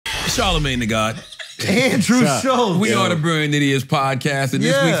Charlamagne the God. Andrew Schulz. We are the Brilliant Idiots podcast, and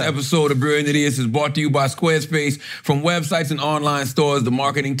this week's episode of Brilliant Idiots is brought to you by Squarespace. From websites and online stores, the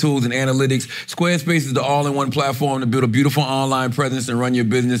marketing tools and analytics, Squarespace is the all-in-one platform to build a beautiful online presence and run your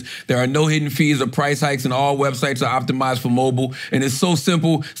business. There are no hidden fees or price hikes, and all websites are optimized for mobile. And it's so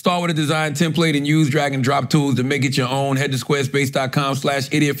simple. Start with a design template and use drag and drop tools to make it your own. Head to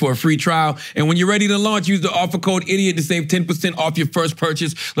squarespace.com/idiot for a free trial. And when you're ready to launch, use the offer code IDIOT to save 10% off your first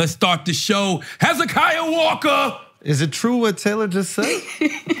purchase. Let's start the show. Hezekiah Walker. Is it true what Taylor just said?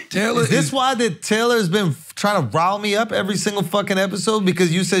 Taylor, is this why that Taylor's been trying to rile me up every single fucking episode?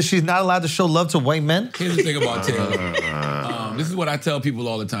 Because you said she's not allowed to show love to white men? Here's the thing about Taylor. This is what I tell people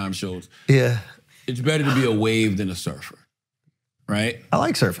all the time, Schulz. Yeah. It's better to be a wave than a surfer, right? I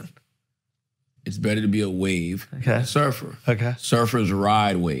like surfing. It's better to be a wave than a surfer. Okay. Surfers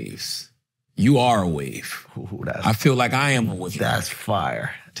ride waves. You are a wave. Ooh, I feel like I am a wave. That's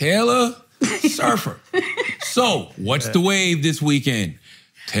fire. Taylor, surfer. So, what's the wave this weekend?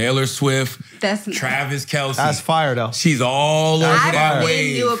 Taylor Swift, Travis Kelce. That's fire, though. She's all over that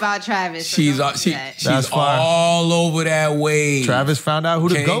wave. I knew about Travis. She's all over that wave. Travis found out who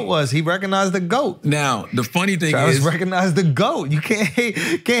the GOAT was. He recognized the GOAT. Now, the funny thing Travis is, recognized the GOAT. You can't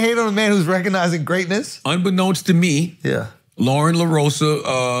hate on a man who's recognizing greatness. Unbeknownst to me, yeah. Lauren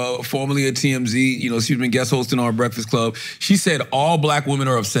LaRosa, formerly at TMZ, she's been guest hosting on our Breakfast Club. She said all black women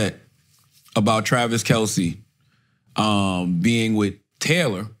are upset about Travis Kelce being with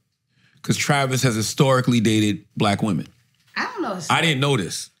Taylor because Travis has historically dated black women. I don't know. I didn't know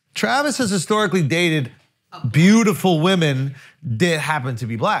this. Travis has historically dated beautiful women that happen to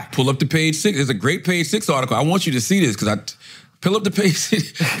be black. Pull up the page 6. There's a great page 6 article. I want you to see this because pull up the page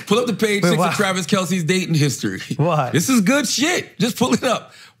 6 of Travis Kelce's dating history. Why? This is good shit. Just pull it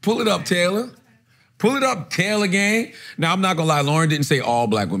up. Pull it up, Taylor. Pull it up, Taylor gang. Now, I'm not gonna lie, Lauren didn't say all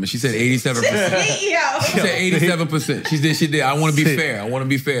black women. She said 87%. She said 87%. She did. I wanna be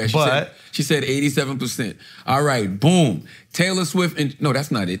fair. She said 87%. All right, boom. Taylor Swift, no,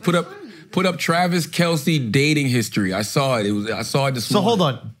 that's not it. Put up Travis Kelce dating history. I saw it. I saw it this morning. So hold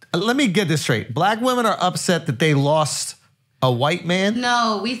on. Let me get this straight. Black women are upset that they lost a white man?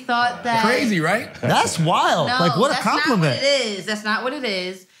 No, we thought that. Crazy, right? That's wild. No, like, what a compliment. That's not what it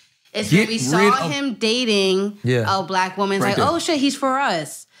is. It's when we saw him dating a black woman. It's like, oh shit, he's for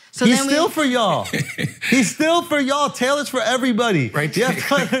us. So he's still for y'all. He's still for y'all. Taylor's for everybody. Right there. You have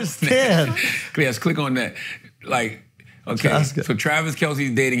to understand. Yes, click on that. Like, okay, so Travis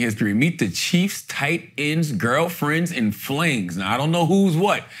Kelce's dating history. Meet the Chiefs tight ends, girlfriends, and flings. Now, I don't know who's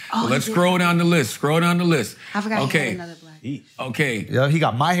what. Oh, let's scroll down the list. I forgot he had another black. Okay. Yo, he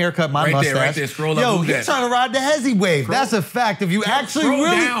got my haircut, my mustache. Right there. Scroll up. Yo, he's trying to ride the Hezzy wave. That's a fact. If you actually scroll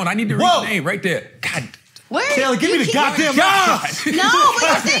really... down. I need to read the name right there. God. Where? Taylor, give me the goddamn God. No, but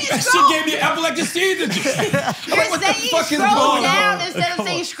you're saying scroll. She gave me epileptic seizures. You're saying scroll down instead of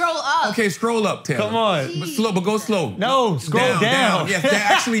saying scroll up. Okay, scroll up, Taylor. Come on. But go slow. No, scroll down. Yes, they're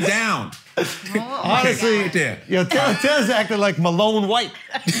actually down. Honestly, right there. Yo, Taylor's acting like Malone White.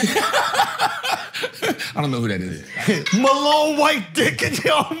 I don't know who that is. Malone White dick in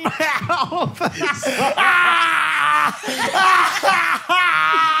your mouth.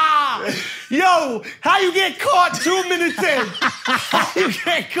 Yo, how you get caught 2 minutes in? How you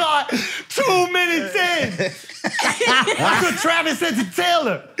get caught 2 minutes in? That's what Travis said to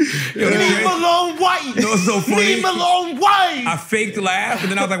Taylor. Leave Malone White. You know what's so funny? Leave Malone White. I faked laugh, and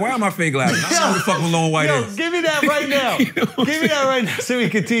then I was like, why am I fake laughing? I don't know who the fuck Malone White is. Give me that right now. Give me that right now so we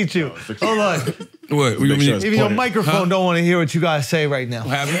can teach you. Hold on. What? Even your microphone don't want to hear what you guys say right now.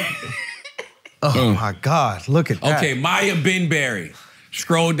 What happened? Oh my God, look at that. Okay, Maya Binberry.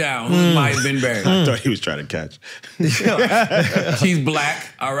 Scroll down. Who's Maya Binberry? I thought he was trying to catch. She's black,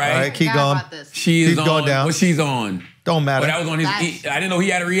 all right? All right, keep going. She is keep going down. What she's on. Don't matter. But that was on his. I didn't know he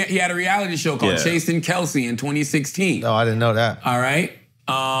had a reality show called Chasing Kelce in 2016. No, I didn't know that. All right.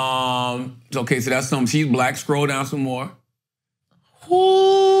 Okay, so that's something. She's black. Scroll down some more.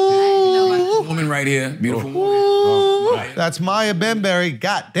 Woman right here. Beautiful woman. Right. That's Maya Binberry.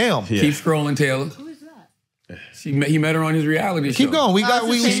 God damn. Yeah. Keep scrolling, Taylor. Who is that? He met her on his reality show. Keep going. We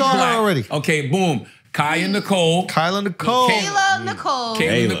saw her already. Okay, boom. Kyla Nicole. Kayla Nicole.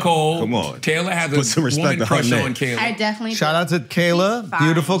 Kayla Nicole. Come on. Kayla has Put some respect woman crush on on Kayla. I definitely Shout out to Kayla.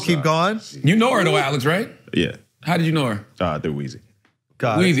 Beautiful. Keep going. You know her though, Alex, right? Yeah. How did you know her? They're Weezy.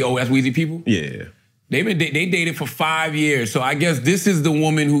 Weezy. Oh, that's Weezy people? Yeah. They dated for 5 years. So I guess this is the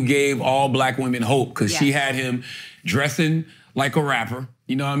woman who gave all black women hope because she had him dressing like a rapper.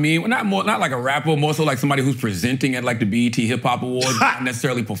 You know what I mean? Well, not like a rapper, more so like somebody who's presenting at like the BET Hip Hop Awards, not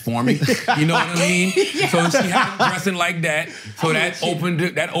necessarily performing. You know what I mean? Yeah. So she had him dressing like that. So that opened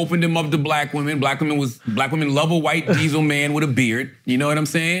him up to black women. Black women love a white diesel man with a beard. You know what I'm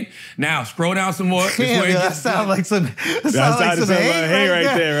saying? Now scroll down some more. Damn, that sounds like some hate right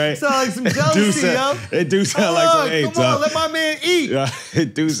there, right? Sound like some jealousy, yo. It do sound like some hate. Come on, let my man eat.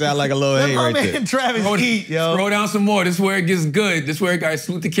 It do sound like a little hate right there. Let my man Travis eat, yo. Scroll down some more. This is where it gets good. This is where it got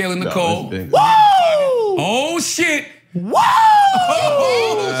salute to Kayla Nicole. Whoa! Oh shit! Whoa!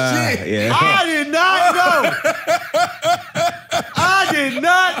 Oh shit! Yeah. I did not know. I did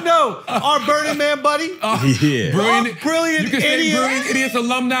not know. Our Burning Man buddy. Brilliant You can say Brilliant Idiots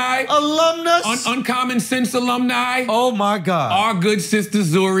alumni. Alumnus. Uncommon Sense alumni. Oh my God. Our good sister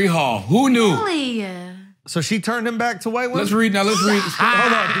Zuri Hall. Who knew? Really? So she turned him back to white women? Let's read. Hold on.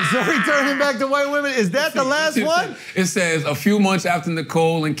 Zuri turned him back to white women? Is that the last one? It says, a few months after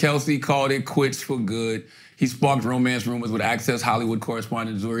Nicole and Kelsey called it quits for good, he sparked romance rumors with Access Hollywood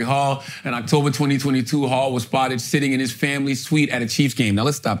correspondent Zuri Hall. In October 2022, Hall was spotted sitting in his family suite at a Chiefs game. Now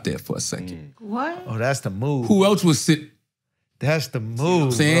let's stop there for a second. What? Oh, that's the move. Who else was sitting? That's the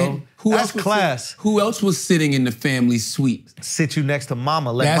move, bro. That's class. Who else was sitting in the family suite? Sit you next to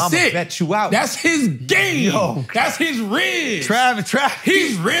mama. Let mama vet you out. That's his game. Yo. That's his riz. Travis.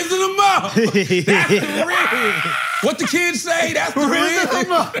 He's rizzing them up. That's the riz. What the kids say, that's the riz.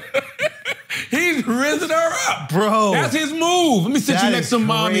 He's rizzing her up. Bro. That's his move. Let me sit you next to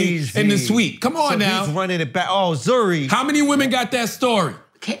mommy in the suite. Come on now. He's running it back. Oh, Zuri. How many women got that story?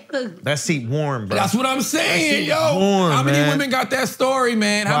 That seat warm, bro. That's what I'm saying, yo. How many women got that story,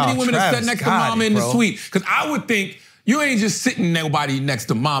 man? How many women are sitting next to mama in the suite? Because I would think you ain't just sitting nobody next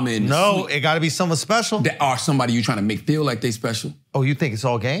to mama in the suite. No, it got to be someone special. Or somebody you trying to make feel like they special. Oh, you think it's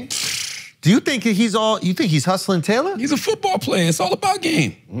all game? Do you think he's hustling Taylor? He's a football player. It's all about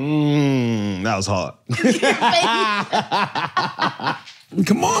game. That was hard.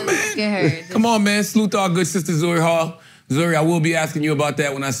 Come on, man. Come on, man. Salute to our good sister Zuri Hall. Zuri, I will be asking you about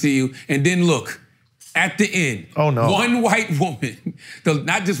that when I see you. And then look, at the end, one white woman,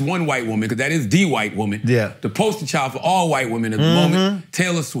 not just one white woman, because that is the white woman. Yeah. The poster child for all white women at the moment,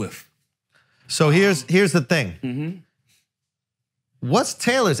 Taylor Swift. So here's the thing. What's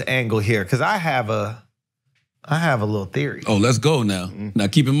Taylor's angle here? Because I have a little theory. Oh, let's go now. Now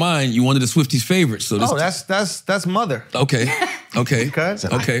keep in mind, you one of the Swifties' favorites. So that's mother. Okay. Okay. I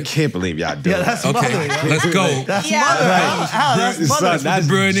can't believe y'all do it. Yeah, that's mother. Let's go. That's mother. How? That's mother. That's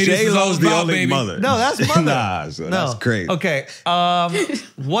J-Lo's the only mother. No, that's mother. Nah, so that's crazy. Okay.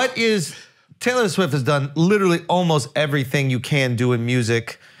 What is Taylor Swift has done literally almost everything you can do in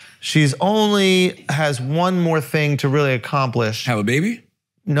music. She's only has one more thing to really accomplish. Have a baby?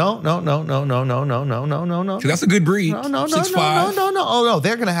 No. That's a good breed. No. Oh, no,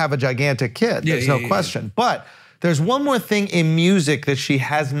 they're gonna have a gigantic kid. There's no question. But there's one more thing in music that she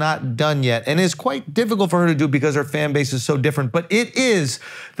has not done yet, and it's quite difficult for her to do because her fan base is so different. But it is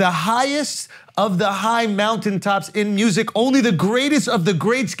the highest of the high mountaintops in music. Only the greatest of the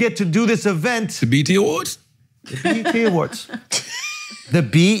greats get to do this event. The BET Awards? The BET Awards. The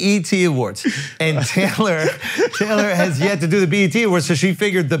BET Awards. And Taylor has yet to do the BET Awards, so she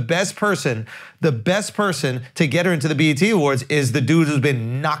figured the best person to get her into the BET Awards is the dude who's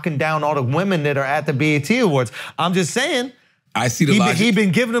been knocking down all the women that are at the BET Awards. I'm just saying. I see the logic. He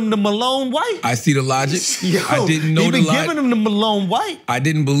been giving them the Malone White. I see the logic. Yo, I didn't know the logic. He been giving them the Malone White. I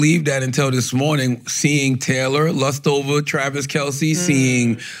didn't believe that until this morning, seeing Taylor lust over Travis Kelce,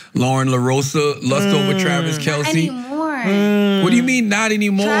 seeing Lauren LaRosa lust over Travis Kelce. Not anymore. What do you mean not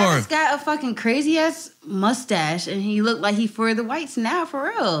anymore? Travis got a fucking crazy ass mustache, and he looked like he for the whites now, for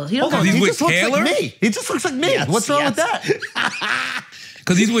real. He don't he's with Taylor? Looks like me. He just looks like me. Yes, What's wrong with that?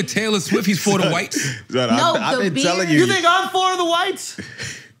 Because he's with Taylor Swift, he's for the whites. I've been telling you. You think I'm for the whites?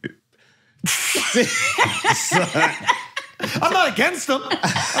 I'm not against them.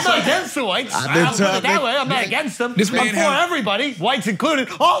 I'm not against the whites. I'll put it that way. I'm not against them. I'm for everybody, whites included.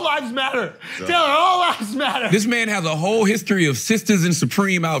 All lives matter. Taylor, all lives matter. This man has a whole history of Sisters in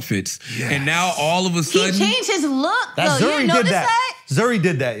Supreme outfits. Yes. And now all of a sudden... He changed his look, though. Zuri You didn't notice that? Zuri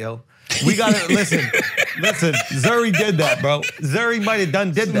did that, yo. We gotta listen. Zuri did that, bro. Zuri might have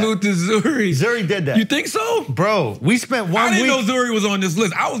did that. Salute to Zuri. Zuri did that. You think so? Bro, we spent 1 week. I didn't know Zuri was on this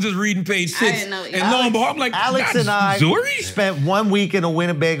list. I was just reading page 6. I didn't know. And lo and behold, I'm like, Alex and I Zuri? spent 1 week in a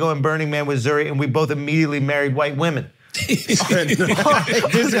Winnebago and Burning Man with Zuri, and we both immediately married white women. This guy is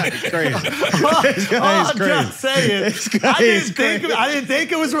crazy. I'm just saying. I didn't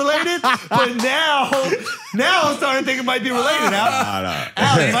think it was related, but now I'm starting to think it might be related.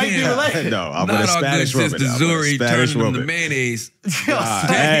 Al, it might be related. No, I'm with a Spanish woman. Zuri turning them to mayonnaise.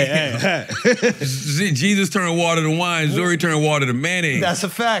 Hey. Jesus turned water to wine. Zuri turned water to mayonnaise. That's a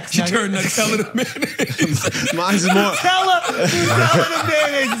fact. She turned Nutella to mayonnaise. Mine's more Nutella to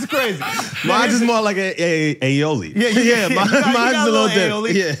mayonnaise is crazy. Mine's is more like a aioli. Yeah. Mine's a little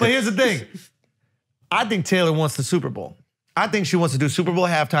different. Yeah. But here's the thing. I think Taylor wants the Super Bowl. I think she wants to do Super Bowl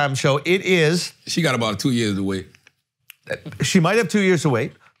halftime show. It is. She got about 2 years to wait. She might have 2 years to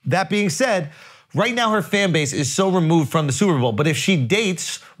wait. That being said, right now her fan base is so removed from the Super Bowl. But if she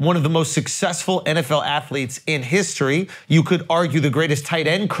dates one of the most successful NFL athletes in history, you could argue the greatest tight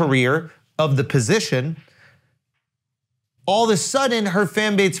end career of the position, all of a sudden, her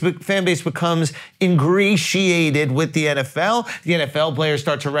fan base becomes ingratiated with the NFL. The NFL players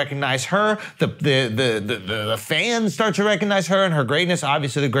start to recognize her. The fans start to recognize her and her greatness,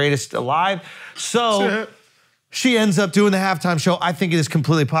 obviously the greatest alive. So she ends up doing the halftime show. I think it is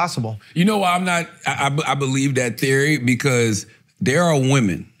completely possible. You know why I believe that theory? Because there are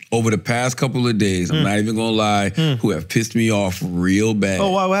women over the past couple of days, I'm not even gonna lie, who have pissed me off real bad.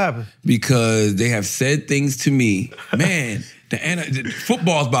 Oh, why? What happened? Because they have said things to me, man, the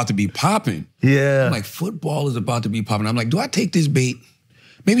football's about to be popping. Yeah. I'm like, football is about to be popping. I'm like, do I take this bait?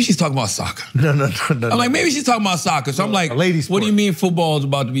 Maybe she's talking about soccer. No. I'm like, maybe she's talking about soccer. So I'm like, what do you mean football is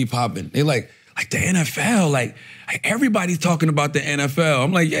about to be popping? They're like the NFL, like everybody's talking about the NFL.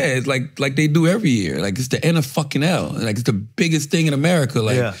 I'm like, yeah, it's like they do every year. Like it's the NFL. Like it's the biggest thing in America.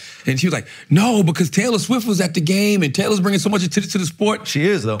 Like, and she was like, no, because Taylor Swift was at the game and Taylor's bringing so much attention to the sport. She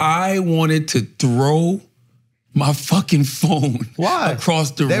is though. I wanted to throw my fucking phone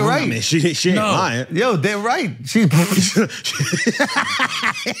across the room. They're right. I mean, she ain't lying. Yo, they're right. He's not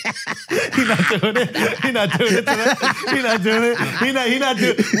doing it. He's not doing it today. He's not doing it. He's not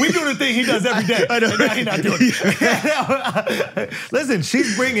doing it. We do the thing he does every day. And now he's not doing it. Listen,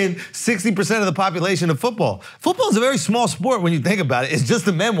 she's bringing 60% of the population to football. Football is a very small sport when you think about it. It's just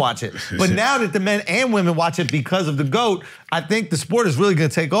the men watch it. But now that the men and women watch it because of the GOAT, I think the sport is really going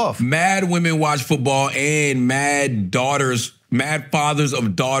to take off. Mad women watch football and mad fathers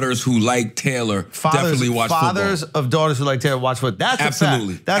of daughters who like Taylor definitely watch football. Fathers of daughters who like Taylor watch football. That's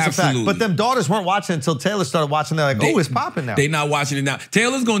absolutely. A fact. That's a fact. But them daughters weren't watching until Taylor started watching. They're like, oh, it's popping now. They not watching it now.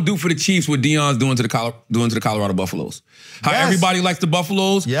 Taylor's going to do for the Chiefs what Deion's doing to the Colorado Buffaloes. How everybody likes the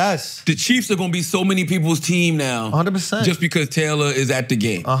Buffaloes. Yes. The Chiefs are going to be so many people's team now. 100%. Just because Taylor is at the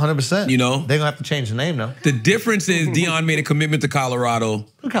game. 100%. You know? They're going to have to change the name now. The difference is Deion made a commitment to Colorado.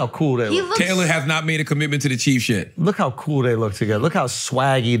 Look how cool they look. Taylor has not made a commitment to the Chiefs yet. Look how cool they look together. Look how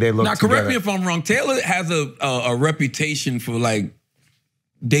swaggy they look together. Now, correct me if I'm wrong. Taylor has a reputation for like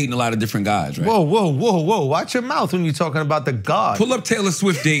dating a lot of different guys, right? Whoa. Watch your mouth when you're talking about the God. Pull up Taylor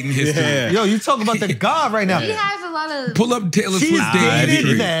Swift dating history. Yo, you talking about the God right now. He has a lot of... Pull up Taylor Swift dating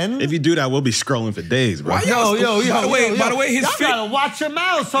history. Then. If you do that, we'll be scrolling for days, bro. Yo. By the way, his y'all fit... gotta watch your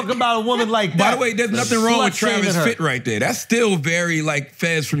mouths talking about a woman like that. By the way, there's nothing wrong with Travis' fit right there. That's still very like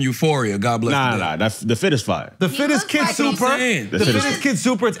Fez from Euphoria. God bless him. Nah. The fit is fire. The fit is Kid Super. The fit is Kid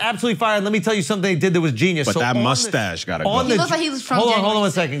Super. It's absolutely fire. And let me tell you something they did that was genius. But that mustache gotta go. He looks like he was from Hold on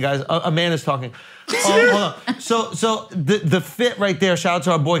 1 second, guys. A man is talking. Hold on. So the fit right there, shout out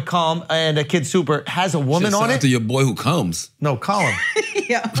to our boy Calm and Kid Super, has a woman on it. Shout out to your boy who comes. No, Colin.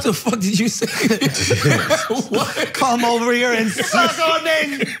 Yeah. What the fuck did you say? What? Come over here and suck on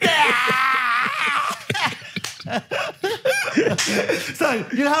it. Son,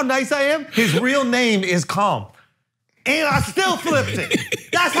 you know how nice I am? His real name is Calm. And I still flipped it.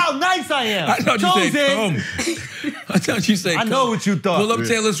 That's how nice I am. I thought you said come. I thought you said come. I know what you thought. Pull up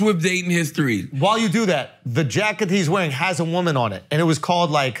Taylor Swift dating history. While you do that, the jacket he's wearing has a woman on it. And it was called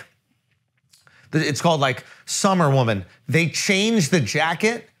like, it's called like Summer Woman. They changed the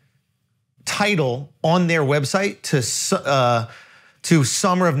jacket title on their website to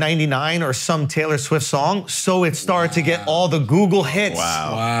Summer of '99 or some Taylor Swift song, so it started to get all the Google hits.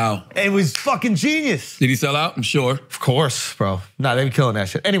 Wow. It was fucking genius. Did he sell out? I'm sure. Of course, bro. Nah, they were killing that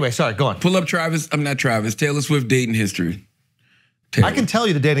shit. Anyway, sorry, go on. Pull up Taylor Swift dating history. Taylor. I can tell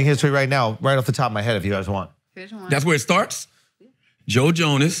you the dating history right now, right off the top of my head if you guys want. That's where it starts? Joe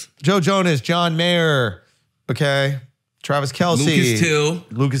Jonas, John Mayer, okay? Travis Kelce.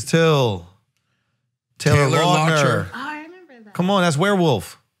 Lucas Till. Taylor Lautner. Come on, that's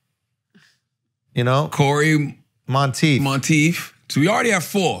Werewolf. You know? Corey Monteith. So we already have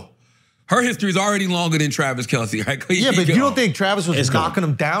 4. Her history is already longer than Travis Kelce, right? Yeah, but you don't think Travis was knocking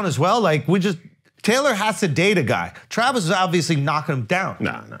him down as well? Like, Taylor has to date a guy. Travis is obviously knocking him down.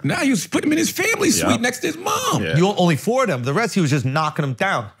 Nah. Now you put him in his family suite next to his mom. Yeah. You only 4 of them. The rest, he was just knocking him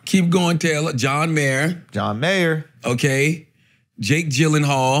down. Keep going, Taylor. John Mayer. John Mayer. Okay. Jake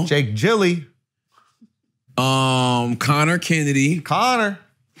Gyllenhaal. Jake Gilly. Connor Kennedy. Connor.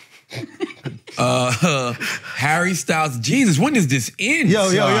 Harry Styles. Jesus, when does this end? Yo.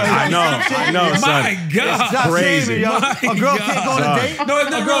 I know. My God. It's not crazy. Shaming, yo. A girl can't go on a date? No, it's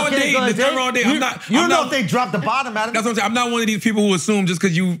never on a date. It's never on a date. You don't know if they dropped the bottom at it. That's what I'm saying. I'm not one of these people who assume just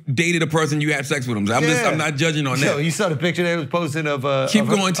because you dated a person, you had sex with them. I'm not judging on that. Yo, you saw the picture they was posting of Keep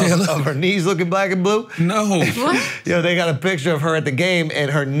going, Taylor. Of her knees looking black and blue? No. What? Yo, they got a picture of her at the game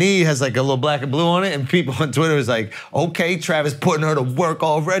and her knee has like a little black and blue on it, and people on Twitter was like, okay, Travis putting her to work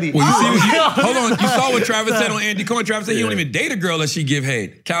already. Well, you see, hold on. You saw what Travis said on Andy Cohen. Travis said he don't even date a girl unless she give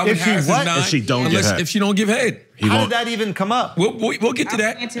head. Calvin Harris is not. If she don't give head. If she don't give head. How did that even come up? We'll get to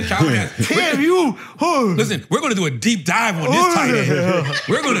that. Calvin Harris. Damn you! Listen, we're gonna do a deep dive on this tight end.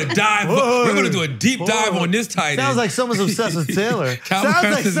 We're gonna do a deep dive on this tight end. Sounds like someone's obsessed with Taylor. Calvin Sounds like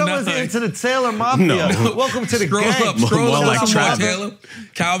Harris is someone's not. into the Taylor Mafia. No. Welcome to the Scroll gang. up. Scroll More up. like Travis. Taylor.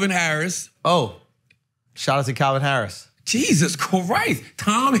 Calvin Harris. Oh, shout out to Calvin Harris. Jesus Christ.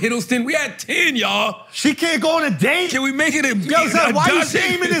 Tom Hiddleston. We had 10, y'all. She can't go on a date? Can we make it a Yo, son, why are you dozen?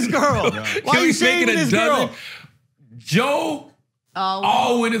 shaming this girl? Why are you shaming this girl? Joe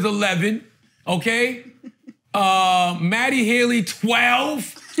Alwyn is 11, okay? Maddie Haley,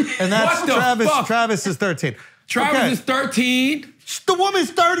 12. And that's What the Travis. fuck? Travis is 13. Travis is 13. The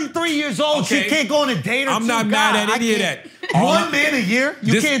woman's 33 years old. Okay. She can't go on a date or I'm two. not mad at any of that. One man a year?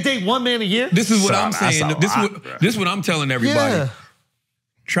 You can't date one man a year? This is what Son, I'm that's saying. a lot, bro. This is what I'm telling everybody. Yeah.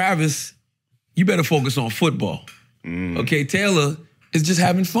 Travis, you better focus on football. Okay, Taylor is just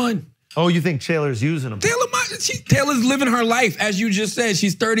having fun. Oh, you think Taylor's using him? Taylor's living her life, as you just said.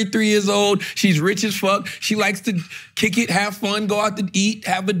 She's 33 years old. She's rich as fuck. She likes to kick it, have fun, go out to eat,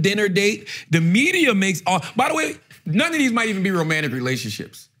 have a dinner date. The media makes all. By the way, none of these might even be romantic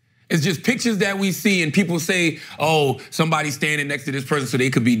relationships. It's just pictures that we see, and people say, "Oh, somebody's standing next to this person, so they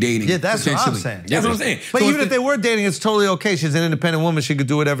could be dating." Yeah, that's what I'm saying. That's what I'm saying. But So even if they were dating, it's totally okay. She's an independent woman. She could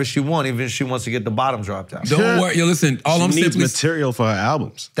do whatever she wants, even if she wants to get the bottom dropped out. don't worry. Yo, listen. All I'm She needs simply material for her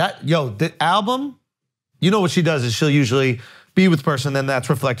albums. The album, you know what she does is she'll usually be with the person, then that's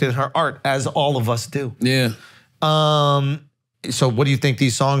reflected in her art, as all of us do. yeah, So what do you think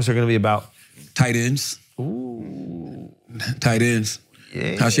these songs are going to be about? tight ends. Ooh. Tight ends.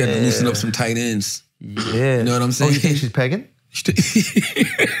 Yeah. How she had to loosen up some tight ends. Yeah. You know what I'm saying? Oh, you think she's pegging?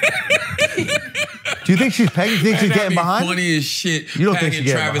 Do you think she's pegging? Do you think she's getting behind? Funny as shit. You don't think Tagging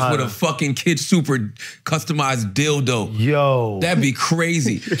she's getting Travis behind with a her. fucking Kid Super customized dildo. Yo. That'd be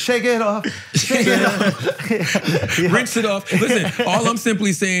crazy. Shake it off. Shake it off. Yeah. Rinse it off. Listen, all I'm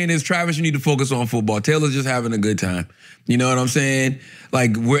simply saying is, Travis, you need to focus on football. Taylor's just having a good time. You know what I'm saying?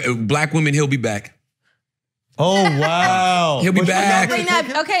 Like, black women, he'll be back. Oh, wow. He'll be back. Bring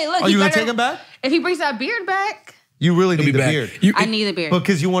that, okay, look. Are you going to take him back? If he brings that beard back, You really He'll need be the back. beard. I need the beard.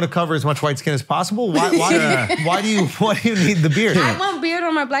 Because you want to cover as much white skin as possible? Why do you need the beard? I want beard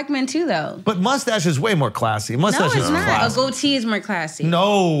on my black men too, though. But mustache is way more classy. No, Mustache it's is not. classy. A goatee is more classy.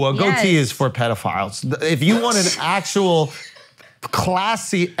 No, a goatee Yes. is for pedophiles. If you want an actual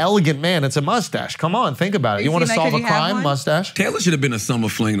classy, elegant man, it's a mustache. Come on, think about it. You want to seeing that solve 'cause a you have crime? one? Mustache? Taylor should have been a summer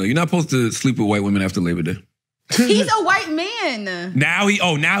fling, though. You're not supposed to sleep with white women after Labor Day. He's a white man. Now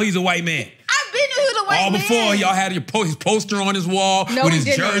he's a white man. I've been to a white man. All before y'all had his poster on his wall No, with we his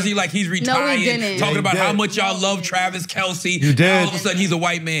didn't. jersey like he's retired, didn't. talking Yeah, about you how did. much y'all love Travis Kelce. You did. Now all of a sudden he's a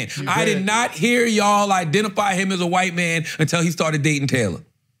white man. I did not hear y'all identify him as a white man until he started dating Taylor.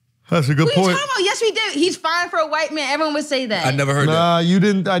 That's a good What are you talking about? Yes, we did. He's fine for a white man. Everyone would say that. I never heard that. Nah, you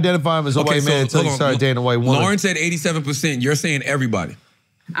didn't identify him as a white man until hold you on. started dating a white woman. Lauren said 87%. You're saying everybody.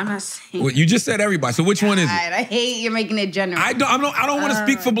 I'm not saying. Well, you just said everybody. So which one is it? I hate you're making it general. I don't want to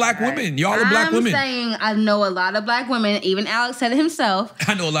speak for black women. Y'all are black women. I'm saying I know a lot of black women. Even Alex said it himself.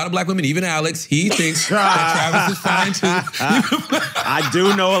 I know a lot of black women. Even Alex, he thinks that Travis is fine too. I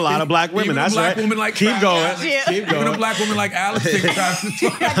do know a lot of black women. Even a That's black right. woman like Keep Travis. going. Yeah. Keep Even a going. black woman like Alex thinks Travis is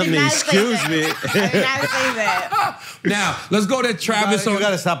fine. I mean, excuse me. I did not say that. Now, let's go to Travis You on.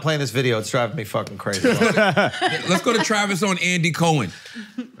 gotta stop playing this video. It's driving me fucking crazy. Let's go to Travis on Andy Cohen.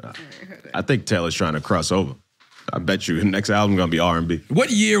 I think Taylor's trying to cross over. I bet you the next album gonna be R&B. What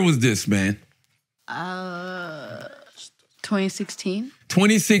year was this, man? 2016.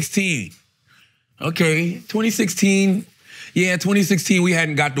 2016. Okay, 2016. Yeah, 2016. We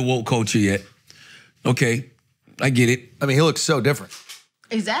hadn't got the woke culture yet. Okay, I get it. I mean, he looks so different.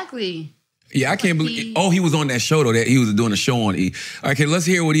 Exactly. Yeah, I can't believe. Oh, he was on that show though. That he was doing a show on E. Okay, let's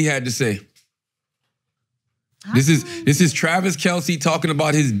hear what he had to say. This is Travis Kelce talking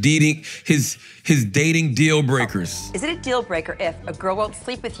about his dating deal breakers. Is it a deal breaker if a girl won't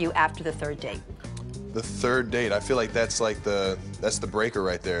sleep with you after the third date? The third date, I feel like that's the breaker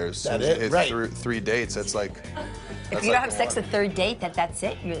right there. As soon as it hits three dates, that's like. If you don't have sex the third date, that's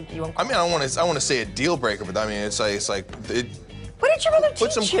it. You won't. I mean, I want to say a deal breaker, but I mean, it's like. What did your mother teach you?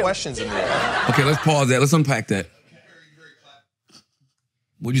 Put some questions in there. Okay, let's pause that. Let's unpack that.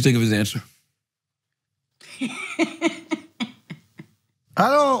 What'd you think of his answer? I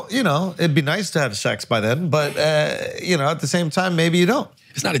don't, it'd be nice to have sex by then, but, at the same time, maybe you don't.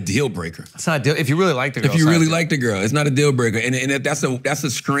 It's not a deal breaker. It's not a deal. If you really like the girl. If you really like the girl, it's not a deal breaker. And that's a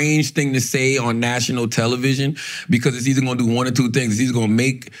strange thing to say on national television because it's either going to do one or two things. It's either going to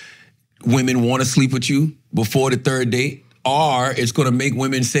make women want to sleep with you before the third date, or it's going to make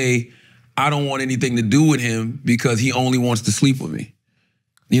women say, I don't want anything to do with him because he only wants to sleep with me.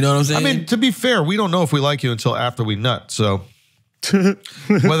 You know what I'm saying? I mean, to be fair, we don't know if we like you until after we nut, so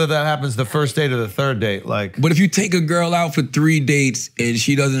whether that happens the first date or the third date, like. But if you take a girl out for 3 dates and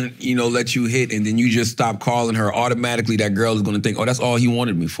she doesn't, let you hit and then you just stop calling her, automatically that girl is going to think, oh, that's all he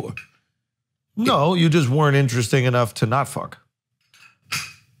wanted me for. No, you just weren't interesting enough to not fuck.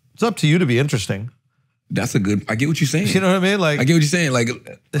 It's up to you to be interesting. That's a good, I get what you're saying. You know what I mean? Like, I get what you're saying. Like,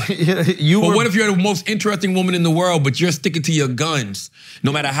 but what if you're the most interesting woman in the world, but you're sticking to your guns?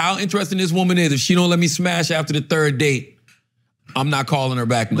 No matter how interesting this woman is, if she don't let me smash after the third date, I'm not calling her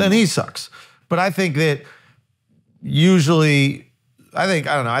back. Then he sucks. But I think that usually, I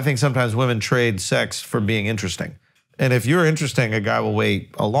don't know, I think sometimes women trade sex for being interesting. And if you're interesting, a guy will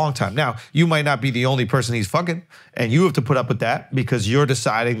wait a long time. Now, you might not be the only person he's fucking, and you have to put up with that because you're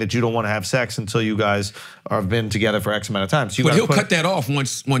deciding that you don't want to have sex until you guys have been together for X amount of time. So but he'll cut that off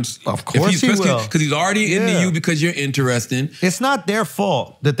once. Of course he will. Because he's already into you because you're interesting. It's not their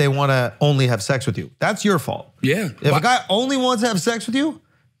fault that they want to only have sex with you. That's your fault. Yeah. If a guy only wants to have sex with you,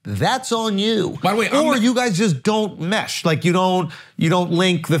 that's on you. By the way, or you guys just don't mesh. Like you don't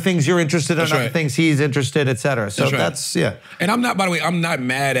link the things you're interested in, the things he's interested, et cetera. So that's yeah. And I'm not, by the way, I'm not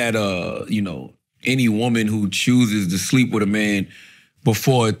mad at any woman who chooses to sleep with a man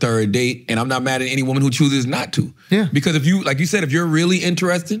before a third date, and I'm not mad at any woman who chooses not to. Yeah. Because if you, like you said, if you're really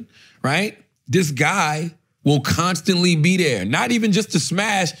interested, right, this guy will constantly be there. Not even just to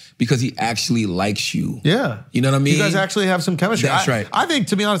smash, because he actually likes you. Yeah. You know what I mean? You guys actually have some chemistry. That's right. I think,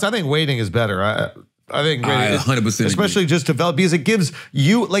 to be honest, I think waiting is better. I think waiting 100% especially just develop, because it gives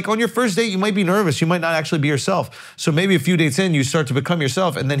you, like on your first date, you might be nervous. You might not actually be yourself. So maybe a few dates in, you start to become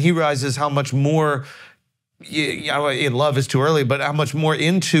yourself, and then he realizes how much more, in love is too early, but how much more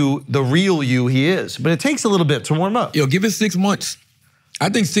into the real you he is. But it takes a little bit to warm up. Yo, give it 6 months. I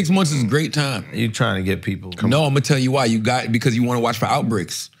think 6 months is a great time. You trying to get people? No, I'm gonna tell you why. Because you want to watch for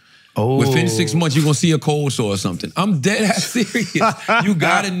outbreaks. Oh. Within 6 months, you're gonna see a cold sore or something. I'm dead ass serious. You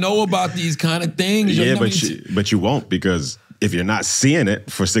gotta know about these kind of things. Yeah, but you won't, because if you're not seeing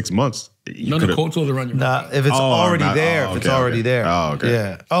it for 6 months, the cold sores around your Nah, if it's already there. If it's already there. Oh, okay.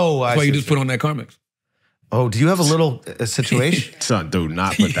 Yeah. Oh, that's why you just put on that Carmex. Oh, do you have a little situation? Son, do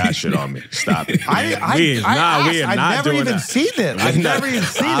not put that shit on me. Stop it. I've never even seen it. I've never even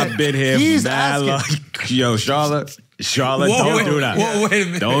seen it. I've been here mad long. Yo, Charla, don't do that. Whoa, wait a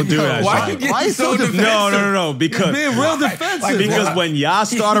minute. Don't do that. Why you getting so defensive? No. Because you're being real defensive. Because when y'all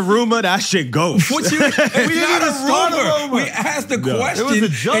start a rumor, that shit goes. We didn't even start a rumor. We asked a question, it was a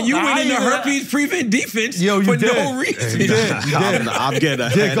joke. and you went into herpes prevent defense for no reason. You did. I'm getting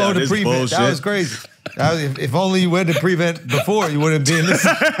ahead of this bullshit. That was crazy. If only you went to prevent before, you wouldn't be in this.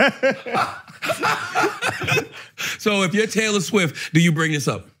 So if you're Taylor Swift, do you bring this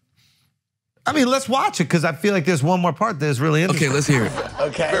up? I mean, let's watch it, because I feel like there's one more part that's really interesting. Okay, let's hear it.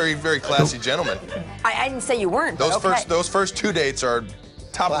 Okay. Very, very classy gentleman. I didn't say you weren't. Those first 2 dates are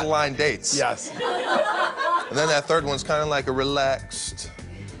top of the line dates. Yes. And then that third one's kind of like a relaxed.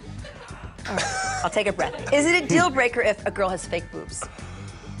 I'll take a breath. Is it a deal breaker if a girl has fake boobs?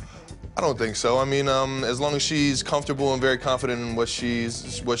 I don't think so. I mean, as long as she's comfortable and very confident in what she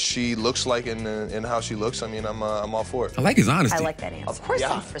looks like and how she looks, I mean, I'm all for it. I like his honesty. I like that answer. Of course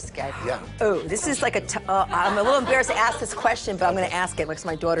I'm frisky. Yeah. Oh, this is like I'm a little embarrassed to ask this question, but I'm going to ask it because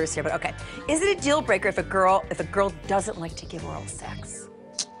my daughter is here. But okay, is it a deal breaker if a girl doesn't like to give oral sex?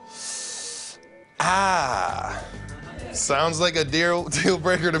 Sounds like a deal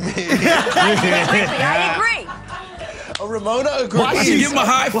breaker to me. I agree. Ramona agrees. Why did you give him a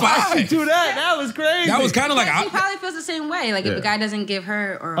high Why five? did you do that? That was crazy. That was kind of like... She probably feels the same way. Like if a guy doesn't give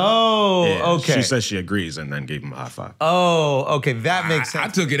her or... Okay. She said she agrees and then gave him a high five. Okay. That makes sense. I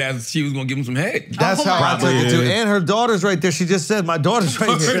took it as she was going to give him some head. That's how I took it too. And her daughter's right there. She just said, my daughter's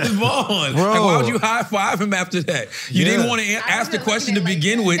right here. First of all, like, why would you high five him after that? You didn't want to ask the question to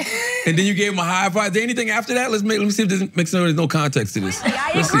begin with, and then you gave him a high five. Is there anything after that? Let me see if there's no context to this.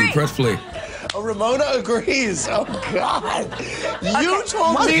 Let's see. Press play. Ramona agrees. Oh God! You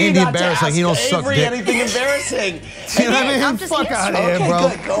told Why me Andy not to embarrassed ask like he don't suck Avery dick? anything embarrassing. You know what I mean? I'm just Fuck here. out of here, bro.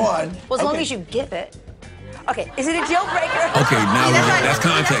 Good. Go on. Well, as long as you give it. Okay, is it a deal breaker? Okay, now that's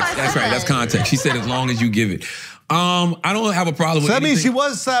context. That's right. That's context. She said as long as you give it. I don't have a problem with So that means she anything.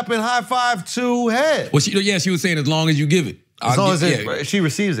 was slapping high five to head. Well, she was saying as long as you give it. As long as she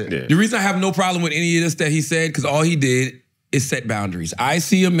receives it. The reason I have no problem with any of this that he said, because all he did is set boundaries. I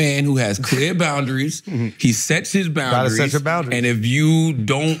see a man who has clear boundaries. He sets his boundaries. Gotta set your boundaries. And if you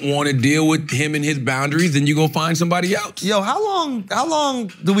don't want to deal with him and his boundaries, then you go find somebody else. Yo, how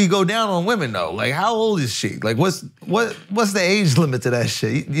long do we go down on women though? Like, how old is she? Like, what's the age limit to that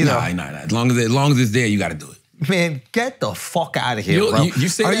shit? You know, Nah. As long as it's there, you got to do it. Man, get the fuck out of here, bro. You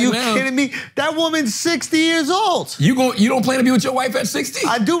say Are that you now. kidding me? That woman's 60 years old. You don't plan to be with your wife at 60?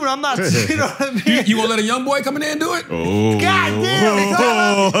 I do, but I'm not. You know what I mean? You gonna let a young boy come in there and do it? Oh. God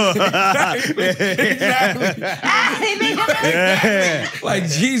damn. Exactly. Like,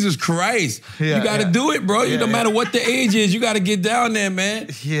 Jesus Christ. Yeah, you got to do it, bro. No matter what the age is, you got to get down there, man.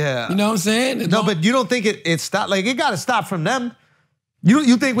 Yeah. You know what I'm saying? No, but you don't think it stopped? Like, it got to stop from them.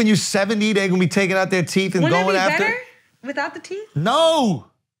 You think when you're 70, they're going to be taking out their teeth and Wouldn't going it be after? better without the teeth? No.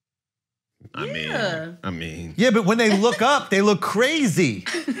 I mean. Yeah, but when they look up, they look crazy.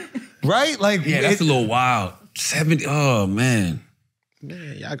 Right? Like, Yeah, that's a little wild. 70, oh, man.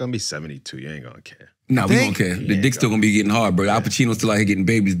 Man, y'all gonna be 72. You ain't gonna care. Nah, we don't care. The dick's still gonna be getting hard, bro. Al Pacino's still out here getting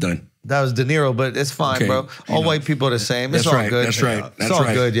babies done. That was De Niro, but it's fine, Okay. bro. All white people are the same. It's That's all right, good. that's right, It's that's all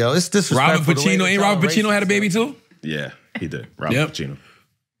right. good, yo. It's disrespectful. Robert Pacino had a baby too? Yeah, he did. Robert Yep. Pacino.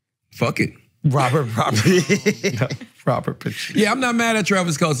 Fuck it. Robert Pacino. Yeah, I'm not mad at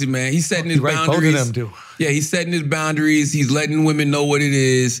Travis Kelce, man. He's setting his Right, boundaries. both of them do. Yeah, he's setting his boundaries. He's letting women know what it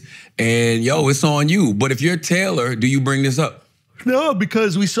is. And, yo, it's on you. But if you're Taylor, do you bring this up? No,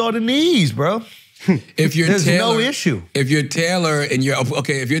 because we saw the knees, bro. If you're There's Taylor, no issue. If you're Taylor and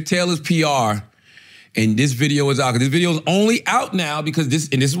if you're Taylor's PR and this video is out, because this video is only out now because this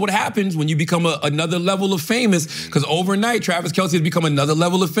is what happens when you become another level of famous, because overnight Travis Kelce has become another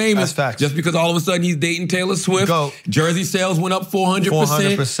level of famous. That's facts. Just because all of a sudden he's dating Taylor Swift. Go. Jersey sales went up 400%.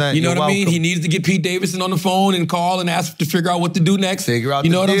 400%. You know You're what I mean? welcome. He needs to get Pete Davidson on the phone and call and ask to figure out what to do next. Figure out you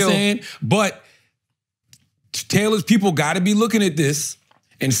know the what deal. I'm saying? But Taylor's people got to be looking at this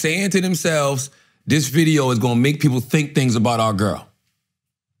and saying to themselves, this video is going to make people think things about our girl.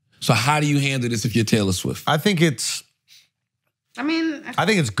 So how do you handle this if you're Taylor Swift? I think it's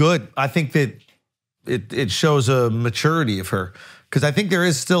good. I think that it shows a maturity of her. Because I think there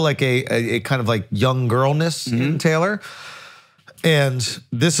is still like a kind of like young girlness in Taylor. And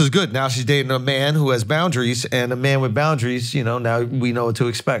this is good. Now she's dating a man who has boundaries, and a man with boundaries, you know, now we know what to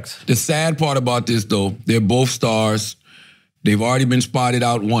expect. The sad part about this, though, they're both stars. They've already been spotted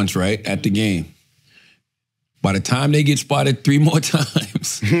out once, right, at the game. By the time they get spotted 3 more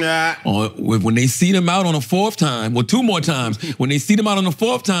times, when they see them out on a 4th time, well, 2 more times, when they see them out on the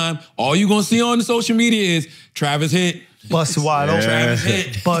 4th time, all you're going to see on the social media is Travis hit. Bust wide open. Travis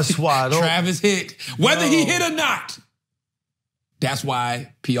hit. Bust wide open. Travis hit. Whether he hit or not. That's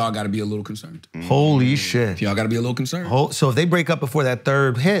why PR got to be a little concerned. Holy shit. PR got to be a little concerned. So if they break up before that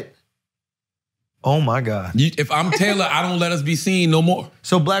 3rd hit, oh my God. If I'm Taylor, I don't let us be seen no more.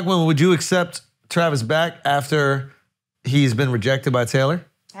 So black women, would you accept Travis back after he's been rejected by Taylor?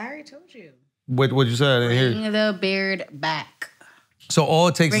 I already told you. What'd you say? I didn't hear. Bring the beard back. So all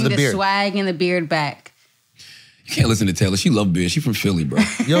it takes Bring is the beard. swag and the beard back. You can't listen to Taylor. She loves beards. She from Philly, bro.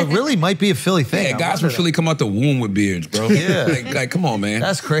 Yo, it really might be a Philly thing. Yeah, guys from Philly come out the womb with beards, bro. Yeah. Like, come on, man.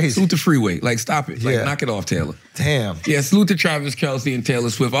 That's crazy. Salute the freeway. Like, stop it. Like, Yeah. knock it off, Taylor. Damn. Yeah, salute to Travis Kelce and Taylor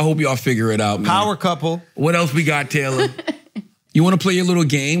Swift. I hope y'all figure it out, man. Power couple. What else we got, Taylor? You want to play your little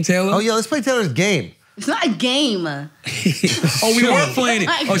game, Taylor? Oh, yeah, let's play Taylor's game. It's not a game. Oh, we were playing it.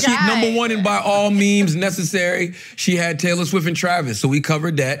 Oh, She's God. number 1 in by all memes necessary. She had Taylor Swift and Travis, so we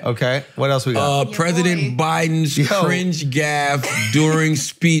covered that. Okay, what else we got? President Biden's cringe gaffe during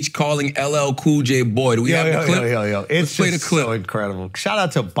speech calling LL Cool J boy. Do we have the clip? Yo. Let's play the clip. So incredible. Shout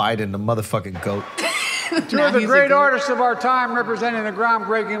out to Biden, the motherfucking GOAT. Two of the great artists of our time representing the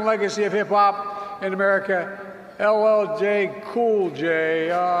groundbreaking legacy of hip-hop in America, LL Cool J.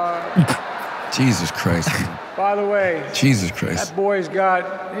 Jesus Christ. By the way, Jesus Christ.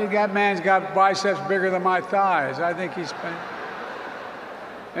 That man's got biceps bigger than my thighs. I think he's been.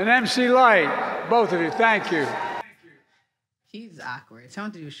 And MC Light, both of you, thank you. He's awkward. Tell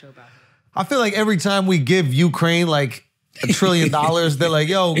him to do a show about him. I feel like every time we give Ukraine like $1 trillion, they're like,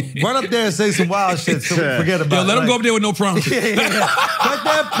 yo, run up there and say some wild shit so we forget about it. Yo, let him go up there with no prompter. Yeah. Cut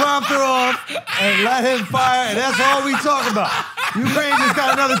that prompter off and let him fire, and that's all we talk about. Ukraine just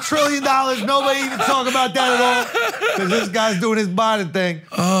got another $1 trillion. Nobody even talk about that at all because this guy's doing his Biden thing.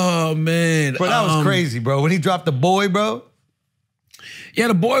 Oh, man. But that was crazy, bro. When he dropped the boy, bro. Yeah,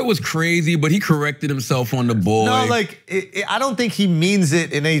 the boy was crazy, but he corrected himself on the boy. No, like, I don't think he means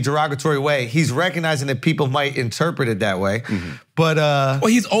it in a derogatory way. He's recognizing that people might interpret it that way. Mm-hmm. But well,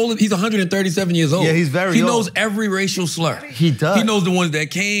 he's old. He's 137 years old. Yeah, he's very old. He knows every racial slur. He does. He knows the ones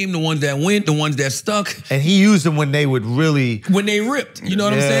that came, the ones that went, the ones that stuck. And he used them when they would really... When they ripped. You know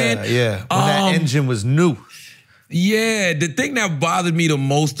what I'm saying? Yeah, when that engine was new. Yeah, the thing that bothered me the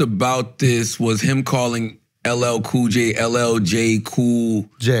most about this was him calling LL Cool J, LLJ Cool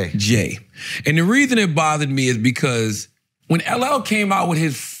J. And the reason it bothered me is because when LL came out with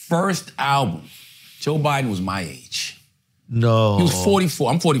his first album, Joe Biden was my age. No. He was 44.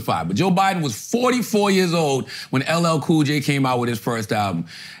 I'm 45. But Joe Biden was 44 years old when LL Cool J came out with his first album.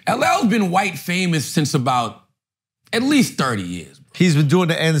 LL's been white famous since about at least 30 years. He's been doing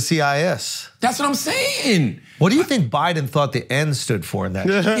the NCIS. That's what I'm saying. What do you think Biden thought the N stood for in that?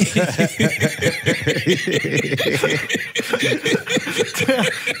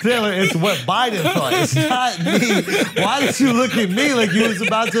 Taylor, it's what Biden thought. It's not me. Why did you look at me like you was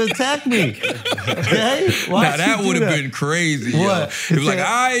about to attack me? Okay? Now that would have been crazy. What? It was like,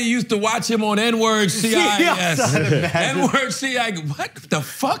 I used to watch him on N-word CIS. N-word CIS. What the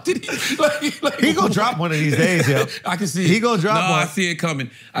fuck did he? He gonna drop one of these days, yo. I can see it. He gonna drop one. I see it coming.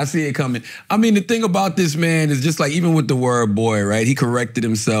 I see it coming. I mean, the thing about this man is just like, even with the word boy, right? He corrected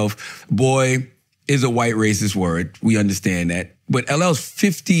himself. Boy is a white racist word. We understand that. But LL's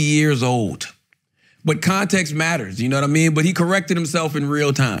 50 years old. But context matters, you know what I mean? But he corrected himself in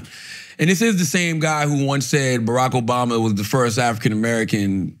real time. And this is the same guy who once said Barack Obama was the first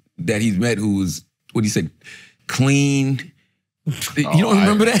African-American that he's met who was, what he said, clean. You don't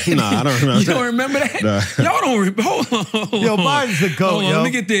remember that? No, I don't remember. You don't remember that? No. Y'all don't remember. Hold on. Yo, Biden's the GOAT, Hold on, yo. let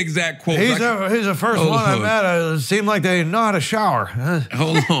me get the exact quote. He's the first one I met. It seemed like they didn't know how to shower.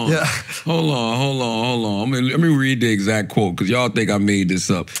 Hold on. Yeah. Hold on. Let me read the exact quote because y'all think I made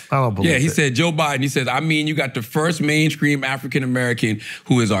this up. I don't believe it. He said, Joe Biden, he says, I mean, you got the first mainstream African-American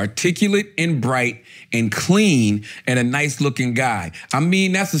who is articulate and bright and clean and a nice-looking guy. I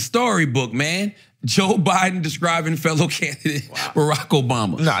mean, that's a storybook, man. Joe Biden describing fellow candidate Barack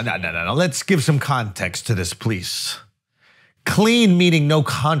Obama. No. Let's give some context to this, please. Clean meaning no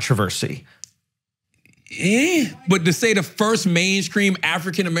controversy. Yeah, but to say the first mainstream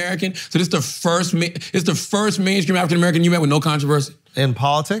African-American, so this is the first mainstream African-American you met with no controversy? In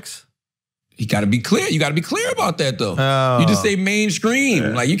politics? You gotta be clear. You gotta be clear about that, though. Oh. You just say mainstream.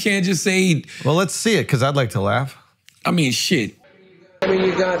 Yeah. Like, you can't just say... Well, let's see it, because I'd like to laugh. I mean, shit. I mean,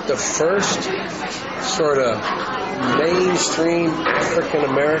 you got the first sort of mainstream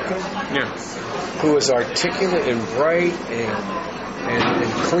African-American who is articulate and bright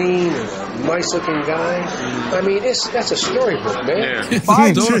and clean and a nice-looking guy. I mean, that's a storybook, man. Yeah. It's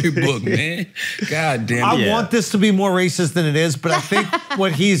a storybook, man. God damn it. I want this to be more racist than it is, but I think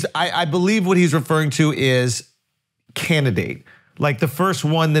I believe what he's referring to is candidate. Like the first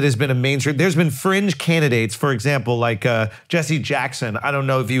one that has been a mainstream. There's been fringe candidates, for example, like Jesse Jackson. I don't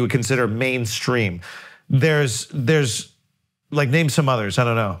know if you would consider mainstream. There's like, name some others. I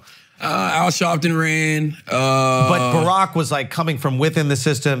don't know. Al Sharpton ran. But Barack was like coming from within the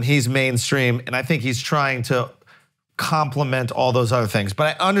system. He's mainstream. And I think he's trying to complement all those other things.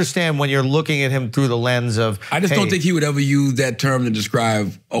 But I understand when you're looking at him through the lens of, I just don't think he would ever use that term to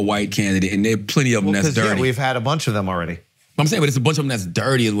describe a white candidate. And there are plenty of them that's dirty. Yeah, we've had a bunch of them already. I'm saying, but it's a bunch of them that's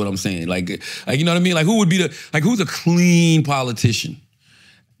dirty is what I'm saying. Like you know what I mean? Like, who would be who's a clean politician?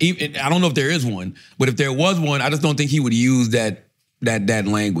 Even, I don't know if there is one, but if there was one, I just don't think he would use that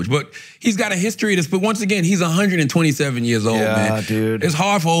language. But he's got a history of this. But once again, he's 127 years old, man. Dude. It's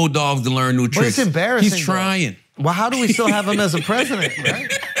hard for old dogs to learn new tricks. But it's embarrassing. He's trying. Well, how do we still have him as a president,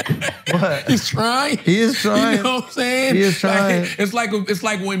 right? What? He's trying. He is trying. You know what I'm saying? He is trying. Like, it's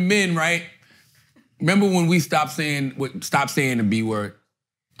like when men, right? Remember when we stopped saying the B word?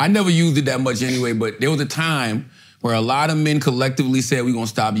 I never used it that much anyway, but there was a time where a lot of men collectively said we're going to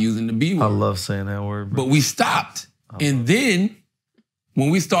stop using the B word. I love saying that word, bro. But we stopped. And then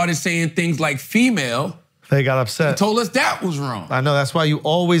when we started saying things like female, They got upset. They told us that was wrong. I know. That's why you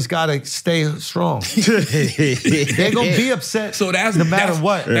always got to stay strong. They're going to be upset so no matter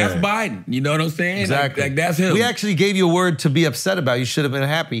what. That's Biden. You know what I'm saying? Exactly. Like that's him. We actually gave you a word to be upset about. You should have been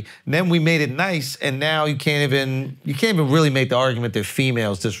happy. And then we made it nice, and now you can't even really make the argument that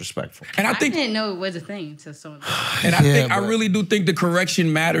females disrespectful. And I didn't know it was a thing until someone. And I really do think the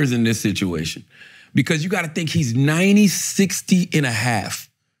correction matters in this situation. Because you got to think he's 90, 60 and a half,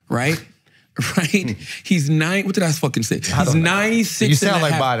 right? Right? He's what did I fucking say? He's 96 You sound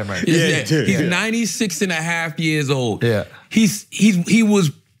like half. Biden, right? He's 96 and a half years old. Yeah. He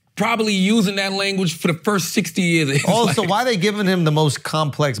was probably using that language for the first 60 years of his life. So why are they giving him the most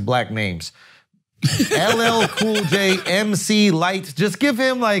complex black names? LL Cool J, MC Light. Just give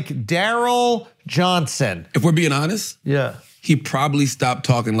him like Daryl Johnson. If we're being honest, yeah, he probably stopped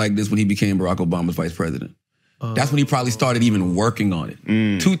talking like this when he became Barack Obama's vice president. That's when he probably started even working on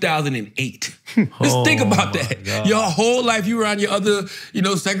it. 2008. Just think about that. God. Your whole life you were around your other,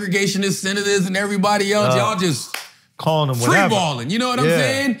 segregationist senators and everybody else. Y'all just calling them free balling. You know what I'm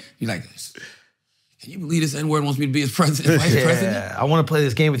saying? You're like, can you believe this N-word wants me to be his vice president? I want to play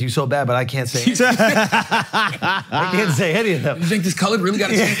this game with you so bad, but I can't say it. I can't say any of them. You think this color really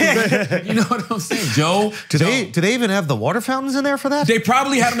got to change? You know what I'm saying, Joe? Do they even have the water fountains in there for that? They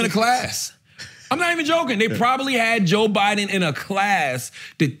probably had them in a class. I'm not even joking. They probably had Joe Biden in a class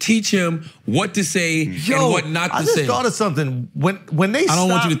to teach him what to say and what not to say. I just thought of something. When they I don't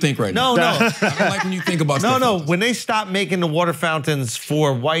want you to think right now. No. I don't like when you think about stuff. No. When they stopped making the water fountains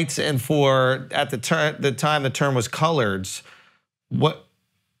for whites and for, at the time the term was coloreds,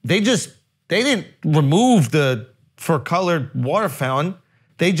 they didn't remove the for colored water fountain.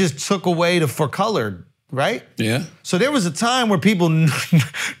 They just took away the for colored. Right? Yeah. So there was a time where people knew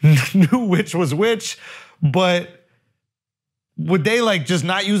which was which, but would they just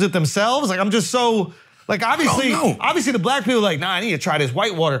not use it themselves? Like I'm just so obviously the black people are like, nah, I need to try this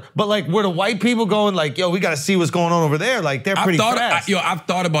white water. But were the white people going yo, we got to see what's going on over there? They're pretty fast. I've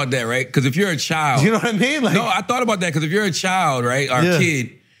thought about that, right? Because if you're a child, you know what I mean? No, I thought about that because if you're a child, right, or a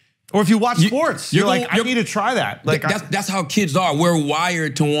kid. Or if you watch sports, you're like, I need to try that. That's how kids are. We're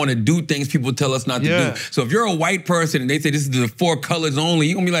wired to want to do things people tell us not to do. So if you're a white person and they say this is the 4 colors only,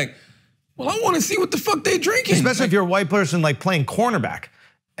 you're going to be like, well, I want to see what the fuck they drinking. Especially if you're a white person playing cornerback.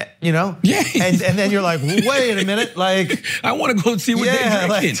 Yeah. And then you're like, wait a minute, I want to go see what they're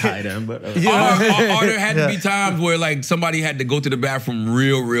drinking. Tight end, but or there had to be times where somebody had to go to the bathroom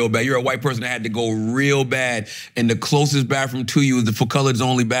real bad. You're a white person that had to go real bad, and the closest bathroom to you is the for colors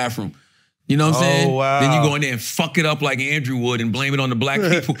only bathroom. You know what I'm saying? Wow. Then you go in there and fuck it up like Andrew would and blame it on the black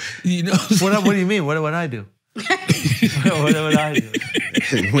people. You know what do you mean? What would I do? What would I do?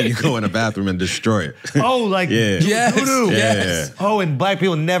 When you go in a bathroom and destroy it. Oh, doo-doo. Yes. Oh, and black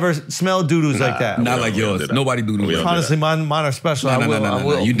people never smell doo-doos like that. Not like yours. Nobody doo-doos. Honestly, mine are special. I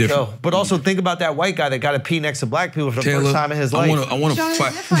will. You different. But also think about that white guy that got to pee next to black people for the first time in his life. I want to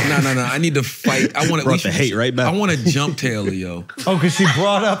fight. No. I need to fight. I want to brought the hate right back. I want to jump Taylor, yo. Oh, because she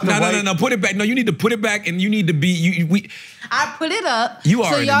brought up the white. No. Put it back. No, you need to put it back, and you need to be. I put it up You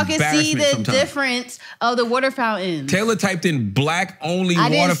are so an y'all can see the embarrassment difference of the water fountains. Taylor typed in black only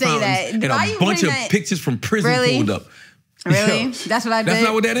water fountains and a bunch of pictures from prison pulled up. Really? That's what I did? That's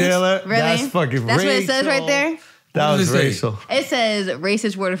not what that is? Taylor, really? that's fucking That's racial. what it says right there? That was racial. It says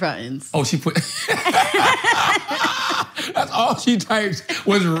racist water fountains. Oh, she put... That's all she typed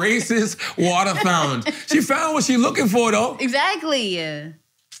was racist water fountains. She found what she's looking for, though. Exactly.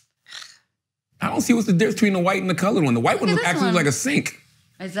 I don't see what's the difference between the white and the colored one. The white one looks actually like a sink.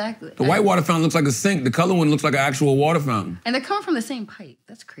 Exactly. The white water fountain looks like a sink. The color one looks like an actual water fountain. And they're coming from the same pipe.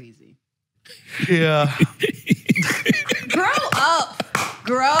 That's crazy. Yeah. Grow up.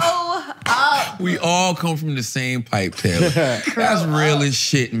 Grow up. We all come from the same pipe, Taylor. That's real as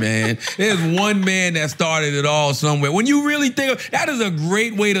shit, man. There's one man that started it all somewhere. When you really think of, that is a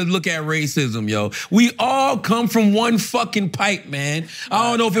great way to look at racism, yo. We all come from one fucking pipe, man. I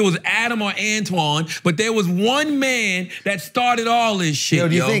don't know if it was Adam or Antoine, but there was one man that started all this shit, yo.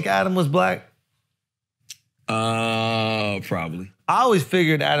 Do you think Adam was black? Probably. I always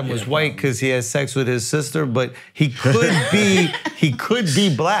figured Adam was white because he had sex with his sister, but he could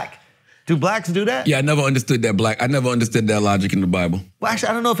be black. Do blacks do that? Yeah, I never understood that I never understood that logic in the Bible. Well, actually,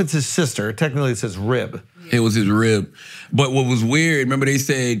 I don't know if it's his sister. Technically, it says rib. It was his rib. But what was weird, remember they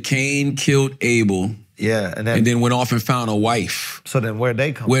said Cain killed Abel. Yeah, and then went off and found a wife. So then where'd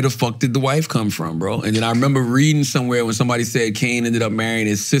they come Where the fuck did the wife come from, bro? And then I remember reading somewhere when somebody said Cain ended up marrying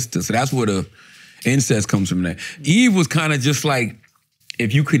his sister. So that's where the incest comes from there. Eve was kind of just like,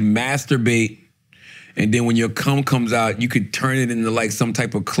 if you could masturbate and then when your cum comes out, you could turn it into like some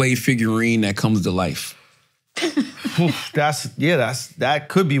type of clay figurine that comes to life. That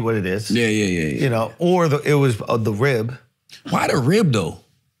could be what it is. Yeah. You know, or it was the rib. Why the rib though?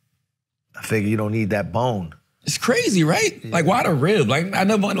 I figure you don't need that bone. It's crazy, right? Yeah. Like why the rib? Like I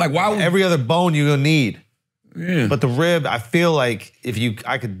never why would... Every other bone you're gonna need. Yeah. But the rib, I feel like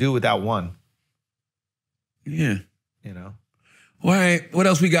I could do without one. Yeah. You know. All right. What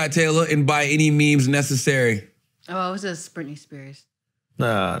else we got, Taylor? And by any means necessary. Oh, it was just Britney Spears. No.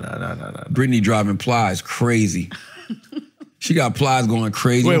 Britney driving Plies crazy. She got Plies going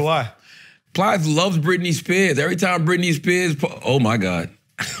crazy. Wait, why? Plies loves Britney Spears. Every time Britney Spears, oh my God.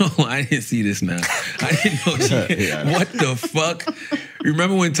 I didn't see this now. I didn't know what the fuck?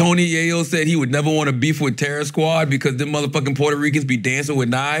 Remember when Tony Yayo said he would never want to beef with Terror Squad because them motherfucking Puerto Ricans be dancing with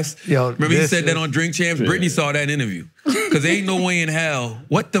knives? Yo, remember he said that on Drink Champs? Yeah. Britney saw that interview. Because there ain't no way in hell.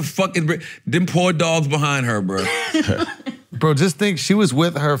 What the fuck is them poor dogs behind her, bro? Bro, just think she was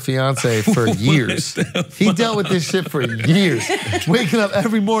with her fiance for years. He dealt with this shit for years. Waking up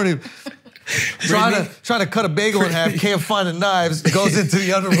every morning, trying to cut a bagel in half, can't find the knives, goes into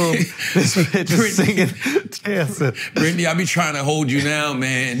the other room, this bitch is singing, dancing. Brittany, I be trying to hold you now,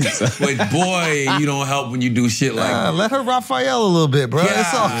 man. But boy, you don't help when you do shit like that. Let her Raphael a little bit, bro.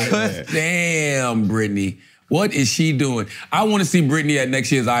 It's all good. Damn, Brittany. What is she doing? I want to see Britney at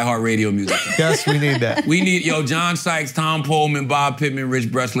next year's iHeartRadio Music. Yes, we need that. We need, John Sykes, Tom Poleman, Bob Pittman, Rich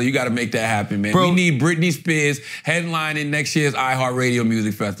Bressler. You got to make that happen, man. Bro. We need Britney Spears headlining next year's iHeartRadio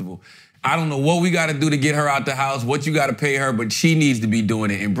Music Festival. I don't know what we got to do to get her out the house, what you got to pay her, but she needs to be doing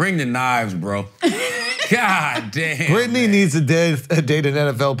it. And bring the knives, bro. God damn. Britney needs to date an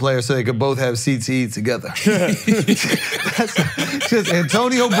NFL player so they could both have CTE together. Just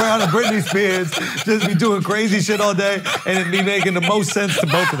Antonio Brown and Britney Spears just be doing crazy shit all day and it be making the most sense to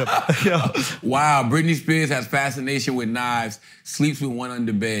both of them. Wow, Britney Spears has fascination with knives, sleeps with one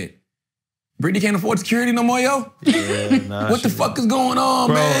under bed. Britney can't afford security no more, yo? Yeah, what the fuck is going on,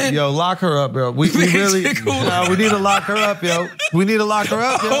 bro, man? Yo, lock her up, bro. We really, we need to lock her up, yo. We need to lock her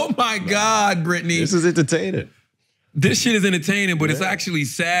up, yo. Oh my God, Britney. This is entertaining. This shit is entertaining, but it's actually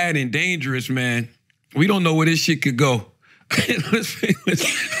sad and dangerous, man. We don't know where this shit could go. Let's pay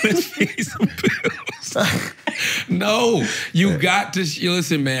some bills. No, you got to,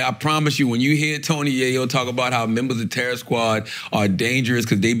 listen, man, I promise you, when you hear Tony Yayo talk about how members of Terror Squad are dangerous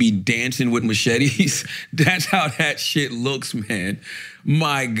because they be dancing with machetes, that's how that shit looks, man.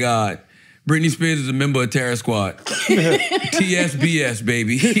 My God. Britney Spears is a member of Terror Squad. TSBS,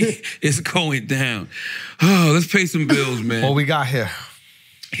 baby. It's going down. Oh, let's pay some bills, man. What we got here?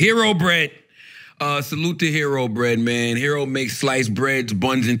 Hero Bread. Salute to Hero Bread, man. Hero makes sliced breads,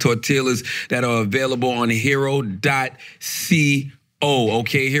 buns, and tortillas that are available on hero.co.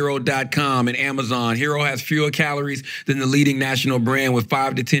 Okay, hero.com and Amazon. Hero has fewer calories than the leading national brand with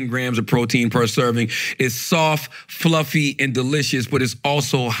 5 to 10 grams of protein per serving. It's soft, fluffy, and delicious, but it's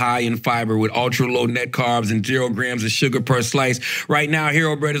also high in fiber with ultra-low net carbs and 0 grams of sugar per slice. Right now,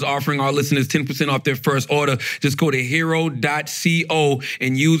 Hero Bread is offering our listeners 10% off their first order. Just go to hero.co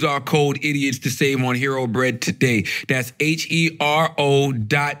and use our code IDIOTS to save on Hero Bread today. That's HERO.C-O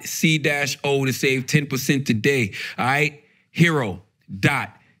to save 10% today. All right? Hero.C-O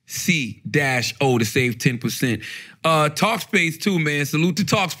to save 10%. Talkspace too, man. Salute to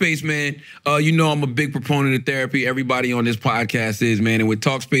Talkspace, man. You know I'm a big proponent of therapy. Everybody on this podcast is, man. And with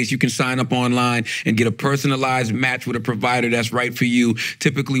Talkspace, you can sign up online and get a personalized match with a provider that's right for you,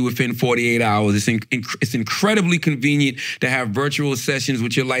 typically within 48 hours. It's incredibly convenient to have virtual sessions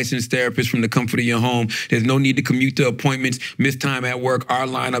with your licensed therapist from the comfort of your home. There's no need to commute to appointments, miss time at work, or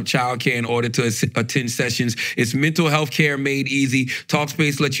line up childcare in order to attend sessions. It's mental health care made easy.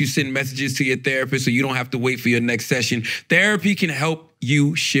 Talkspace lets you send messages to your therapist so you don't have to wait for your next session. Therapy can help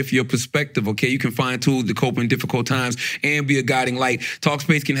you shift your perspective, okay? You can find tools to cope in difficult times and be a guiding light.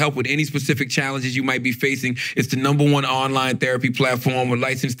 Talkspace can help with any specific challenges you might be facing. It's the #1 online therapy platform with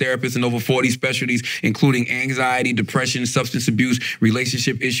licensed therapists in over 40 specialties, including anxiety, depression, substance abuse,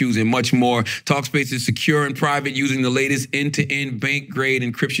 relationship issues, and much more. Talkspace is secure and private using the latest end-to-end bank-grade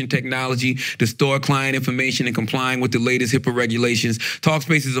encryption technology to store client information and complying with the latest HIPAA regulations.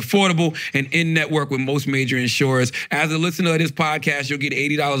 Talkspace is affordable and in-network with most major insurers. As a listener of this podcast, you'll get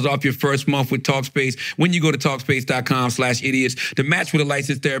 $80 off your first month with Talkspace when you go to Talkspace.com/idiots. To match with a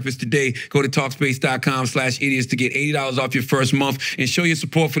licensed therapist today, go to Talkspace.com/idiots to get $80 off your first month and show your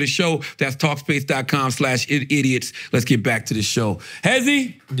support for the show. That's Talkspace.com/idiots. Let's get back to the show.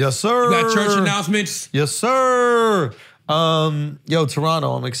 Hezzy? Yes, sir. You got church announcements? Yes, sir. Yo,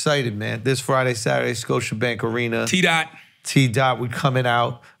 Toronto, I'm excited, man. This Friday, Saturday, Scotiabank Arena. T-Dot. T-Dot, we coming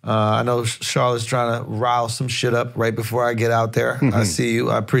out. I know Charlotte's trying to rile some shit up right before I get out there. I see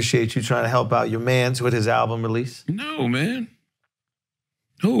you. I appreciate you trying to help out your mans with his album release. No, man.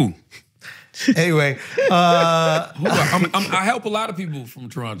 Who? Anyway. I help a lot of people from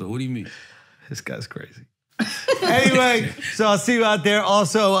Toronto. What do you mean? This guy's crazy. Anyway, so I'll see you out there.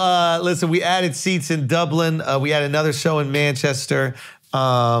 Also, listen, we added seats in Dublin. We had another show in Manchester.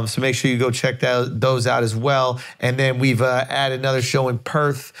 So make sure you go check those out as well. And then we've added another show in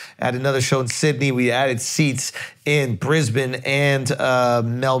Perth, added another show in Sydney. We added seats in Brisbane and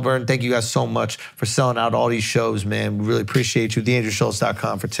Melbourne. Thank you guys so much for selling out all these shows, man. We really appreciate you.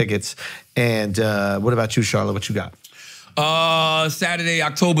 TheAndrewSchulz.com for tickets. And what about you, Charla? What you got? Saturday,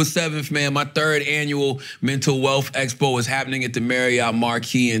 October 7th, man, my 3rd annual Mental Wealth Expo is happening at the Marriott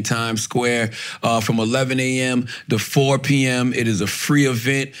Marquis in Times Square from 11 a.m. to 4 p.m. It is a free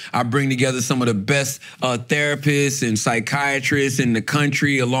event. I bring together some of the best therapists and psychiatrists in the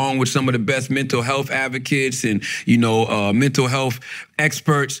country, along with some of the best mental health advocates and, mental health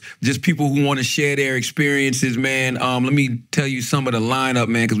experts, just people who want to share their experiences, man. Let me tell you some of the lineup,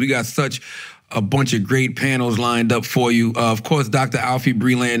 man, because we got such a bunch of great panels lined up for you. Of course, Dr. Alfie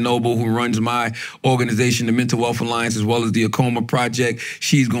Breland Noble, who runs my organization, the Mental Wealth Alliance, as well as the Acoma Project.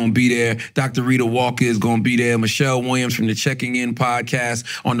 She's going to be there. Dr. Rita Walker is going to be there. Michelle Williams from the Checking In podcast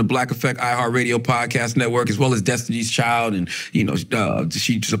on the Black Effect iHeartRadio podcast network, as well as Destiny's Child. And,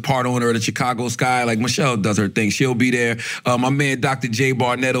 she's a part owner of the Chicago Sky. Like, Michelle does her thing. She'll be there. My man, Dr. Jay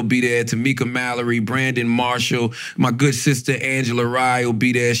Barnett will be there. Tamika Mallory, Brandon Marshall, my good sister, Angela Rye will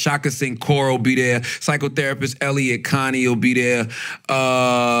be there. Shaka Singh Kaur will be there. Psychotherapist Elliot Connie will be there.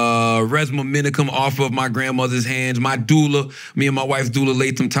 Resma Minicum, author of My Grandmother's Hands. My doula, me and my wife's doula,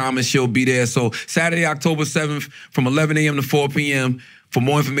 Latham Thomas, she'll be there. So Saturday, October 7th from 11 a.m. to 4 p.m. For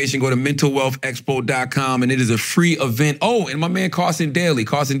more information, go to mentalwealthexpo.com, and it is a free event. Oh, and my man Carson Daly.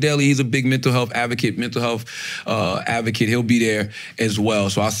 Carson Daly, he's a big mental health advocate, He'll be there as well.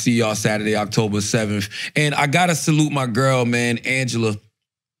 So I'll see y'all Saturday, October 7th. And I got to salute my girl, man, Angela.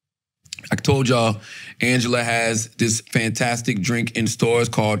 I told y'all, Angela has this fantastic drink in stores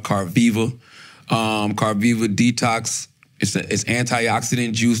called Carviva. Carviva Detox. It's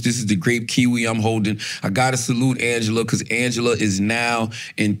antioxidant juice. This is the grape kiwi I'm holding. I got to salute Angela because Angela is now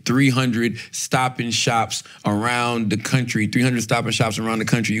in 300 Stop and Shops around the country. 300 Stop and Shops around the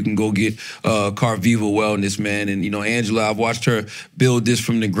country. You can go get Carviva Wellness, man. And, Angela, I've watched her build this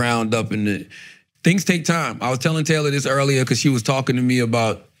from the ground up. And things take time. I was telling Taylor this earlier because she was talking to me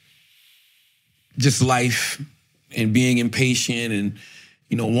about just life and being impatient and,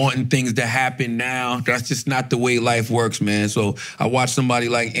 wanting things to happen now. That's just not the way life works, man. So I watched somebody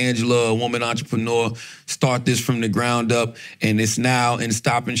like Angela, a woman entrepreneur, start this from the ground up, and it's now in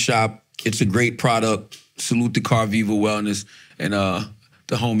Stop and Shop. It's a great product. Salute to Carviva Wellness and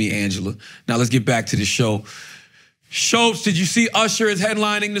the homie Angela. Now let's get back to the show. Schulz, did you see Usher is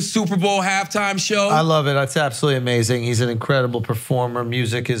headlining the Super Bowl halftime show? I love it. It's absolutely amazing. He's an incredible performer.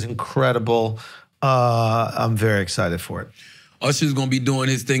 Music is incredible. I'm very excited for it. Usher's gonna be doing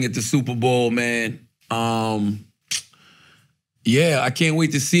his thing at the Super Bowl, man. Yeah, I can't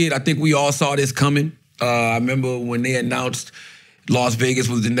wait to see it. I think we all saw this coming. I remember when they announced Las Vegas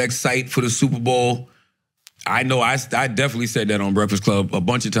was the next site for the Super Bowl. I know I definitely said that on Breakfast Club a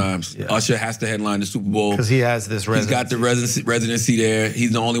bunch of times. Yeah. Usher has to headline the Super Bowl. Because he has this residency. He's got the residency there.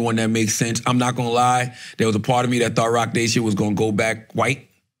 He's the only one that makes sense. I'm not gonna lie. There was a part of me that thought Rock Nation was gonna go back white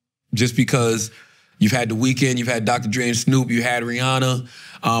just because you've had The Weeknd, you've had Dr. Dre and Snoop, you had Rihanna.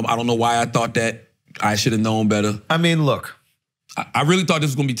 I don't know why I thought that. I should have known better. I mean, look. I really thought this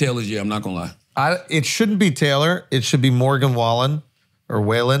was going to be Taylor's year. I'm not going to lie. It shouldn't be Taylor. It should be Morgan Wallen or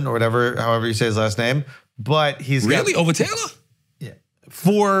Whalen or whatever, however you say his last name. But he's really over Taylor? Yeah.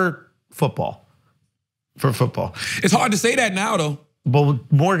 For football. For football. It's hard to say that now, though.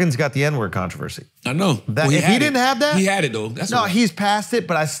 But Morgan's got the N-word controversy. I know. If he didn't have that? He had it, though. No, he's past it,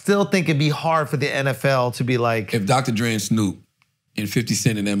 but I still think it'd be hard for the NFL to be like... If Dr. Dre and Snoop and 50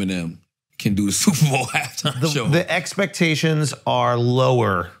 Cent and Eminem can do the Super Bowl halftime show. The expectations are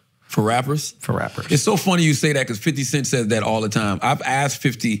lower. For rappers? For rappers. It's so funny you say that because 50 Cent says that all the time. I've asked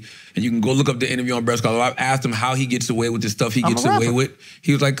 50, and you can go look up the interview on Breakfast Club. I've asked him how he gets away with the stuff he gets away with.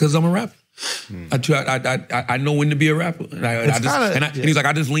 He was like, because I'm a rapper. I know when to be a rapper. And he's like,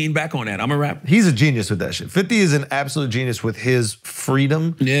 I just lean back on that. I'm a rapper. He's a genius with that shit. 50 is an absolute genius with his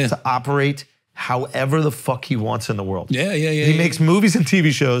freedom to operate however the fuck he wants in the world. He makes movies and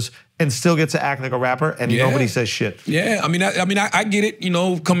TV shows and still gets to act like a rapper and nobody says shit. Yeah, I get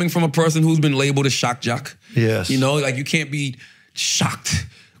it, coming from a person who's been labeled a shock jock. Yes. Like you can't be shocked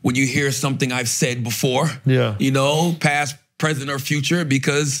when you hear something I've said before. Yeah. You know, past, present, or future,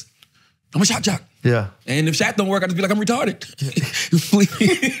 because I'm a shot jock. Yeah. And if shot don't work, I just be like, I'm retarded.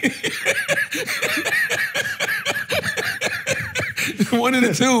 One of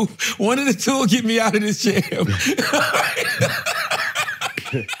the two will get me out of this jam.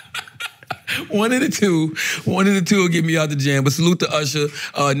 One of the two will get me out the jam. But salute to Usher.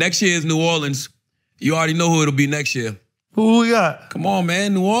 Next year is New Orleans. You already know who it'll be next year. Who we got? Come on,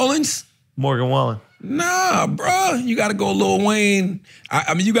 man. New Orleans? Morgan Wallen. Nah, bro. You got to go Lil Wayne.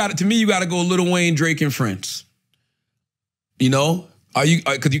 I mean, you got to go Lil Wayne, Drake, and Friends. You know?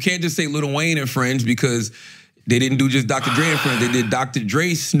 Because you can't just say Lil Wayne and Friends because they didn't do just Dr. Dre and Friends. They did Dr.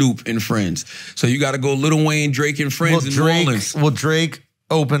 Dre, Snoop, and Friends. So you got to go Lil Wayne, Drake, and Friends in New Orleans. Will Drake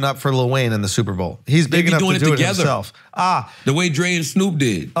open up for Lil Wayne in the Super Bowl? He's big enough to do it himself. The way Dre and Snoop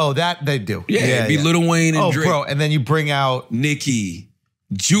did. Oh, that they do. Yeah, it'd be Lil Wayne and Drake. Bro, and then you bring out Nicki.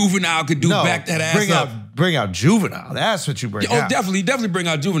 Juvenile could back that ass up. Bring out Juvenile. That's what you bring out. Oh, definitely bring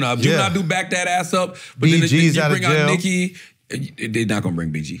out Juvenile. Juvenile do back that ass up. But BG's then you out bring of jail. out Nicki. They're not gonna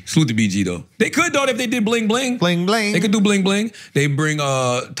bring BG. Salute to BG though. They could though if they did Bling Bling. Bling Bling. They could do Bling Bling. They bring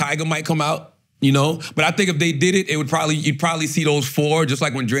Tiger might come out. You know, but I think if they did it, you'd probably see those four, just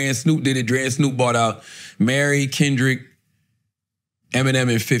like when Dre and Snoop did it. Dre and Snoop brought out Mary, Kendrick, Eminem,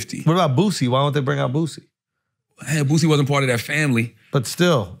 and 50. What about Boosie? Why don't they bring out Boosie? Hey, Boosie wasn't part of that family. But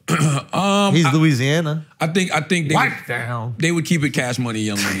still, he's Louisiana. I think they would keep it Cash Money,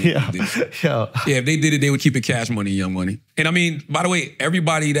 Young Money. Yeah, if they did it, they would keep it Cash Money, Young Money. And I mean, by the way,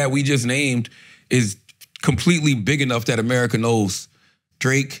 everybody that we just named is completely big enough that America knows.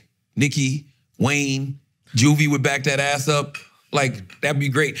 Drake, Nicki, Wayne, Juvie would back that ass up. Like, that'd be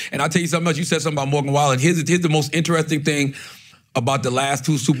great. And I'll tell you something else. You said something about Morgan Wallen. Here's the most interesting thing about the last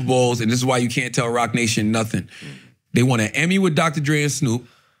two Super Bowls, and this is why you can't tell Rock Nation nothing. They won an Emmy with Dr. Dre and Snoop,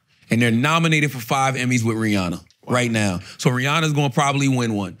 and they're nominated for 5 Emmys with Rihanna right now. So Rihanna's gonna probably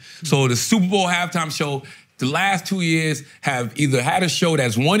win one. So the Super Bowl halftime show, the last 2 years have either had a show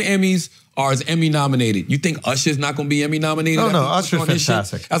that's won Emmys or is Emmy nominated. You think Usher's not gonna be Emmy nominated? Oh, no, Usher's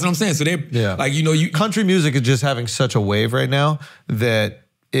fantastic. That's what I'm saying. So they're like, you know, country music is just having such a wave right now that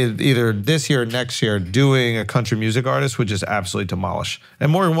either this year or next year, doing a country music artist would just absolutely demolish.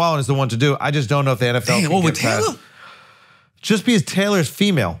 And Morgan Wallen is the one to do. I just don't know if the NFL can get past. Just because Taylor's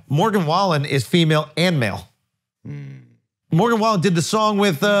female. Morgan Wallen is female and male. Morgan Wallen did the song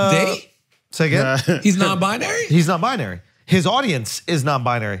with... They? Say again? He's non-binary? He's non-binary. His audience is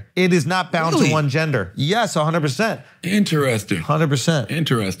non-binary. It is not bound to one gender. Yes, 100%. Interesting. 100%.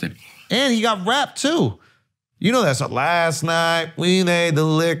 Interesting. And he got rap too. You know that song. Last night we made the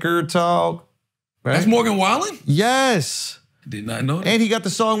liquor talk. Right? That's Morgan Wallen? Yes. Did not know that. And he got the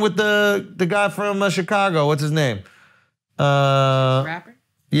song with the guy from Chicago. What's his name? Rapper?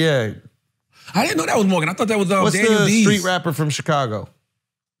 Yeah. I didn't know that was Morgan. I thought that was What's Daniel the Dees. street rapper from Chicago?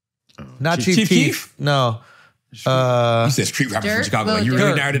 Not Chief Chief Keef. Keef? No. You said street rapper from Chicago. You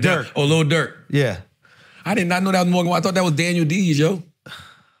really narrowed it down. Oh, Lil Durk. Yeah. I did not know that was Morgan Wallen. I thought that was Daniel Dees, yo.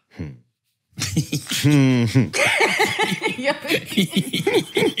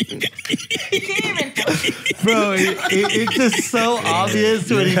 Bro, it's just so obvious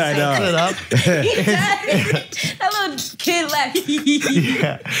when he sets it up. That little kid laugh.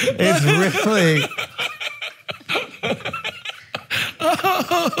 Yeah, it's really...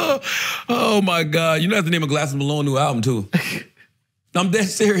 Oh my God. You know that's the name of Glasses Malone new album too. I'm dead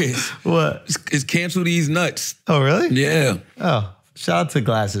serious. What? It's Cancel These Nuts. Oh, really? Yeah. Oh, shout out to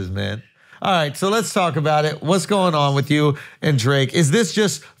Glasses, man. All right, so let's talk about it. What's going on with you and Drake? Is this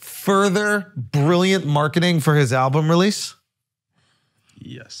just further brilliant marketing for his album release?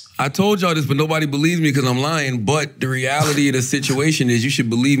 Yes. I told y'all this, but nobody believes me because I'm lying. But the reality of the situation is you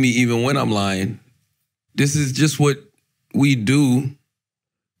should believe me even when I'm lying. This is just what we do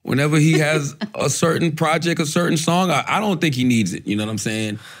whenever he has a certain project, a certain song. I don't think he needs it, you know what I'm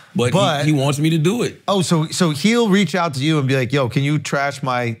saying? But he wants me to do it. Oh, so he'll reach out to you and be like, yo, can you trash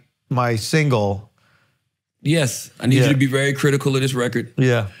my single? Yes, I need you to be very critical of this record.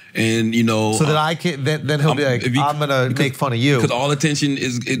 Yeah. And, you know... So that I can, then he'll be like, I'm going to make fun of you. Because all attention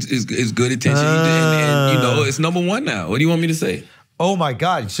is good attention. And, you know, it's number one now. What do you want me to say? Oh, my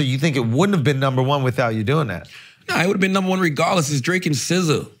God. So you think it wouldn't have been number one without you doing that? No, it would have been number one regardless. It's Drake and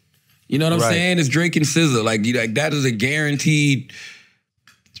SZA. You know what I'm saying? It's Drake and SZA. Like that is a guaranteed...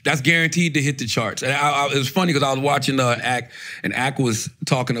 That's guaranteed to hit the charts. And it was funny because I was watching Ack, and Ack was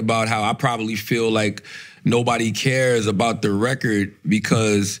talking about how I probably feel like nobody cares about the record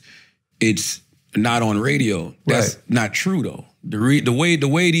because it's not on radio. That's not true though. The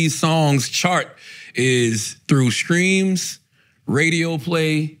way these songs chart is through streams, radio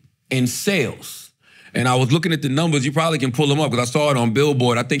play, and sales. And I was looking at the numbers. You probably can pull them up because I saw it on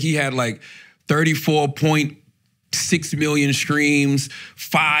Billboard. I think he had like 34.6 million streams,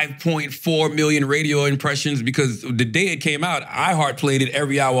 5.4 million radio impressions because the day it came out, iHeart played it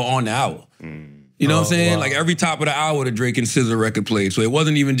every hour on the hour. You know what I'm saying? Wow. Like every top of the hour, the Drake and SZA record played. So it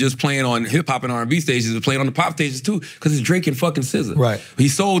wasn't even just playing on hip hop and R&B stations, it was playing on the pop stations too, because it's Drake and fucking SZA. Right. He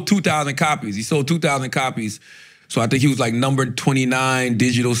sold 2,000 copies. So I think he was like number 29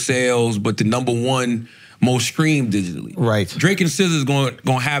 digital sales, but the number 1 most streamed digitally. Right. Drake and SZA is going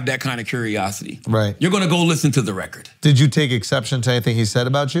to have that kind of curiosity. Right. You're going to go listen to the record. Did you take exception to anything he said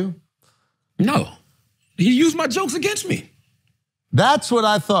about you? No. He used my jokes against me. That's what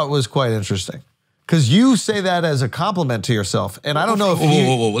I thought was quite interesting. Because you say that as a compliment to yourself, and I don't know if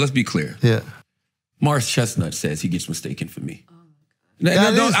Whoa, let's be clear. Yeah. Morris Chestnut says he gets mistaken for me.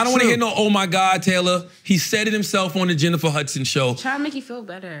 I don't want to hear no, oh my God, Taylor. He said it himself on the Jennifer Hudson show. Try to make you feel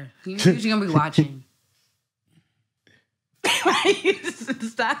better. You're going to be watching.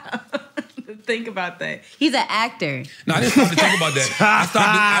 Stop. Think about that. He's an actor. No, I didn't stop to think about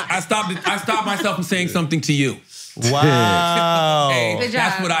that. I stopped myself from saying something to you. Wow. Hey, good job.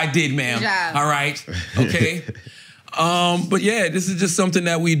 That's what I did, ma'am. Good job. All right. Okay. But yeah, this is just something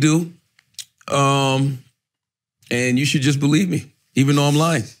that we do. And you should just believe me, even though I'm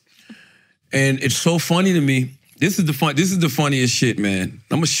lying. And it's so funny to me. This is the funniest shit, man.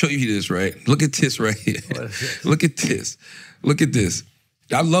 I'm gonna show you this, right? Look at this right here. Look at this. Look at this.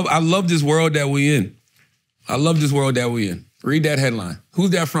 I love this world that we in. I love this world that we in. Read that headline.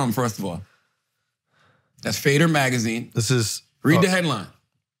 Who's that from, first of all? That's Fader Magazine. This is... Read the headline.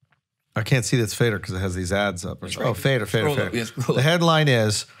 I can't see that's Fader because it has these ads up. Right. Oh, Fader. Yes, the headline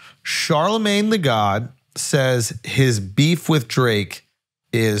is, Charlamagne the God says his beef with Drake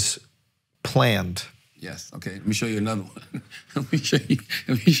is planned. Yes, okay. Let me show you another one. Let me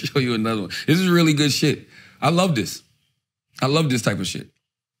show you another one. This is really good shit. I love this. I love this type of shit.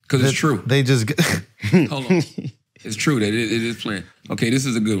 Because it's true. They just... Hold on. It's true that it is planned. Okay, this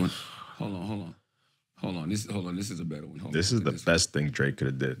is a good one. Hold on. This is a better one. This is the best thing Drake could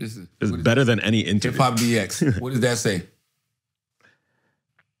have did. This is better than any interview. Hip Hop DX. What does that say?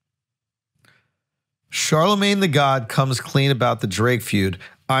 Charlamagne the God comes clean about the Drake feud.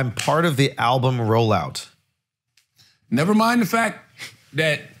 I'm part of the album Rollout. Never mind the fact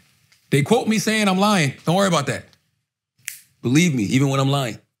that they quote me saying I'm lying. Don't worry about that. Believe me, even when I'm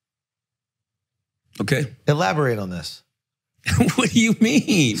lying. Okay? Elaborate on this. What do you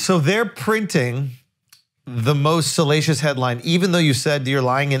mean? So they're printing the most salacious headline, even though you said you're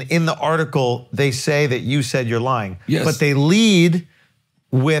lying, and in the article, they say that you said you're lying. Yes. But they lead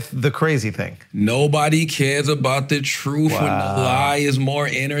with the crazy thing. Nobody cares about the truth when the lie is more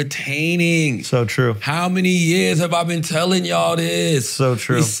entertaining. So true. How many years have I been telling y'all this? So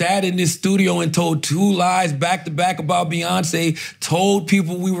true. We sat in this studio and told 2 lies back to back about Beyonce, told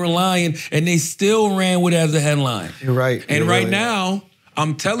people we were lying, and they still ran with it as a headline. You're right. And You're right really now,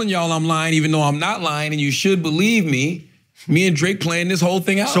 I'm telling y'all I'm lying even though I'm not lying, and you should believe me. Me and Drake playing this whole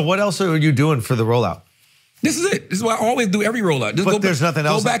thing out. So what else are you doing for the rollout? This is it. This is what I always do every rollout. Just but there's nothing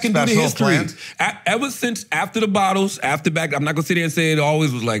else. Go back and do the history. Planned? Ever since after the bottles, after back, I'm not gonna sit here and say it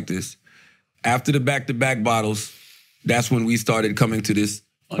always was like this. After the back-to-back bottles, that's when we started coming to this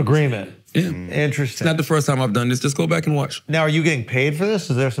agreement. Yeah. Interesting. It's not the first time I've done this. Just go back and watch. Now, are you getting paid for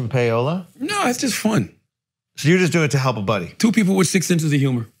this? Is there some payola? No, it's just fun. So you're just doing it to help a buddy? 2 people with 6 senses of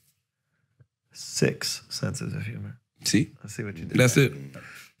humor. 6 senses of humor. See? I see what you did. That's it.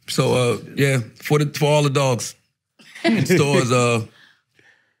 So, yeah, for all the dogs in stores,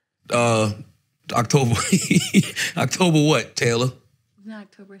 October. October what, Taylor? Isn't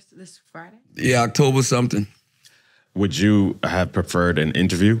October this Friday? Yeah, October something. Would you have preferred an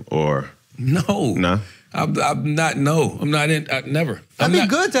interview or? No. No? I'm not never. That'd be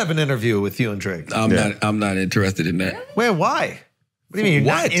good to have an interview with you and Drake. I'm not interested in that. Wait, why? What do you mean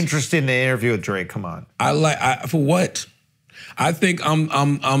you're not interested in an interview with Drake? Come on. For what? I think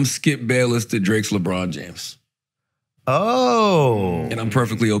I'm Skip Bayless to Drake's LeBron James. Oh. And I'm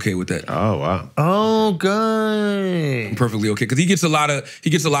perfectly okay with that. Oh, wow. Oh, good. I'm perfectly okay. Because he gets a lot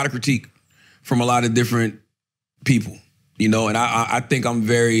of critique from a lot of different people. You know, and I think I'm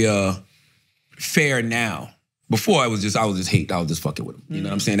very fair now. Before I was just hate. I was just fucking with him. You know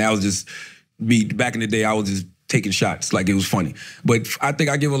what I'm saying? That was just me. Back in the day, I was just taking shots like it was funny. But I think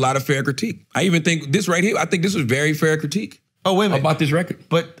I give a lot of fair critique. I even think this right here, I think this was very fair critique. Oh, wait a minute. About this record.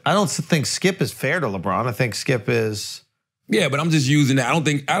 But I don't think Skip is fair to LeBron. I think Skip is... Yeah, but I'm just using that.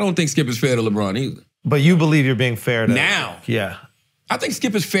 I don't think Skip is fair to LeBron either. But you believe you're being fair to... Now. Yeah. I think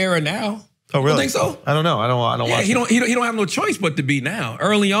Skip is fairer now. Oh, really? You don't think so? I don't know. I don't watch he don't have no choice but to be now.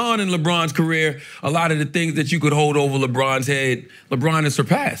 Early on in LeBron's career, a lot of the things that you could hold over LeBron's head, LeBron has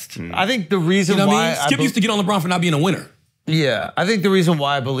surpassed. I think the reason why Skip used to get on LeBron for not being a winner. Yeah, I think the reason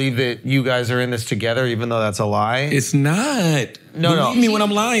why I believe that you guys are in this together, even though that's a lie. It's not. Believe me when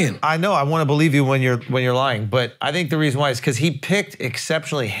I'm lying. I know. I want to believe you when you're lying, but I think the reason why is because he picked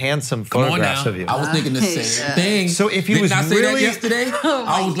exceptionally handsome photographs of you. I was thinking the same thing. So if he was Didn't I say really that yesterday,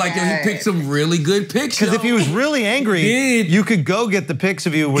 I was like, he picked some really good pictures. Because if he was really angry, you could go get the pics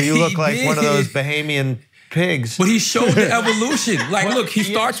of you where you look like one of those Bahamian pigs. But he showed the evolution. Like, look, he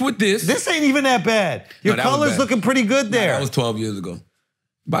starts with this. This ain't even that bad. Your color's looking pretty good there. That was 12 years ago.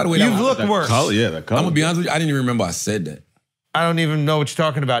 By the way, you've looked worse. That color. I'm gonna be honest with you, I didn't even remember I said that. I don't even know what you're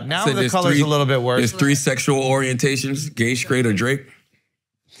talking about. Now the color's a little bit worse. There's 3 sexual orientations: gay, straight, or Drake.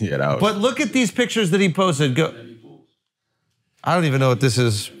 Yeah, that was. But look at these pictures that he posted. Go. I don't even know what this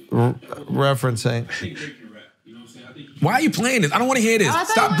is referencing. Why are you playing this? I don't want to hear this.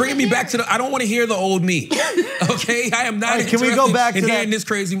 Stop bringing me back to the. I don't want to hear the old me. Okay, I am not. Right, can we go back to hearing this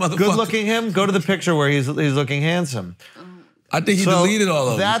crazy motherfucker? Good-looking him. Go to the picture where he's looking handsome. I think he deleted all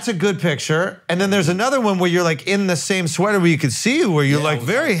of them. That's a good picture. And then there's another one where you're like in the same sweater where you could see you, where you're like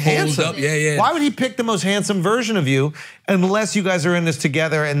very handsome. Up. Yeah. Why would he pick the most handsome version of you unless you guys are in this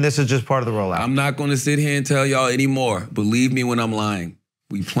together and this is just part of the rollout? I'm not going to sit here and tell y'all anymore. Believe me when I'm lying.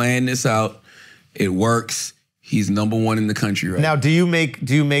 We planned this out. It works. He's #1 in the country right now. Now, do you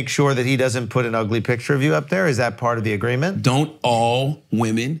make sure that he doesn't put an ugly picture of you up there? Is that part of the agreement? Don't all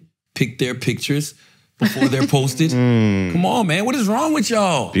women pick their pictures before they're posted? Come on, man. What is wrong with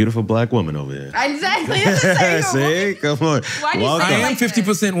y'all? Beautiful black woman over there. Exactly. See? Come on. Why do you I am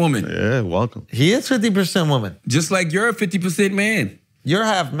 50% woman. Yeah, welcome. He is 50% woman. Just like you're a 50% man. You're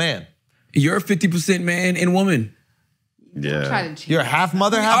half man. You're a 50% man and woman. Yeah. You're half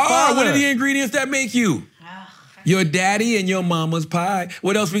mother, half father. What are the ingredients that make you? Your daddy and your mama's pie.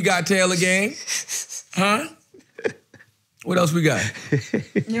 What else we got, Taylor gang? Huh? What else we got?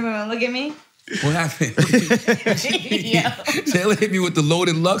 You want to look at me? What happened? Taylor hit me with the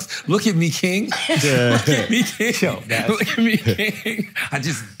loaded Lux. Look at me, King. Yeah. Look at me, King. Look at me, King. I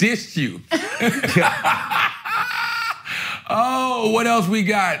just dished you. Oh, what else we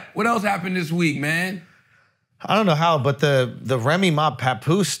got? What else happened this week, man? I don't know how, but the Remy Ma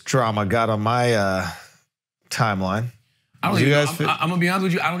Papoose drama got on my timeline. I'm gonna be honest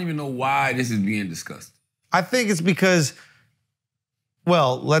with you. I don't even know why this is being discussed. I think it's because,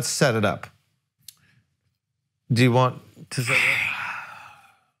 well, let's set it up. Do you want to set it up?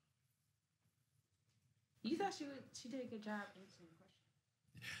 You thought she did a good job answering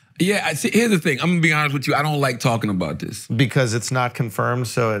questions. Yeah, here's the thing. I'm gonna be honest with you. I don't like talking about this because it's not confirmed.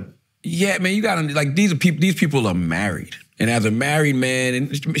 So it. Yeah, man, you gotta like these people are married, and as a married man,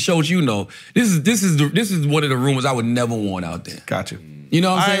 and it shows this is one of the rumors I would never want out there. Got you. You know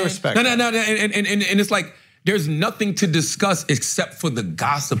what I'm saying? I respect. No, and it's like there's nothing to discuss except for the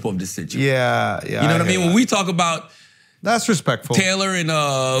gossip of the situation. Yeah. You know what I mean? When we talk about that's respectful. Taylor and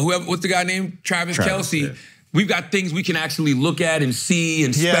whoever, what's the guy named Travis Kelce. Yeah. We've got things we can actually look at and see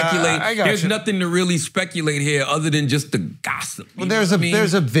and speculate. There's nothing to really speculate here other than just the gossip. Well, there's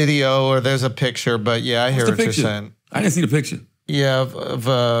a video or there's a picture, but yeah, I hear what you're saying. I didn't see the picture. Yeah, of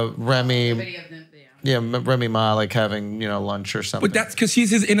Remy. Yeah, Remy Ma like having lunch or something. But that's because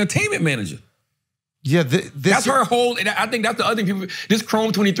she's his entertainment manager. Yeah, that's her whole. And I think that's the other thing. This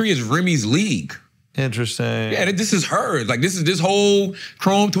Chrome 23 is Remy's league. Interesting. Yeah, this is hers. Like this whole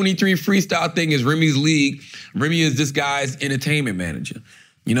Chrome 23 freestyle thing is Remy's league. Remy is this guy's entertainment manager.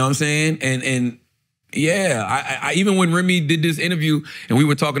 You know what I'm saying? And yeah, I even when Remy did this interview and we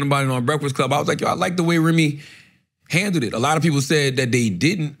were talking about it on Breakfast Club, I was like, yo, I like the way Remy handled it. A lot of people said that they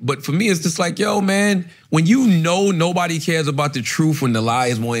didn't, but for me, it's just like, yo, man, when you know nobody cares about the truth when the lie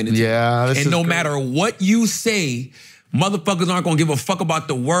is more entertaining. Yeah, and no matter what you say, motherfuckers aren't gonna give a fuck about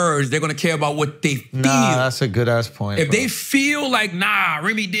the words. They're gonna care about what they feel. Nah, that's a good ass point. If they feel like, nah,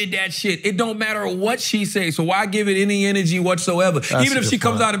 Remy did that shit, it don't matter what she says. So why give it any energy whatsoever? Even if she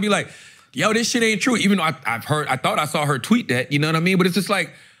comes out and be like, yo, this shit ain't true. Even though I thought I saw her tweet that, you know what I mean? But it's just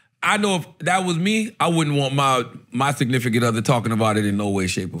like, I know if that was me, I wouldn't want my significant other talking about it in no way,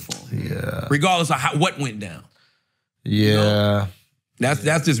 shape, or form. Yeah. Regardless of what went down. Yeah. You know?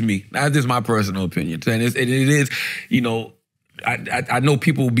 That's just me. That's just my personal opinion. And it is, you know, I know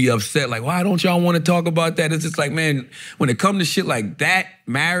people will be upset, like, why don't y'all want to talk about that? It's just like, man, when it comes to shit like that,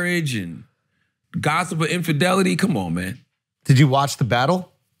 marriage and gossip or infidelity, come on, man. Did you watch the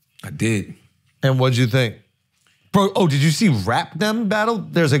battle? I did. And what'd you think? Bro, did you see Rap Them battle?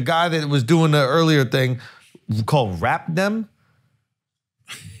 There's a guy that was doing the earlier thing called Rap Them.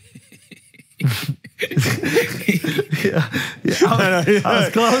 I was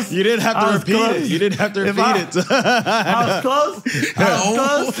close. You didn't have to repeat it. You didn't have to repeat it. I was close.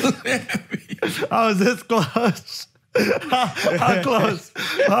 I was this close. How close?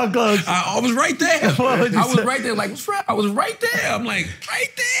 How close? I was right there. I was right there. Like, I was right there. I'm like,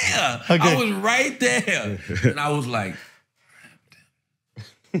 right there. Okay. I was right there. And I was like,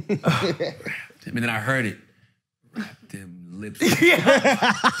 and then I heard it. Wrap them lips. And I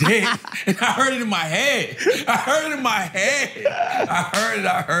heard it in my head. I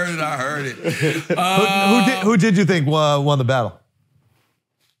heard it. Who did you think won the battle?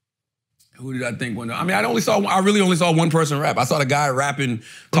 Who did I think won? I mean, I really only saw one person rap. I saw the guy rapping,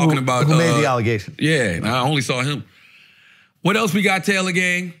 talking about who made the allegation. Yeah, and I only saw him. What else we got, Taylor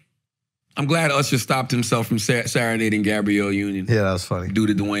Gang? I'm glad Usher stopped himself from serenading Gabrielle Union. Yeah, that was funny. Due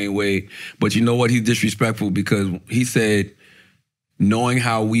to Dwayne Wade. But you know what? He's disrespectful because he said, knowing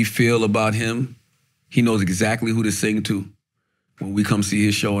how we feel about him, he knows exactly who to sing to when we come see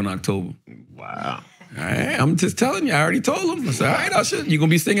his show in October. Wow. All right, I'm just telling you. I already told him. I said, all right, Usher, you're going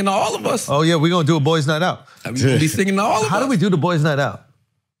to be singing to all of us. Oh, yeah, we're going to do a boys' night out. You're going to be singing to all of us. How do we do the boys' night out?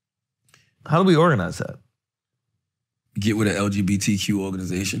 How do we organize that? Get with an LGBTQ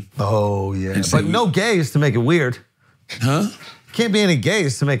organization. Oh, yeah. But no gays to make it weird. Huh? Can't be any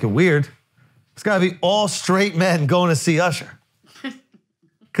gays to make it weird. It's got to be all straight men going to see Usher.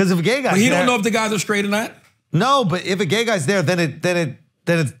 Because if a gay guy's there... But he don't know if the guys are straight or not? No, but if a gay guy's there, then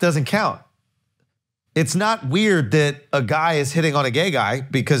it doesn't count. It's not weird that a guy is hitting on a gay guy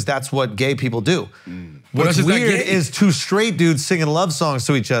because that's what gay people do. What's weird is two straight dudes singing love songs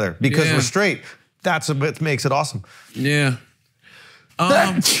to each other because we're straight. That's what makes it awesome. Yeah.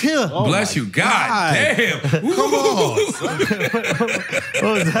 Bless you. God damn. Come on. What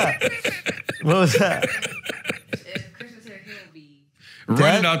was that? If Chris was here, he'll be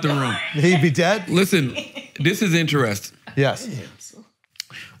running out the room. He'd be dead? Listen, this is interesting. Yes.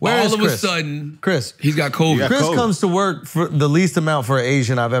 All of a sudden, Chris, he's got COVID. Chris comes to work for the least amount for an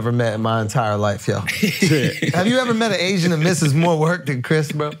Asian I've ever met in my entire life, yo. Have you ever met an Asian that misses more work than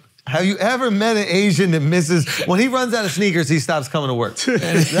Chris, bro? Have you ever met an Asian that misses... When he runs out of sneakers, he stops coming to work.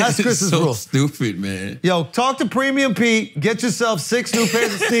 That's Chris's rule. Stupid, man. Yo, talk to Premium Pete. Get yourself 6 new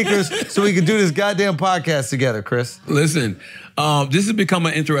pairs of sneakers so we can do this goddamn podcast together, Chris. Listen, this has become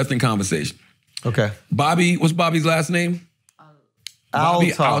an interesting conversation. Okay. Bobby, what's Bobby's last name?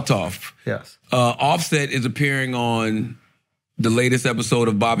 Bobbi Althoff. Yes. Offset is appearing on the latest episode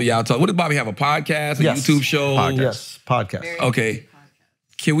of Bobbi Althoff. What does Bobby have, a podcast, a YouTube show? Podcast. Yes, podcast. Okay.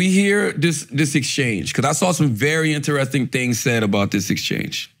 Can we hear this exchange? Because I saw some very interesting things said about this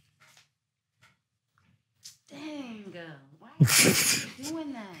exchange. Dang, why are you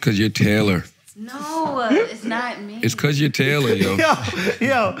doing that? Because you're Taylor. No, it's not me. It's because you're Taylor, yo.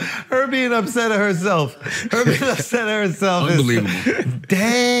 Yo, her being upset at herself. Her being upset at herself Unbelievable.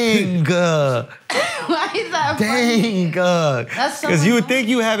 Dang. Why is that Dang. That's so because you would think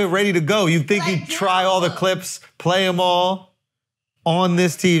you have it ready to go. You'd think you'd try all the clips, play them all on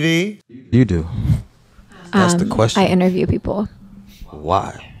this TV. You do. That's the question. I interview people.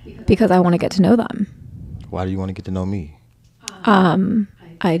 Why? Because I want to get to know them. Why do you want to get to know me?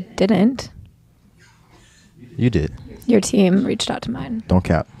 I didn't. You did. Your team reached out to mine. Don't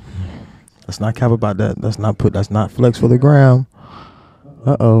cap. Let's not cap about that. Let's not flex for the gram.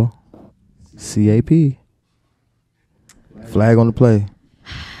 Uh-oh. CAP. Flag on the play.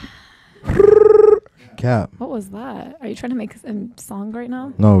 Cap. What was that? Are you trying to make a song right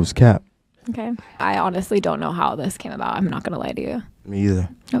now? No, it was cap. Okay. I honestly don't know how this came about. I'm not going to lie to you. Me either.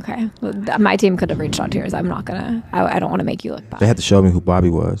 Okay. Well, my team could have reached out to yours. I'm not going to. I don't want to make you look bad. They had to show me who Bobby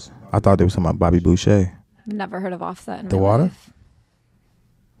was. I thought they were talking about Bobby Boucher. Never heard of Offset in The my Water? life.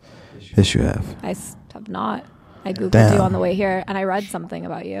 Yes, you have. I have not. I Googled Damn. you on the way here, and I read something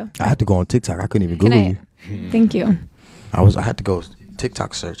about you. I had to go on TikTok. I couldn't even Google you. Thank you. I had to go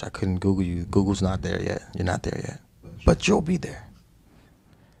TikTok search. I couldn't Google you. Google's not there yet. You're not there yet. But you'll be there.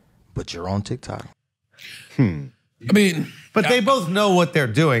 But you're on TikTok. I mean... But they both know what they're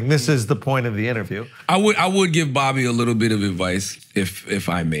doing. This is the point of the interview. I would give Bobby a little bit of advice, if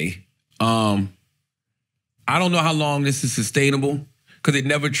I may. I don't know how long this is sustainable, because it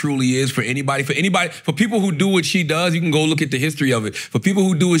never truly is for anybody. For people who do what she does, you can go look at the history of it. For people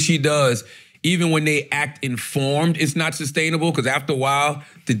who do what she does, even when they act informed, it's not sustainable, because after a while,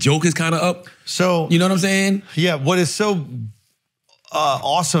 the joke is kind of up. So, you know what I'm saying? Yeah, what is so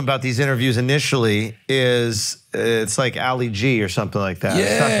awesome about these interviews initially is it's like Ali G or something like that.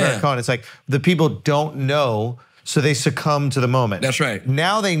 Yeah. It's like the people don't know, so they succumb to the moment. That's right.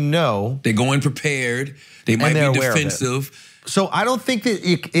 Now they know. They go in prepared. They might be defensive. So I don't think that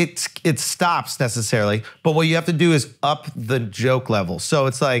it stops necessarily, but what you have to do is up the joke level. So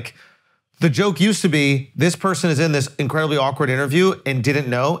it's like, the joke used to be, this person is in this incredibly awkward interview and didn't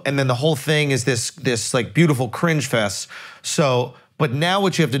know, and then the whole thing is this like beautiful cringe fest. So, but now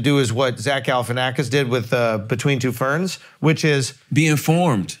what you have to do is what Zach Galifianakis did with Between Two Ferns, which is be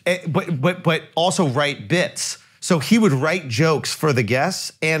informed, but also write bits. So he would write jokes for the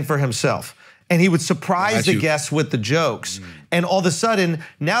guests and for himself. And he would surprise the guests with the jokes. And all of a sudden,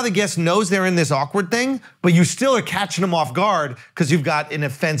 now the guest knows they're in this awkward thing, but you still are catching them off guard because you've got an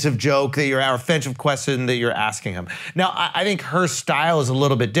offensive joke or offensive question that you're asking them. Now, I think her style is a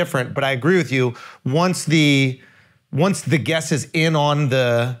little bit different, but I agree with you. Once the guest is in on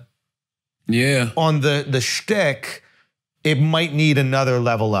the shtick, it might need another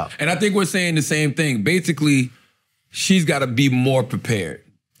level up. And I think we're saying the same thing. Basically, she's got to be more prepared.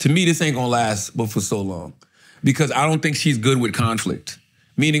 To me, this ain't gonna last but for so long because I don't think she's good with conflict.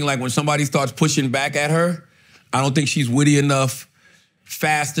 Meaning like when somebody starts pushing back at her, I don't think she's witty enough,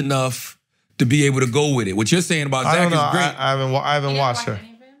 fast enough to be able to go with it. What you're saying about Zach is great. I haven't watched her.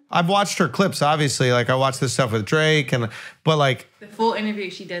 I've watched her clips, obviously. Like I watched this stuff with Drake, but like the full interview,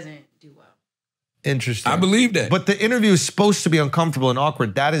 she doesn't do well. Interesting. I believe that. But the interview is supposed to be uncomfortable and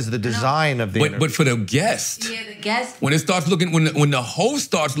awkward. That is the design of the interview. But for the guest. Yeah, the guest. When it starts looking, when the host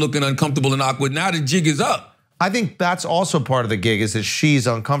starts looking uncomfortable and awkward, now the jig is up. I think that's also part of the gig is that she's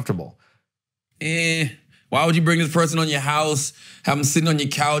uncomfortable. Why would you bring this person on your house, have them sitting on your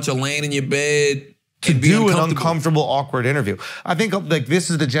couch or laying in your bed? To do an uncomfortable, awkward interview. I think like this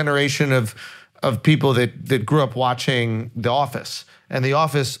is the generation of people that grew up watching The Office. And The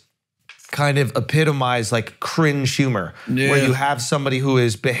Office kind of epitomize like cringe humor, where you have somebody who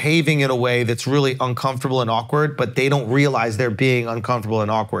is behaving in a way that's really uncomfortable and awkward, but they don't realize they're being uncomfortable and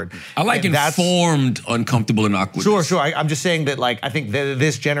awkward. I like informed uncomfortable and awkward. Sure. I'm just saying that like, I think that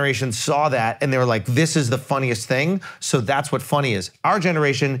this generation saw that and they were like, this is the funniest thing. So that's what funny is. Our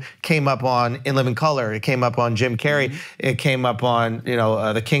generation came up on In Living Color. It came up on Jim Carrey. It came up on,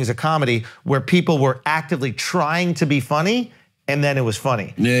 the Kings of Comedy, where people were actively trying to be funny and then it was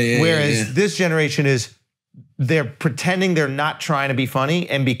funny. Whereas this generation they're pretending they're not trying to be funny,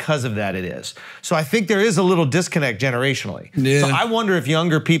 and because of that it is. So I think there is a little disconnect generationally. So I wonder if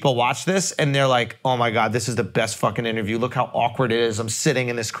younger people watch this and they're like, oh my God, this is the best fucking interview. Look how awkward it is. I'm sitting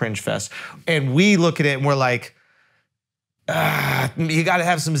in this cringe fest. And we look at it and we're like, you gotta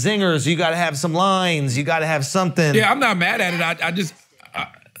have some zingers, you gotta have some lines, you gotta have something. Yeah, I'm not mad at it.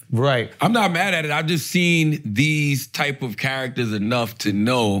 Right. I'm not mad at it. I've just seen these type of characters enough to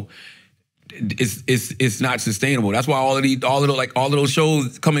know it's not sustainable. That's why all of those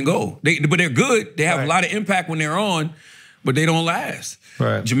shows come and go. But they're good. They have a lot of impact when they're on, but they don't last.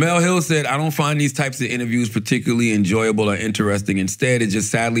 Right. Jamel Hill said, I don't find these types of interviews particularly enjoyable or interesting. Instead, it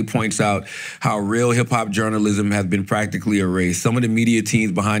just sadly points out how real hip-hop journalism has been practically erased. Some of the media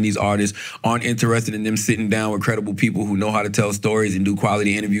teams behind these artists aren't interested in them sitting down with credible people who know how to tell stories and do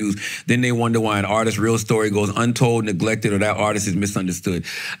quality interviews. Then they wonder why an artist's real story goes untold, neglected, or that artist is misunderstood.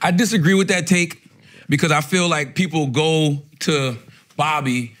 I disagree with that take because I feel like people go to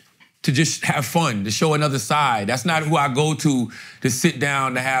Bobbi to just have fun, to show another side. That's not who I go to sit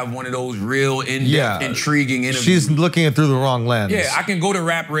down to have one of those real in-depth, intriguing interviews. She's looking it through the wrong lens. Yeah, I can go to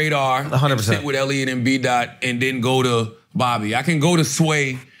Rap Radar 100%. And sit with Elliot and B-Dot and then go to Bobbi. I can go to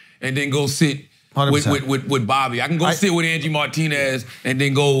Sway and then go sit with Bobbi. I can go sit with Angie Martinez and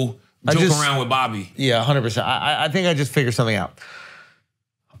then go joke around with Bobbi. Yeah, 100%. I think I just figured something out.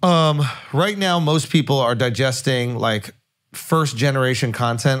 Right now, most people are digesting like first generation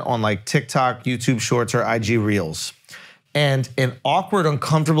content on like TikTok, YouTube Shorts, or IG Reels. And an awkward,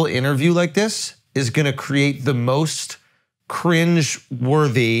 uncomfortable interview like this is gonna create the most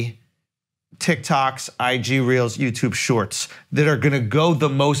cringe-worthy TikToks, IG Reels, YouTube Shorts that are gonna go the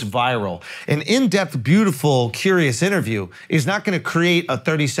most viral. An in-depth, beautiful, curious interview is not gonna create a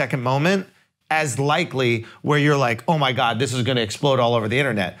 30-second moment as likely where you're like, oh my God, this is gonna explode all over the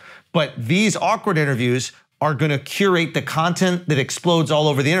internet. But these awkward interviews are gonna curate the content that explodes all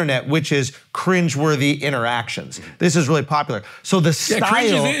over the internet, which is cringeworthy interactions. This is really popular. So the style—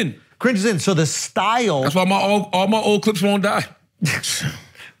 cringe is in. Cringe is in, so the style— That's why all my old clips won't die.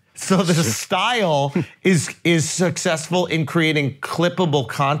 So the style is successful in creating clippable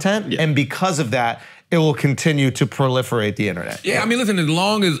content, and because of that, it will continue to proliferate the internet. Yeah, I mean, listen, as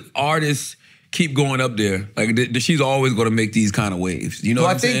long as artists keep going up there, like she's always going to make these kind of waves. You know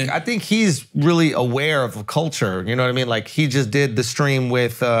what I'm saying? I think he's really aware of the culture. You know what I mean? Like he just did the stream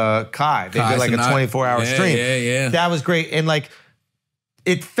with Kai. They did like a 24-hour stream. Yeah. That was great. And like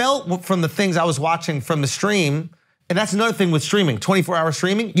it felt from the things I was watching from the stream And that's another thing with streaming, 24-hour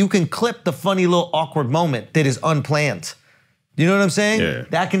streaming, you can clip the funny little awkward moment that is unplanned. You know what I'm saying? Yeah.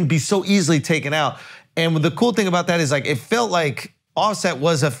 That can be so easily taken out. And the cool thing about that is like, it felt like Offset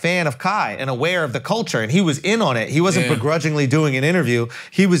was a fan of Kai and aware of the culture, and he was in on it. He wasn't begrudgingly doing an interview.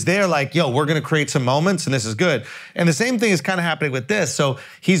 He was there like, yo, we're gonna create some moments and this is good. And the same thing is kind of happening with this. So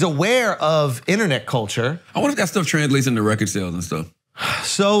he's aware of internet culture. I wonder if that stuff translates into record sales and stuff.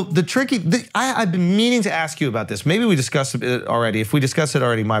 So I've been meaning to ask you about this. Maybe we discussed it already. If we discussed it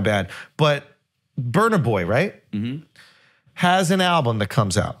already, my bad. But Burna Boy, right? Has an album that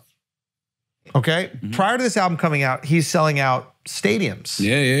comes out. Okay? Prior to this album coming out, he's selling out stadiums.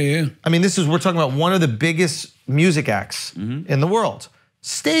 Yeah. I mean, we're talking about one of the biggest music acts in the world.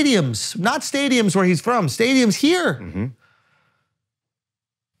 Stadiums, not stadiums where he's from, stadiums here.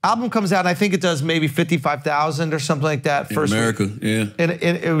 Album comes out, and I think it does maybe 55,000 or something like that. In America, yeah. And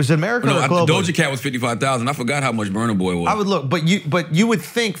it was America or global? Doja Cat was 55,000. I forgot how much Burna Boy was. I would look, but you would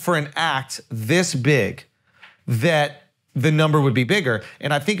think for an act this big that the number would be bigger.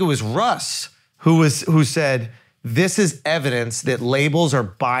 And I think it was Russ who said, this is evidence that labels are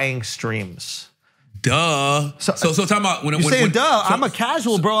buying streams. Duh. So talking about when you're saying duh. I'm a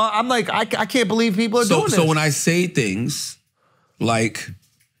casual, bro. I'm like, I can't believe people are doing this. So when I say things like,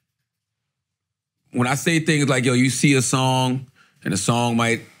 yo, you see a song and the song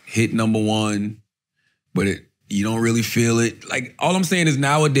might hit #1, but you don't really feel it. Like, all I'm saying is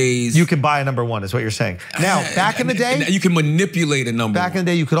nowadays, you can buy a #1 is what you're saying. Now, back in the day, you can manipulate a number. Back in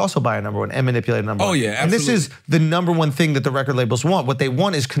the day, you could also buy a #1 and manipulate a #1. Oh yeah, absolutely. And this is the #1 thing that the record labels want. What they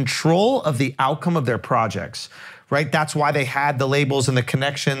want is control of the outcome of their projects. Right? That's why they had the labels and the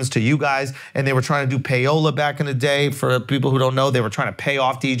connections to you guys, and they were trying to do payola back in the day. For people who don't know, they were trying to pay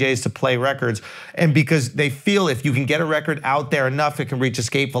off DJs to play records, and because they feel if you can get a record out there enough, it can reach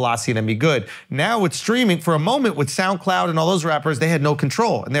escape velocity and then be good. Now with streaming, for a moment with SoundCloud and all those rappers, they had no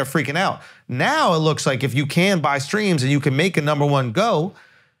control, and they're freaking out. Now it looks like if you can buy streams and you can make a #1 go,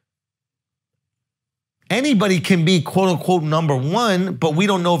 anybody can be quote unquote #1, but we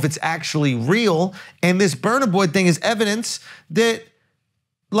don't know if it's actually real. And this Burna Boy thing is evidence that,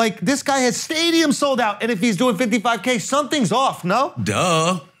 like, this guy has stadiums sold out, and if he's doing 55K, something's off, no?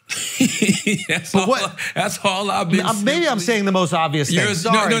 Duh. That's all I've been saying. Maybe I'm saying the most obvious thing.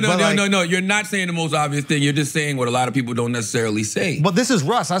 Sorry, no. You're not saying the most obvious thing. You're just saying what a lot of people don't necessarily say. But this is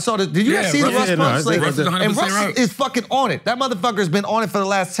Russ. I saw it. Did you guys see the Russ post? Russ is 100% and Russ right. is fucking on it. That motherfucker's been on it for the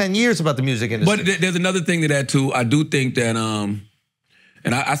last 10 years about the music industry. But there's another thing to that too. I do think that, and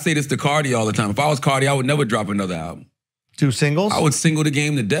I say this to Cardi all the time. If I was Cardi, I would never drop another album. Do singles? I would single the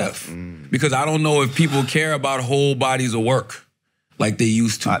game to death. Because I don't know if people care about whole bodies of work like they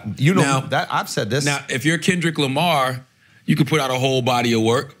used to. I've said this. Now, if you're Kendrick Lamar, you could put out a whole body of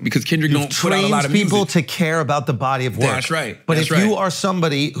work because Kendrick don't put out a lot of music. People to care about the body of work. That's right. But if you are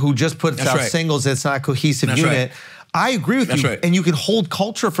somebody who just puts out singles, it's not a cohesive unit. I agree with you. And you can hold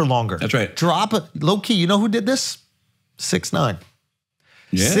culture for longer. That's right. Drop it. Low key, you know who did this? 6ix9ine.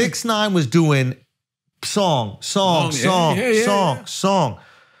 Yeah. 6ix9ine was doing song.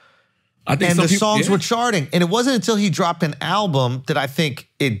 I think and the songs were charting. And it wasn't until he dropped an album that I think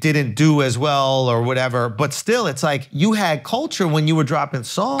it didn't do as well or whatever. But still, it's like you had culture when you were dropping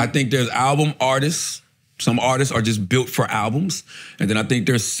songs. I think there's album artists. Some artists are just built for albums. And then I think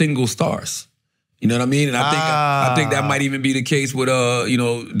there's single stars. You know what I mean? And I think that might even be the case with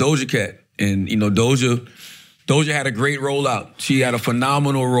Doja Cat. And Doja had a great rollout. She had a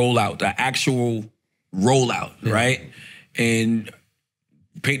phenomenal rollout, an actual rollout, right? And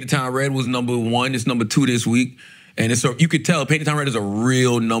Paint the Town Red was #1. It's #2 this week. And you could tell Paint the Town Red is a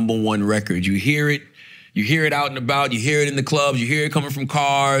real +1 record. You hear it out and about, you hear it in the clubs, you hear it coming from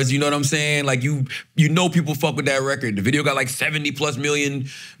cars, you know what I'm saying? Like you know people fuck with that record. The video got like 70+ million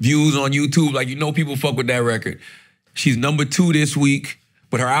views on YouTube. Like people fuck with that record. She's #2 this week,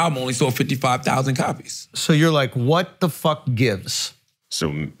 but her album only sold 55,000 copies. So you're like, what the fuck gives?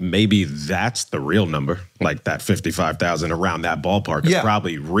 So maybe that's the real number, like that 55,000 around that ballpark is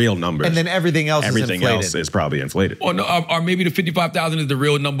probably real numbers. And then everything else is probably inflated. Or maybe the 55,000 is the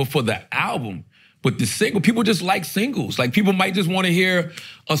real number for the album. But the single, people just like singles. Like people might just want to hear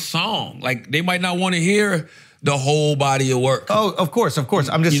a song. Like they might not want to hear the whole body of work. Oh, of course.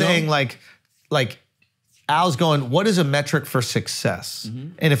 I'm just saying like Al's going, what is a metric for success?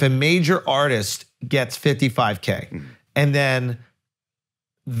 And if a major artist gets 55K and then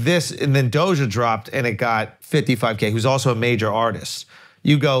Doja dropped and it got 55K, who's also a major artist.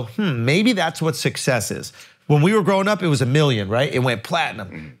 You go, maybe that's what success is. When we were growing up, it was 1 million, right? It went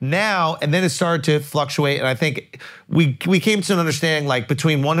platinum. Now, and then it started to fluctuate, and I think we came to an understanding like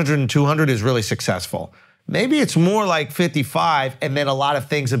between 100 and 200 is really successful. Maybe it's more like 55, and then a lot of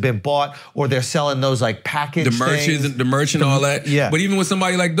things have been bought, or they're selling those like package things. The merch and all that. Yeah. But even with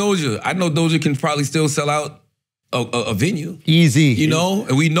somebody like Doja, I know Doja can probably still sell out a venue. Easy. You know?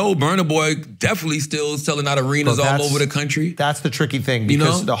 And we know Burna Boy definitely still selling out arenas all over the country. That's the tricky thing,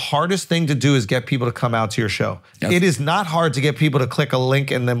 because the hardest thing to do is get people to come out to your show. It is not hard to get people to click a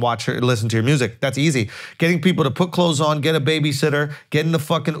link and then listen to your music. That's easy. Getting people to put clothes on, get a babysitter, get in the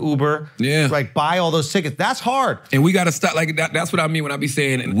fucking Uber, like buy all those tickets. That's hard. And we got to stop, like that's what I mean when I be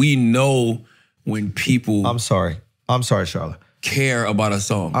saying, we know when people... I'm sorry, Charla. ...care about a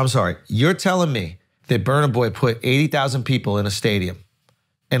song. I'm sorry. You're telling me that Burna Boy put 80,000 people in a stadium,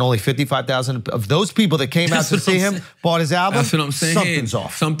 and only 55,000 of those people that came out to see him bought his album? That's what I'm saying. Something's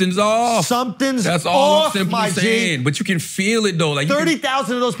off. Something's off. That's all I'm simply saying. But you can feel it though. Like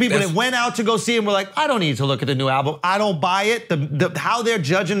 30,000 of those people that went out to go see him were like, I don't need to look at the new album. I don't buy it. How they're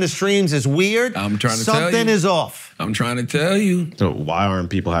judging the streams is weird. I'm trying to tell you. Something is off. I'm trying to tell you. So why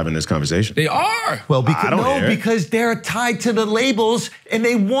aren't people having this conversation? They are. Well, because they're tied to the labels, and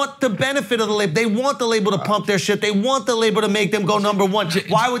they want the benefit of the label. They want the label to pump their shit. They want the label to make them go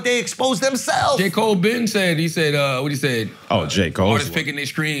 #1. Why would they expose themselves? J. Cole said, what he said? Oh, J. Cole. Artists picking their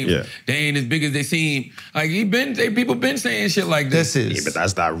streams. Yeah. They ain't as big as they seem. Like people been saying shit like this. Yeah, but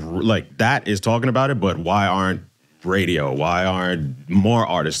that's not, like, that is talking about it, but why aren't why aren't more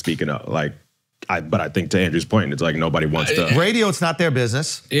artists speaking up? Like, but I think to Andrew's point, it's like nobody wants to. Radio, it's not their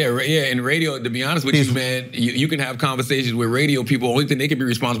business. Yeah, and radio, to be honest with you, man, you can have conversations with radio people. Only thing they can be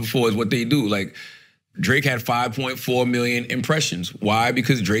responsible for is what they do. Like, Drake had 5.4 million impressions. Why?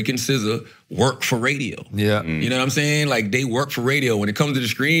 Because Drake and SZA work for radio. Yeah. You know what I'm saying? Like, they work for radio. When it comes to the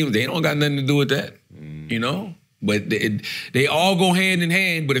streams, they don't got nothing to do with that. You know? But they all go hand in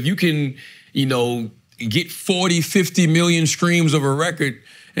hand. But if you can, get 40, 50 million streams of a record,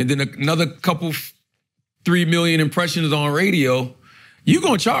 and then another couple, 3 million impressions on radio, you're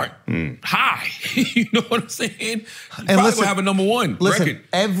going to chart high. You know what I'm saying? And probably will have a #1 record.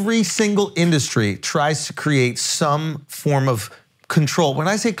 Every single industry tries to create some form of control. When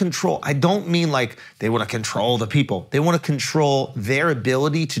I say control, I don't mean like they want to control the people. They want to control their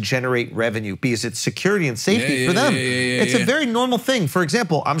ability to generate revenue because it's security and safety for them. It's a very normal thing. For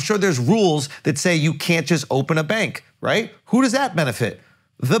example, I'm sure there's rules that say you can't just open a bank, right? Who does that benefit?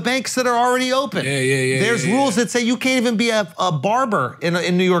 The banks that are already open. There's rules that say you can't even be a barber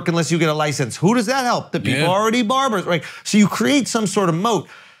in New York unless you get a license. Who does that help? The people already barbers, right? So you create some sort of moat.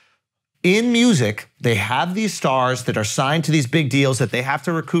 In music, they have these stars that are signed to these big deals that they have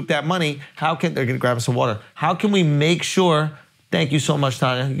to recoup that money. They're gonna grab some water. How can we make sure, thank you so much,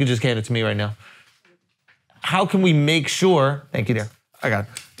 Tanya, you just gave it to me right now. How can we make sure, thank you, dear, I got it.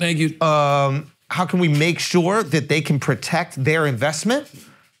 Thank you. How can we make sure that they can protect their investment?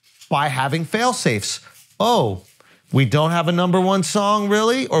 By having fail-safes. Oh, we don't have a #1 song,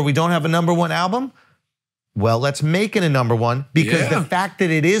 really? Or we don't have a #1 album? Well, let's make it a #1 because the fact that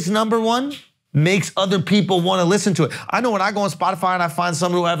it is #1 makes other people want to listen to it. I know when I go on Spotify and I find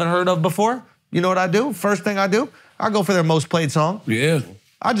someone who I haven't heard of before, you know what I do? First thing I do, I go for their most played song.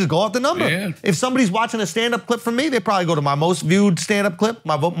 I just go off the number. If somebody's watching a stand-up clip from me, they probably go to my most viewed stand-up clip,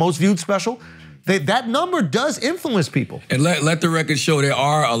 my most viewed special. That number does influence people. And let the record show there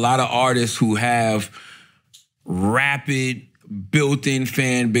are a lot of artists who have rapid, built-in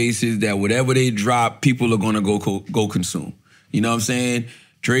fan bases that whatever they drop, people are gonna go consume. You know what I'm saying?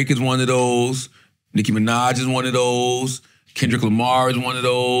 Drake is one of those. Nicki Minaj is one of those. Kendrick Lamar is one of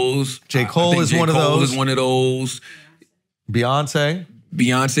those. J. Cole is one of those. Is one of those. Beyonce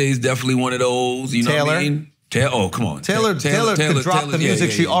is definitely one of those. You know what I mean? Oh, come on. Taylor could drop the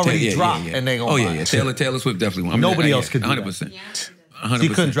music she already dropped, and they gonna buy it. Taylor Swift definitely one. Nobody else could do 100%. 100%. She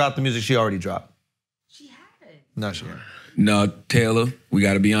couldn't drop the music she already dropped. She had it. No, she hadn't. No, Taylor, we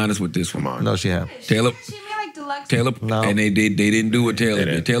got to be honest with this one. No, she hadn't. Taylor. She made like deluxe. Taylor, and they didn't do what Taylor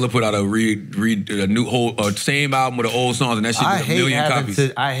did. Taylor put out a new whole same album with the old songs, and that shit did 1 million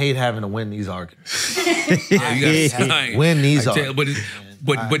copies. I hate having to win these arguments. Win these arguments.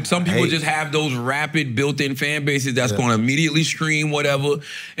 But some people just have those rapid built-in fan bases that's going to immediately stream whatever.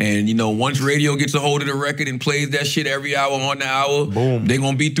 And, once radio gets a hold of the record and plays that shit every hour on the hour, boom, they're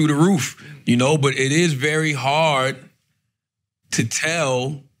going to be through the roof. But it is very hard to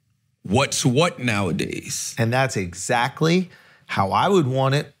tell what's what nowadays. And that's exactly how I would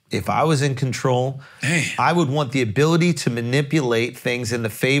want it if I was in control. I would want the ability to manipulate things in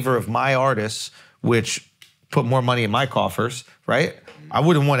the favor of my artists, which put more money in my coffers, right? I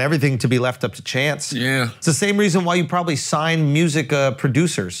wouldn't want everything to be left up to chance. It's the same reason why you probably sign music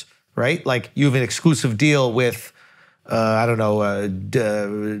producers, right? Like you have an exclusive deal with, I don't know,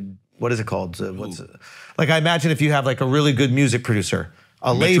 what is it called? Like I imagine if you have like a really good music producer,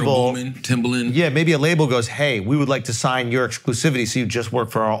 a Metro label, Boomin, Timbaland. Yeah, maybe a label goes, hey, we would like to sign your exclusivity so you just work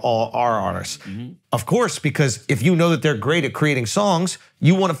for all our artists. Of course, because if you know that they're great at creating songs,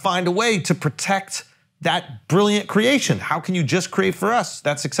 you want to find a way to protect that brilliant creation. How can you just create for us?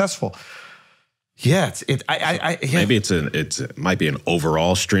 That's successful. Yeah, Maybe it might be an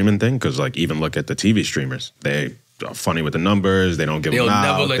overall streaming thing, because like even look at the TV streamers. They are funny with the numbers. They don't give them out.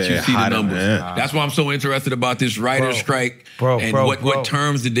 They'll never let you see the numbers. That's why I'm so interested about this writer's strike and what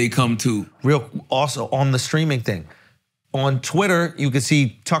terms did they come to. Also, on the streaming thing, on Twitter, you can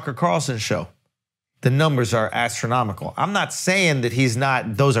see Tucker Carlson's show. The numbers are astronomical. I'm not saying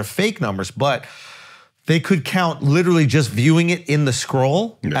that those are fake numbers, but they could count literally just viewing it in the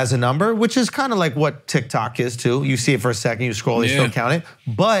scroll as a number, which is kind of like what TikTok is too. You see it for a second, you scroll, they still count it.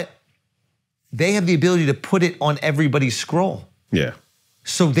 But they have the ability to put it on everybody's scroll. Yeah.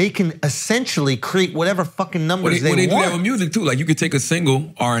 So they can essentially create whatever fucking numbers they do want. that with music too. Like you could take a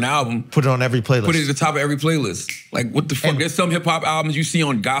single or an album, put it on every playlist. Put it at the top of every playlist. Like what the fuck? There's some hip hop albums you see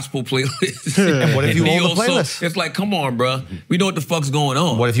on gospel playlists. And what if you own the playlist? It's like, come on, bro. We know what the fuck's going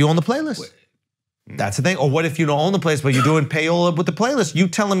on. What if you own the playlist? That's the thing. Or what if you don't own the playlist, but you're doing payola with the playlist? You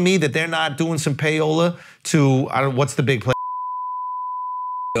telling me that they're not doing some payola to, what's the big play?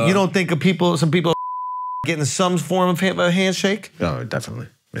 You don't think of some people getting some form of a handshake? Oh, definitely.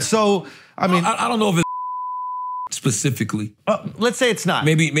 Yeah. So, I mean, I don't know if it's specifically. Let's say it's not.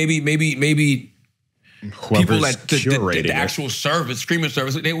 Maybe people at the actual service, streaming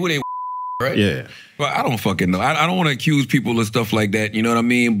service, they right? Yeah. But I don't fucking know. I don't want to accuse people of stuff like that. You know what I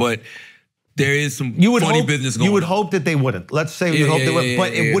mean? But there is some funny business going on. You would hope that they wouldn't. Let's say we hope they wouldn't.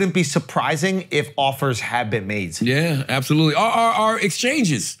 But it wouldn't be surprising if offers had been made. Yeah, absolutely. Our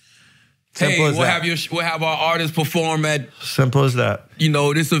exchanges. Simple as that. We'll have our artists perform at simple as that. You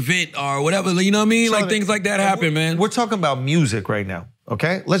know, this event or whatever. You know what I mean? Like things like that happen, man. We're talking about music right now.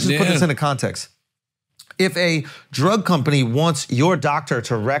 Okay, let's just put this into context. If a drug company wants your doctor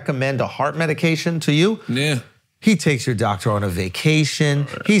to recommend a heart medication to you, he takes your doctor on a vacation.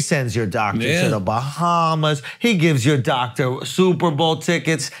 He sends your doctor to the Bahamas. He gives your doctor Super Bowl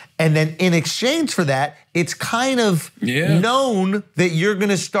tickets. And then in exchange for that, it's kind of known that you're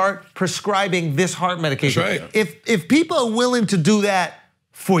gonna start prescribing this heart medication. That's right. If people are willing to do that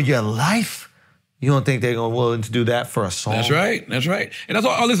for your life, you don't think they're willing to do that for a song? That's right. That's right. And that's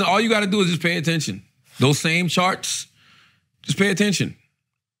all. Listen, all you gotta do is just pay attention. Those same charts, just pay attention.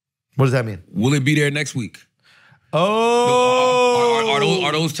 What does that mean? Will it be there next week? Oh.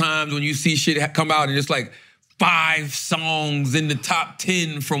 Are those times when you see shit come out and it's like 5 songs in the top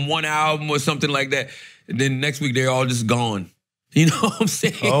 10 from one album or something like that, and then next week they're all just gone. You know what I'm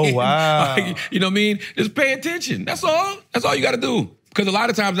saying? Oh, wow. Like, you know what I mean? Just pay attention. That's all. That's all you got to do. Because a lot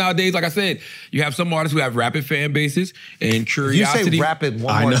of times nowadays, like I said, you have some artists who have rapid fan bases and curiosity. You say rapid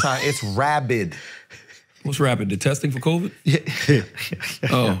one more time. It's rabid. What's rapid? The testing for COVID?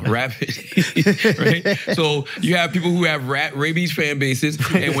 Oh, rapid. Right? So you have people who have rabies fan bases,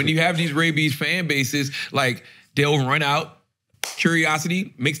 and when you have these rabies fan bases, like they'll run out,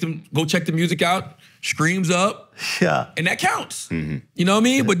 curiosity makes them go check the music out, screams up, and that counts. You know what I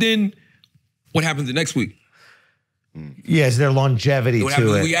mean? But then what happens the next week? Yeah, is there longevity to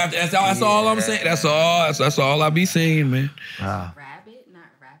it? That's all I'm saying. That's all I be saying, man.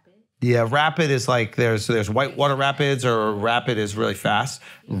 Yeah, rapid is like there's whitewater rapids, or rapid is really fast.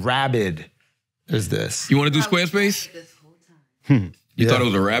 Rabid is this. You want to do Squarespace? You thought it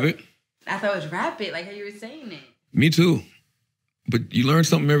was a rabbit? I thought it was rapid, like how you were saying it. Me too. But you learn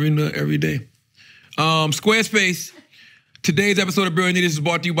something every day. Squarespace. Today's episode of Brilliant Idiots is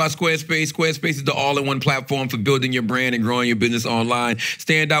brought to you by Squarespace. Squarespace is the all-in-one platform for building your brand and growing your business online.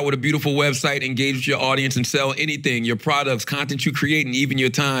 Stand out with a beautiful website, engage with your audience, and sell anything, your products, content you create, and even your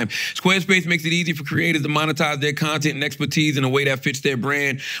time. Squarespace makes it easy for creators to monetize their content and expertise in a way that fits their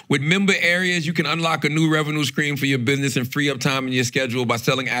brand. With member areas, you can unlock a new revenue stream for your business and free up time in your schedule by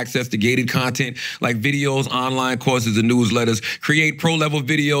selling access to gated content like videos, online courses, and newsletters. Create pro-level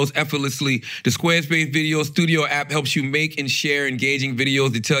videos effortlessly. The Squarespace Video Studio app helps you make and share engaging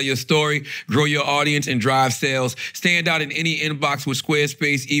videos to tell your story, grow your audience, and drive sales. Stand out in any inbox with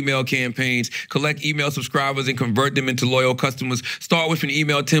Squarespace email campaigns. Collect email subscribers and convert them into loyal customers. Start with an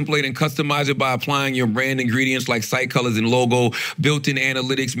email template and customize it by applying your brand ingredients like site colors and logo. Built-in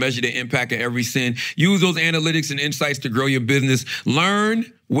analytics measure the impact of every send. Use those analytics and insights to grow your business. Learn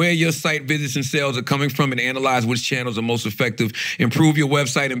where your site visits and sales are coming from and analyze which channels are most effective. Improve your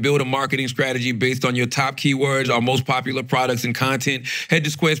website and build a marketing strategy based on your top keywords, our most popular products and content. Head to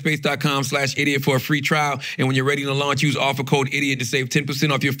squarespace.com/idiot for a free trial. And when you're ready to launch, use offer code IDIOT to save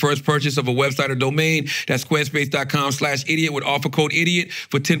 10% off your first purchase of a website or domain. That's squarespace.com/idiot with offer code IDIOT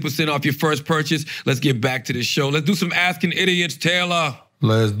for 10% off your first purchase. Let's get back to the show. Let's do some Asking Idiots, Taylor.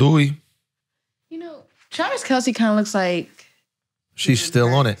 Let's do it. You know, Travis Kelce kind of looks like she's still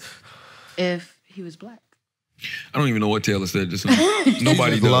on it. If he was black. I don't even know what Taylor said just now.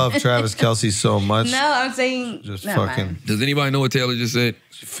 Nobody does. Love Travis Kelce so much. No, I'm saying Just never fucking. mind. Does anybody know what Taylor just said?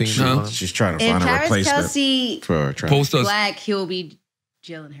 Huh? She's trying to If find a Travis replacement Kelce for Travis. Post us. black, he'll be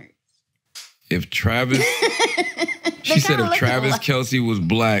Jalen Hurts. If Travis, she said if Travis Kelce was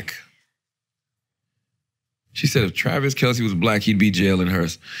black, she said if Travis Kelce was black, he'd be Jalen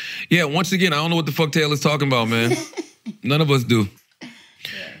Hurts. Yeah, once again, I don't know what the fuck Taylor's talking about, man. None of us do.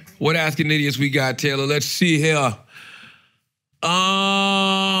 What Asking Idiots we got, Taylor? Let's see here.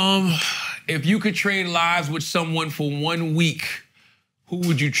 If you could trade lives with someone for 1 week, who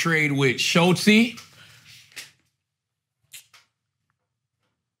would you trade with? Schultzy?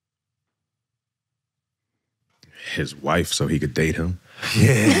 His wife, so he could date him.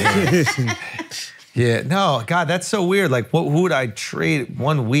 Yeah. Yeah. No, God, that's so weird. Like, who would I trade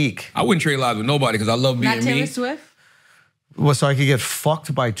 1 week? I wouldn't trade lives with nobody because I love being Not Taylor me. Swift? Well, so I could get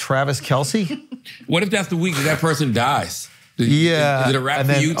fucked by Travis Kelce? What if that's the week that that person dies? Is it a rap and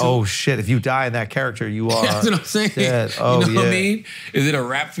for then, you too? Oh shit! If you die in that character, you are. That's what I'm saying. Dead. Oh, you know what I yeah. mean? Is it a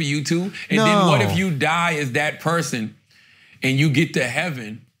rap for you too? And No. then what if you die as that person and you get to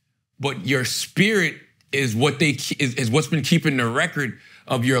heaven, but your spirit is what is what's been keeping the record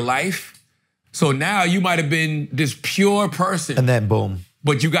of your life? So now you might have been this pure person. And then boom.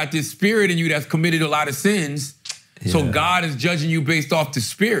 But you got this spirit in you that's committed a lot of sins. So God is judging you based off the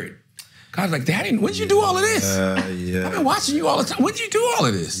spirit. God's like, Daddy, when did you do all of this? Yeah. I've been watching you all the time. When did you do all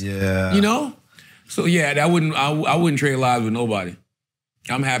of this? Yeah. You know? So yeah, I wouldn't trade lives with nobody.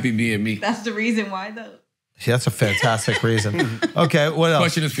 I'm happy being me. That's the reason why, though. Yeah, that's a fantastic reason. Okay, what else?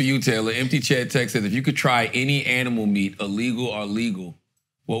 Question is for you, Taylor. Empty Chat Text says, if you could try any animal meat, illegal or legal,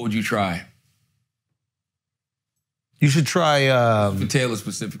 what would you try? You should try. For Taylor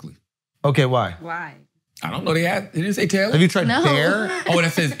specifically. Okay, why? Why? I don't know. They didn't say Taylor. Have you tried bear? Oh,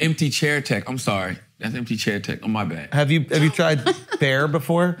 that says empty chair tech. I'm sorry. That's empty chair tech. Oh, my bad. Have you tried bear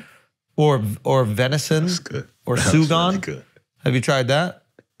before, or venison? That's good. Or That's sugan? really good. Have you tried that?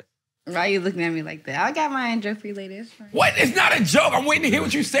 Why are you looking at me like that? I got my joke for you later. It's fine. What? It's not a joke. I'm waiting to hear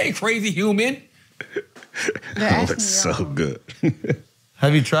what you say, crazy human. Oh, that's so good.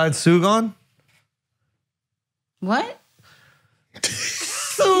 Have you tried sugan? What?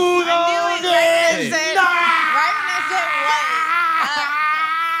 Sugan!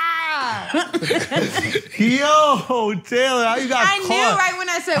 Yo, Taylor, how you got I caught? knew right when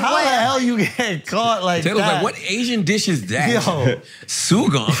I said How what. the hell you get caught like Taylor's that? like, what Asian dish is that? Yo.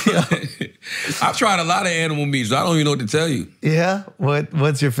 Sugan. I've tried a lot of animal meat, so I don't even know what to tell you. Yeah?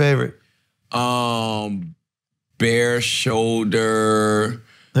 What's your favorite? Bear shoulder.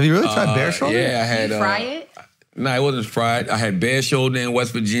 Have you really tried bear shoulder? Yeah, I had. Did you fry it? No, it wasn't fried. I had bear shoulder in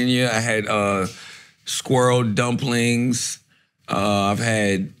West Virginia. I had squirrel dumplings. I've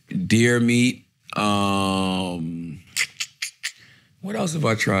had deer meat. What else have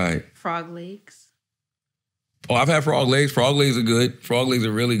I tried? Frog legs. Oh, I've had frog legs. Frog legs are good. Frog legs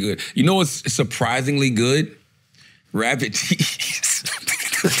are really good. You know what's surprisingly good? Rabbit cheese.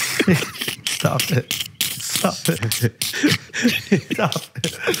 Stop it. Stop it. Stop it.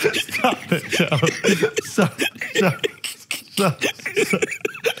 Stop it, Joe. Stop.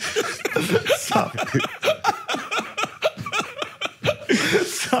 Stop. Stop.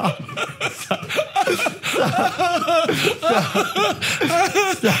 Stop.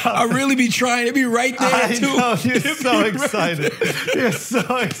 Stop. I really be trying to be right there, I too. know, you're so excited. You're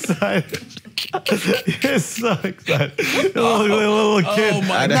so excited. You're so excited. Little kid. Oh,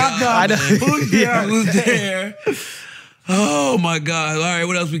 my Knock, God. knock. Who's there? Who's there? Oh, my God. All right,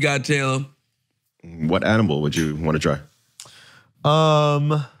 what else we got, Taylor? What animal would you want to try?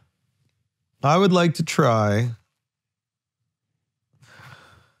 I would like to try.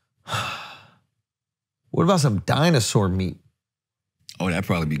 What about some dinosaur meat? Oh, that'd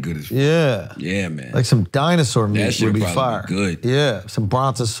probably be good as fuck. Yeah. Yeah, man. Like some dinosaur meat That shit would be probably fire. be good. Yeah. Some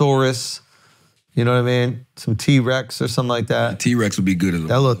brontosaurus. You know what I mean? Some T-Rex or something like that. T-Rex would be good as well.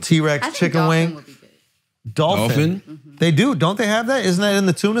 That little T-Rex I think chicken dolphin wing. would be good. Dolphin. Mm-hmm. They do. Don't they have that? Isn't that in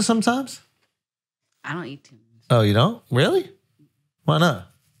the tuna sometimes? I don't eat tuna. Oh, you don't? Really? Why not? It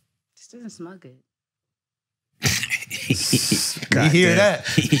just doesn't smell good. We hear that.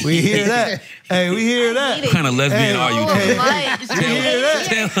 We hear that. Hey, we hear that. What kind of lesbian are you? We hear that.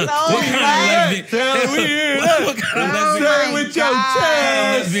 What kind of lesbian? Taylor, we hear that. What kind of lesbian? With your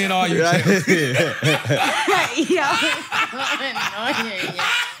chest. Lesbian are you?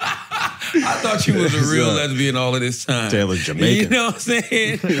 I thought you was a real lesbian all of this time. Taylor's Jamaican. You know what I'm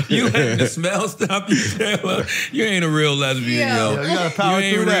saying? You letting the smell stop you, Taylor. You ain't a real lesbian, yo. You gotta power you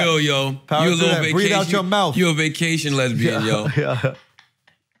ain't through that. real, yo. Power You a through little that. vacation. Breathe out your mouth. You a vacation lesbian, yo.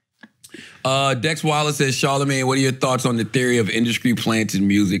 Dex Wallace says, Charlamagne, what are your thoughts on the theory of industry plants in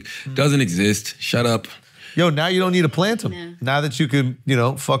music? Doesn't exist. Shut up. Yo, now you don't need to plant them. Yeah. Now that you can,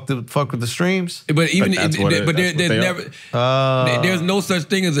 fuck with the streams. But even there's no such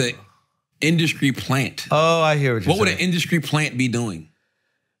thing as an industry plant. Oh, I hear what you're saying. What would an industry plant be doing?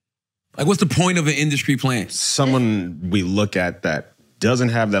 Like, what's the point of an industry plant? Someone we look at that doesn't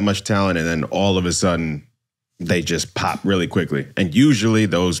have that much talent, and then all of a sudden they just pop really quickly. And usually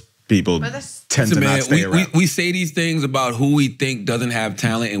those people tend to not stay around. We say these things about who we think doesn't have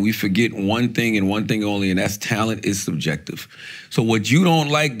talent, and we forget one thing and one thing only, and that's talent is subjective. So what you don't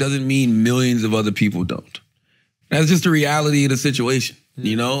like doesn't mean millions of other people don't. That's just the reality of the situation,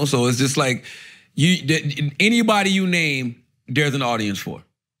 you know? So it's just like, anybody you name, there's an audience for.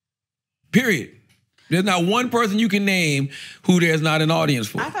 Period. There's not one person you can name who there's not an audience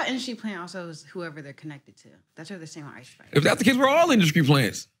for. I thought industry plant also was whoever they're connected to. That's what they're saying on Ice Spice. If that's the case, we're all industry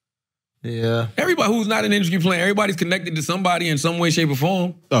plants. Yeah. Everybody who's not an industry plant, everybody's connected to somebody in some way, shape, or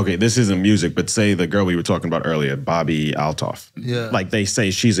form. Okay, this isn't music, but say the girl we were talking about earlier, Bobbi Althoff. Yeah. Like they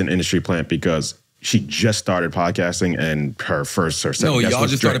say she's an industry plant because she just started podcasting and her second No, guest y'all was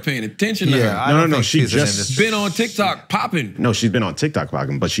just Drake. started paying attention to her. No. She just been on TikTok popping. No, she's been on TikTok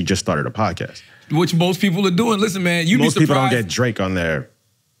popping, but she just started a podcast. Which most people are doing. Listen, man, you'd be Most surprised. people don't get Drake on their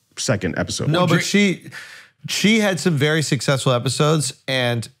second episode. No, but she had some very successful episodes,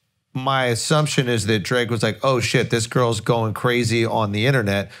 and my assumption is that Drake was like, oh shit, this girl's going crazy on the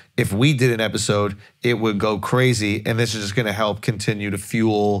internet. If we did an episode, it would go crazy, and this is just gonna help continue to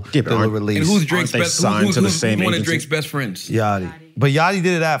fuel the release. And who's Drake's best? Who's one of agency? Drake's best friends? Yachty. But Yachty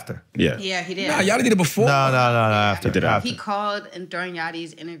did it after. Yeah. Yeah, he did. Nah, Yachty did it before. No, after. He did it after. He called, and during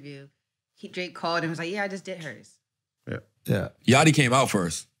Yachty's interview, Drake called and was like, yeah, I just did hers. Yeah. Yachty came out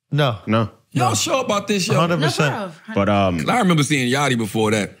first. No. Y'all sure about this show? 100%. But I remember seeing Yachty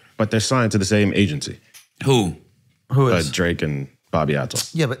before that. But they're signed to the same agency. Who? Who is? Drake and Bobbi Althoff.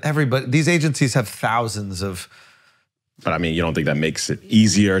 Yeah, but these agencies have thousands of. But I mean, you don't think that makes it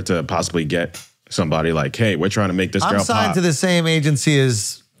easier to possibly get somebody like, hey, we're trying to make this girl I'm signed pop. to the same agency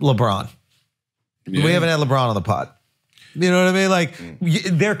as LeBron. Yeah. We haven't had LeBron on the pod. You know what I mean? Like,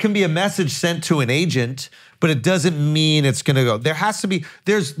 there can be a message sent to an agent, but it doesn't mean it's gonna go. There has to be,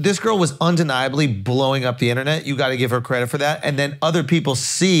 this girl was undeniably blowing up the internet. You gotta give her credit for that. And then other people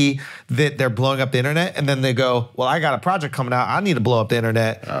see that they're blowing up the internet, and then they go, well, I got a project coming out. I need to blow up the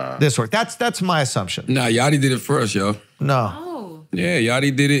internet. This work. That's my assumption. Nah, Yachty did it first, yo. No. Oh. Yeah,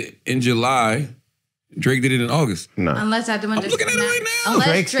 Yachty did it in July. Drake did it in August. No. Unless that one I'm just looking at it right now. Unless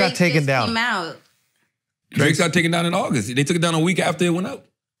Drake's got taken just down. Came out. Drake got taken down in August. They took it down a week after it went up.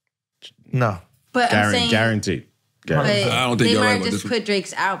 No. But I'm saying, Guaranteed. but I don't think they you're might right have about just this one. put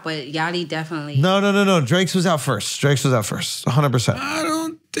Drake's out, but Yachty definitely. No. Drake's was out first. 100%. I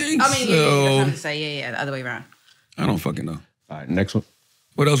don't think I mean, so. yeah, that's what I'm trying to say. Yeah, the other way around. I don't fucking know. All right, next one.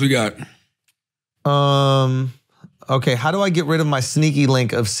 What else we got? Okay, how do I get rid of my sneaky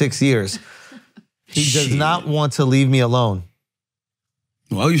link of 6 years? He does not want to leave me alone.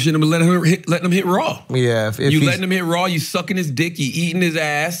 Well, you shouldn't have letting him hit raw. Yeah. If you letting him hit raw, you sucking his dick, you eating his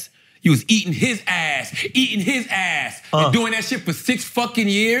ass. You was eating his ass, and doing that shit for 6 fucking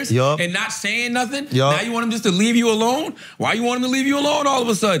years and not saying nothing. Now you want him just to leave you alone? Why you want him to leave you alone all of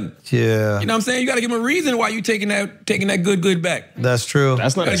a sudden? Yeah. You know what I'm saying? You got to give him a reason why you taking that good back. That's true.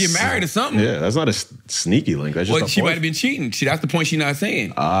 That's not you got to get married or something. Yeah, that's not a sneaky link. That's just she might have been cheating. That's the point she's not saying.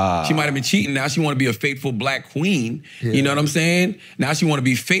 She might have been cheating. Now she want to be a faithful black queen. Yeah. You know what I'm saying? Now she want to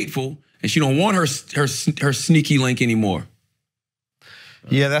be faithful, and she don't want her sneaky link anymore.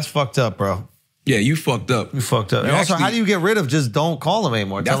 Yeah, that's fucked up, bro. Yeah, you fucked up. You fucked up. And also, how do you get rid of just don't call him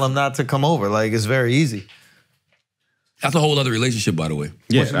anymore? Tell him not to come over. Like, it's very easy. That's a whole other relationship, by the way.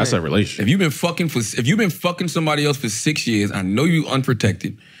 Yeah, that's a relationship. If you've been fucking somebody else for 6 years, I know you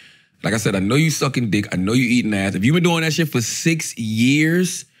unprotected. Like I said, I know you sucking dick. I know you eating ass. If you've been doing that shit for 6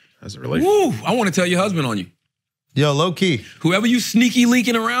 years, that's a relationship. Woo, I want to tell your husband on you. Yo, low key. Whoever you sneaky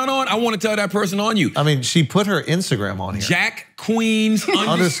leaking around on, I want to tell that person on you. I mean, she put her Instagram on here. Jack Queens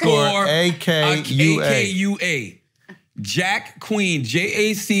 _AKUA. Jack Queen,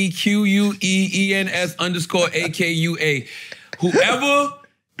 JACQUEENS_AKUA. Whoever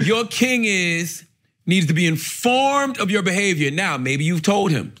your king is needs to be informed of your behavior. Now, maybe you've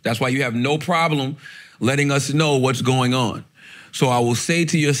told him. That's why you have no problem letting us know what's going on. So I will say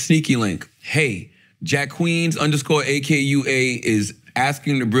to your sneaky link, hey, Jack Queens _AKUA is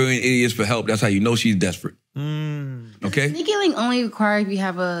asking the brilliant idiots for help. That's how you know she's desperate. Okay? Sneaky link only requires you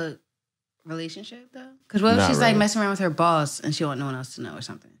have a relationship, though? Because what if she's like messing around with her boss and she don't want no one else to know or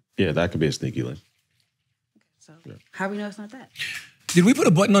something? Yeah, that could be a sneaky link. So how do we know it's not that? Did we put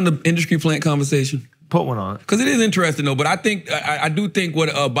a button on the industry plant conversation? Put one on it. Because it is interesting, though. But I think I do think what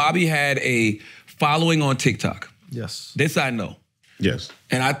Bobbi had a following on TikTok. Yes. This I know. Yes.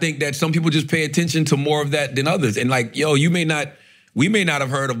 And I think that some people just pay attention to more of that than others. And like, yo, we may not have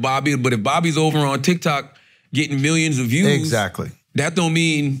heard of Bobbi, but if Bobbi's over on TikTok getting millions of views, exactly, that don't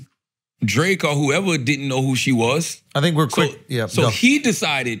mean Drake or whoever didn't know who she was. I think we're quick. So he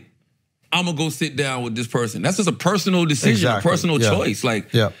decided, I'm gonna go sit down with this person. That's just a personal decision, a personal choice.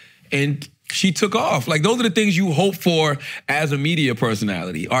 And she took off. Like, those are the things you hope for as a media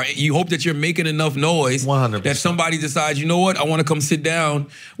personality. Or you hope that you're making enough noise 100%. That somebody decides, you know what, I want to come sit down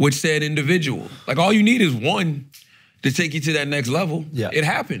with said individual. Like, all you need is one to take you to that next level. Yeah. It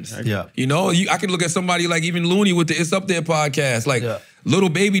happens. Yeah. You know, I could look at somebody like even Looney with the It's Up There podcast. Like, Little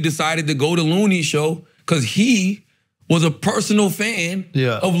Baby decided to go to Looney's show because he was a personal fan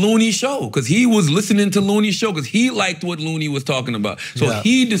of Looney's show, because he was listening to Looney's show because he liked what Looney was talking about. So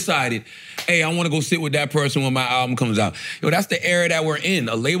he decided, hey, I want to go sit with that person when my album comes out. Yo, that's the era that we're in.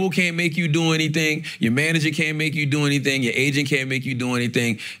 A label can't make you do anything. Your manager can't make you do anything. Your agent can't make you do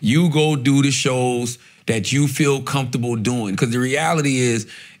anything. You go do the shows that you feel comfortable doing. Because the reality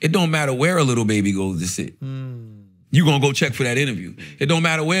is, it don't matter where a Little Baby goes to sit. You're going to go check for that interview. It don't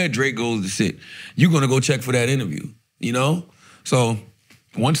matter where Drake goes to sit. You're going to go check for that interview. You know? So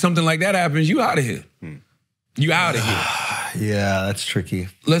once something like that happens, you out of here. You out of here. Yeah, that's tricky.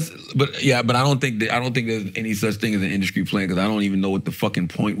 But I don't think there's any such thing as an industry plan, because I don't even know what the fucking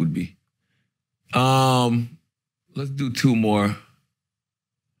point would be. Let's do two more.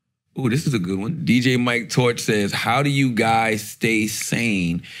 Ooh, this is a good one. DJ Mike Torch says, how do you guys stay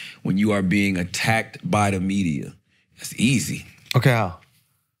sane when you are being attacked by the media? That's easy. Okay, how?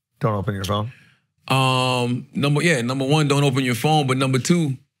 Don't open your phone. Number one, don't open your phone. But number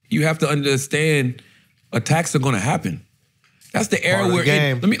two, you have to understand attacks are gonna happen. That's the era we're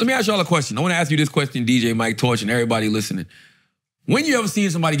in. Let me ask y'all a question. I want to ask you this question, DJ Mike Torch, and everybody listening. When you ever seen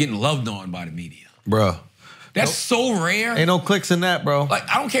somebody getting loved on by the media? Bro. That's so rare. Ain't no clicks in that, bro. Like,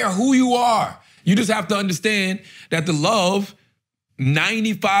 I don't care who you are. You just have to understand that the love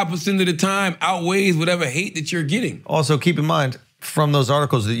 95% of the time outweighs whatever hate that you're getting. Also, keep in mind, from those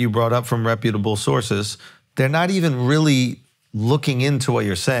articles that you brought up from reputable sources, they're not even really looking into what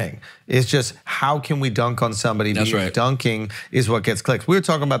you're saying. It's just, how can we dunk on somebody? That's right. Dunking is what gets clicks. We were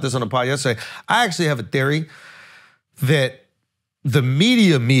talking about this on a pod yesterday. I actually have a theory that the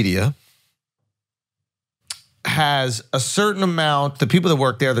media has a certain amount, the people that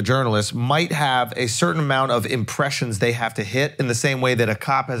work there, the journalists, might have a certain amount of impressions they have to hit, in the same way that a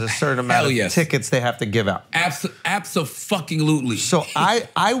cop has a certain amount of tickets they have to give out. Abso-fucking-lutely. So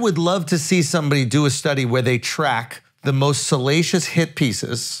I would love to see somebody do a study where they track the most salacious hit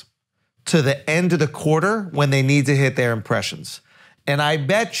pieces to the end of the quarter when they need to hit their impressions. And I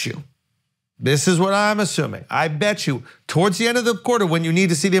bet you, this is what I'm assuming, I bet you towards the end of the quarter when you need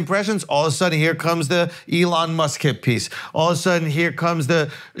to see the impressions, all of a sudden here comes the Elon Musk hit piece. All of a sudden here comes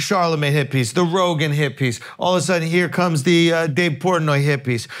the Charlamagne hit piece, the Rogan hit piece. All of a sudden here comes the Dave Portnoy hit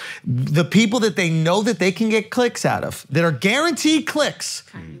piece. The people that they know that they can get clicks out of, that are guaranteed clicks.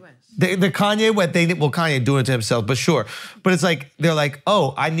 The Kanye West, Kanye doing it to himself, but sure. But it's like, they're like,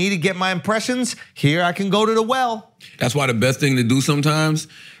 oh, I need to get my impressions. Here I can go to the well. That's why the best thing to do sometimes,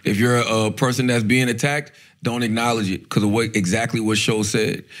 if you're a person that's being attacked, don't acknowledge it, because of exactly what Show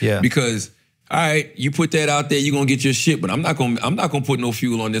said. Yeah. Because, all right, you put that out there, you're gonna get your shit, but I'm not gonna put no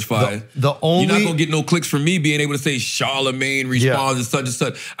fuel on this fire. You're not gonna get no clicks from me being able to say Charlamagne responds to such and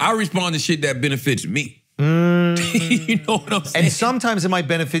such. I respond to shit that benefits me. You know what I'm saying? And sometimes it might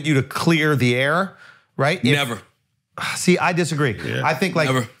benefit you to clear the air, right? Never. See, I disagree. Yeah. I think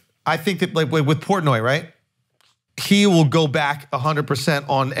that like with Portnoy, right? He will go back 100%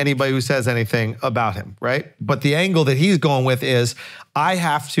 on anybody who says anything about him, right? But the angle that he's going with is, I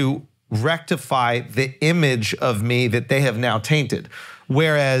have to rectify the image of me that they have now tainted.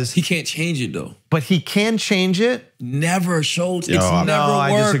 Whereas he can't change it though. But he can change it. Never, Schulz. It's never worked.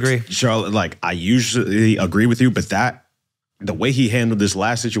 I disagree. Charlotte, I usually agree with you, but the way he handled this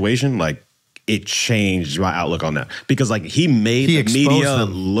last situation, it changed my outlook on that. Because like he made the media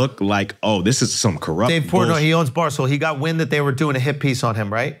look like, oh, this is some corrupt Dave Portnoy, bullshit. he owns Barstool. He got wind that they were doing a hit piece on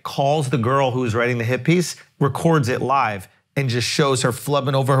him, right? Calls the girl who's writing the hit piece, records it live, and just shows her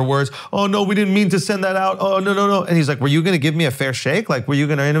flubbing over her words. Oh, no, we didn't mean to send that out. Oh, no. And he's like, were you going to give me a fair shake? Like, were you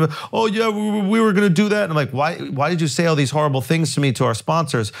going to, oh, yeah, we were going to do that. And I'm like, why did you say all these horrible things to me, to our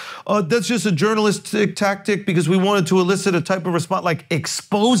sponsors? Oh, that's just a journalistic tactic because we wanted to elicit a type of response. Like,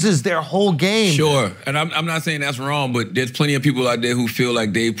 exposes their whole game. Sure. And I'm not saying that's wrong, but there's plenty of people out there who feel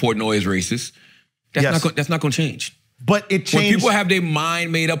like Dave Portnoy is racist. That's not going to change. But it changed. When people have their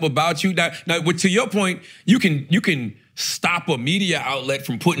mind made up about you, now to your point, you can stop a media outlet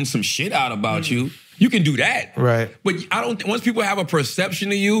from putting some shit out about you. You can do that. Right. But I don't once people have a perception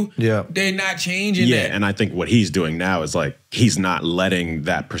of you, they're not changing that. Yeah, and I think what he's doing now is like he's not letting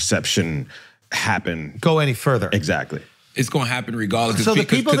that perception happen. Go any further. Exactly. It's going to happen regardless. So the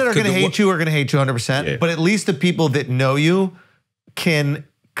people that are going to hate you are going to hate you 100%, Yeah. but at least the people that know you can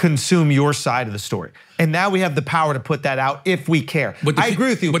consume your side of the story. And now we have the power to put that out if we care. I agree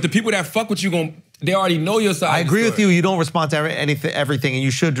with you. But the people that fuck with you, they already know your side. I agree with you. You don't respond to everything, and you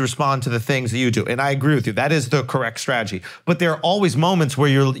should respond to the things that you do. And I agree with you. That is the correct strategy. But there are always moments where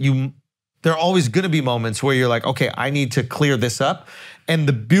there are always going to be moments where you're like, okay, I need to clear this up. And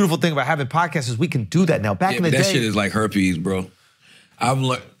the beautiful thing about having podcasts is we can do that now. Back in the day, that shit is like herpes, bro. I've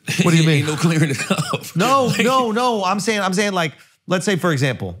learned. What do you mean? Ain't no clearing it up. No. I'm saying like, let's say for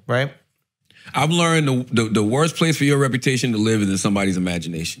example, right? I've learned the worst place for your reputation to live is in somebody's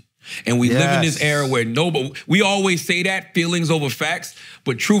imagination. And we live in this era where we always say that, feelings over facts,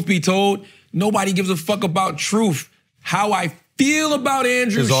 but truth be told, nobody gives a fuck about truth. How I feel about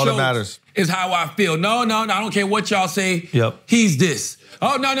Andrew Schulz all that matters. Is how I feel. No, I don't care what y'all say. Yep. He's this.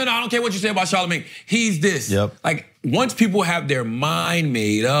 Oh, no, I don't care what you say about Charlamagne. He's this. Yep. Like, once people have their mind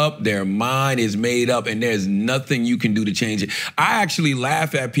made up, their mind is made up, and there's nothing you can do to change it. I actually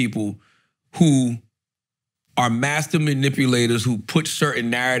laugh at people who are master manipulators who put certain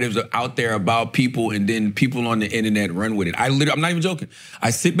narratives out there about people and then people on the internet run with it. I'm not even joking. I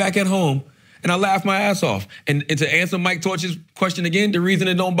sit back at home and I laugh my ass off. And to answer Mike Torch's question again, the reason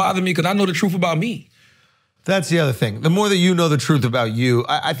it don't bother me because I know the truth about me. That's the other thing. The more that you know the truth about you,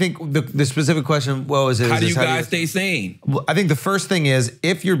 I think the specific question, what was it? How do you guys stay sane? Well, I think the first thing is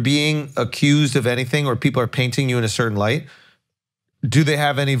if you're being accused of anything or people are painting you in a certain light, do they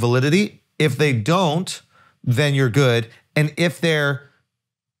have any validity? If they don't, then you're good. And if they're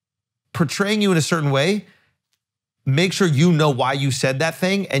portraying you in a certain way, make sure you know why you said that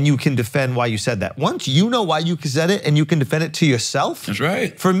thing and you can defend why you said that. Once you know why you said it and you can defend it to yourself. That's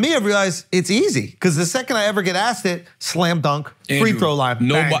right. For me, I realize it's easy because the second I ever get asked it, slam dunk, free throw line.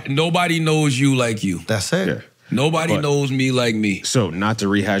 Nobody knows you like you. That's it. Yeah. Nobody knows me like me. So not to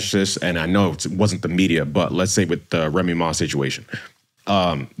rehash this, and I know it wasn't the media, but let's say with the Remy Ma situation.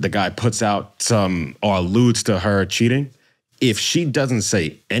 The guy puts out some or alludes to her cheating. If she doesn't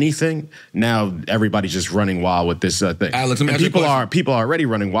say anything, now everybody's just running wild with this thing. Alex, let me ask people you a question. are already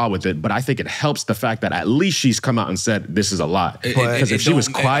running wild with it, but I think it helps the fact that at least she's come out and said this is a lie. Because if she was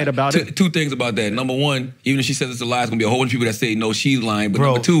quiet about it, two things about that. Number one, even if she says it's a lie, it's gonna be a whole bunch of people that say no, she's lying. But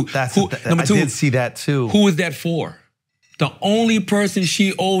Bro, number two, I did see that too. Who is that for? The only person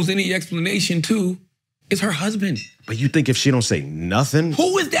she owes any explanation to is her husband. But you think if she don't say nothing?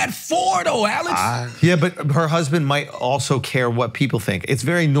 Who is that for though, Alex? Yeah, but her husband might also care what people think. It's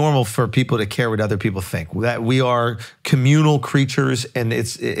very normal for people to care what other people think. That we are communal creatures and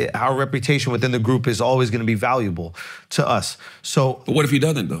our reputation within the group is always going to be valuable to us. So, but what if he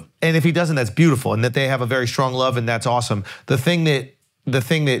doesn't though? And if he doesn't, that's beautiful. And that they have a very strong love and that's awesome. The thing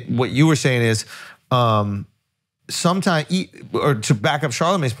that what you were saying is, sometimes, or to back up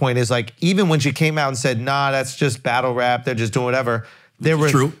Charlamagne's point, is like even when she came out and said, "Nah, that's just battle rap. They're just doing whatever."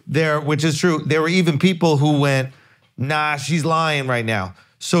 Which is true. There were even people who went, "Nah, she's lying right now."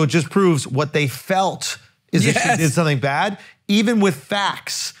 So it just proves what they felt is that she did something bad. Even with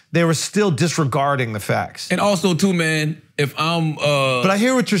facts, they were still disregarding the facts. And also, too, man, if I'm, but I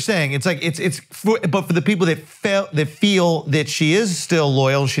hear what you're saying. It's like but for the people that feel that she is still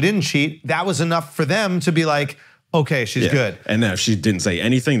loyal, she didn't cheat. That was enough for them to be like, okay, she's good. And then if she didn't say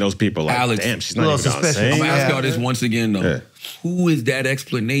anything, those people are like, Alex, damn, she's not even gonna say. I'm gonna ask y'all this once again though. Yeah. Who is that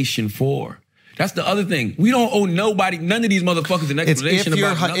explanation for? That's the other thing. We don't owe nobody, none of these motherfuckers an explanation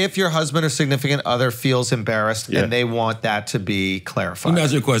about if your husband or significant other feels embarrassed and they want that to be clarified. Let me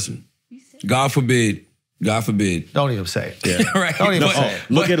ask you a question. God forbid. Don't even say it. Yeah. Right. Don't even say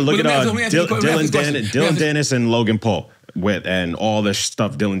it. Look at Dylan Dennis and Logan Paul. and all this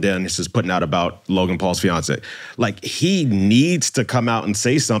stuff Dylan Dennis is putting out about Logan Paul's fiance. Like, he needs to come out and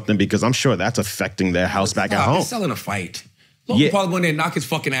say something because I'm sure that's affecting their house back at home. He's selling a fight. Logan Paul going there and knock his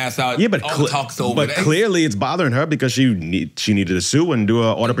fucking ass out. Yeah, but all the talk's over. But clearly it's bothering her because she needed to sue and do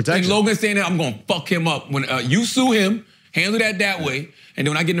an order of protection. And Logan's saying that I'm going to fuck him up. When you sue him, handle that way, and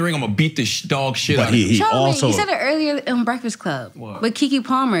then when I get in the ring, I'm going to beat the dog shit out of him. Charlamagne, you said it earlier on Breakfast Club. What? With Keke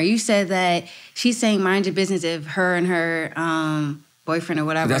Palmer, you said that she's saying mind your business if her and her boyfriend or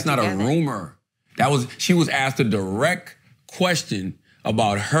whatever. That's not a rumor. She was asked a direct question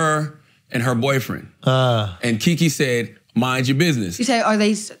about her and her boyfriend. And Keke said, mind your business. You said, are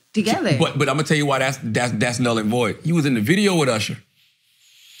they together? But I'm gonna tell you why that's null and void. You was in the video with Usher.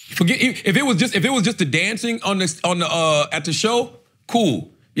 Forget if it was just the dancing at the show,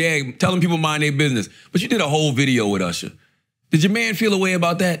 cool. Yeah, telling people mind their business. But you did a whole video with Usher. Did your man feel a way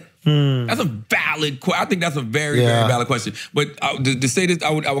about that? That's a valid question. I think that's a very, very valid question. But to say this,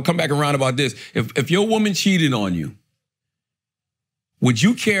 I would come back around about this. If your woman cheated on you, would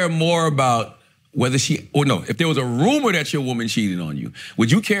you care more about whether if there was a rumor that your woman cheated on you, would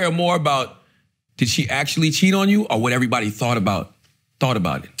you care more about did she actually cheat on you or what everybody thought about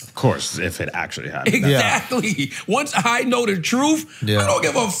it? Of course, if it actually happened. Exactly. Yeah. Once I know the truth, I don't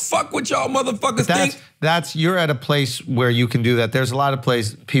give a fuck what y'all motherfuckers think. You're at a place where you can do that. There's a lot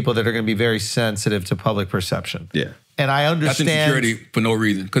of people that are going to be very sensitive to public perception. Yeah. And I understand. That's insecurity for no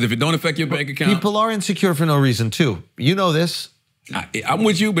reason. Because if it don't affect your bank account. People are insecure for no reason too. You know this. I'm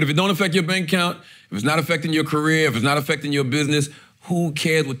with you, but if it don't affect your bank account, if it's not affecting your career, if it's not affecting your business, who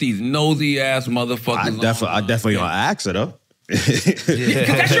cares what these nosy ass motherfuckers I definitely gonna ask her though. That's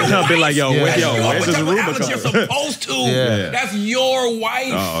your wife. I'll be like, where's this rumor Alex, you're supposed to. That's your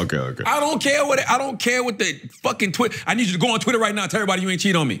wife. Oh, okay. I don't care what the fucking Twitter. I need you to go on Twitter right now and tell everybody you ain't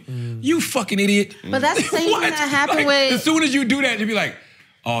cheat on me. You fucking idiot. But that's the same thing that happened with. As soon as you do that, you'll be like,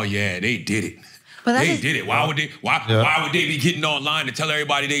 oh yeah, they did it. But they did it. Why would they be getting online to tell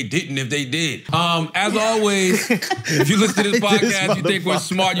everybody they didn't if they did? As always, if you listen to this podcast, you think we're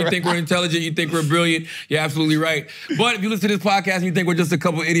smart, you think we're intelligent, you think we're brilliant, you're absolutely right. But if you listen to this podcast and you think we're just a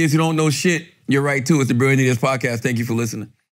couple idiots who don't know shit, you're right too. It's the Brilliant Idiots Podcast. Thank you for listening.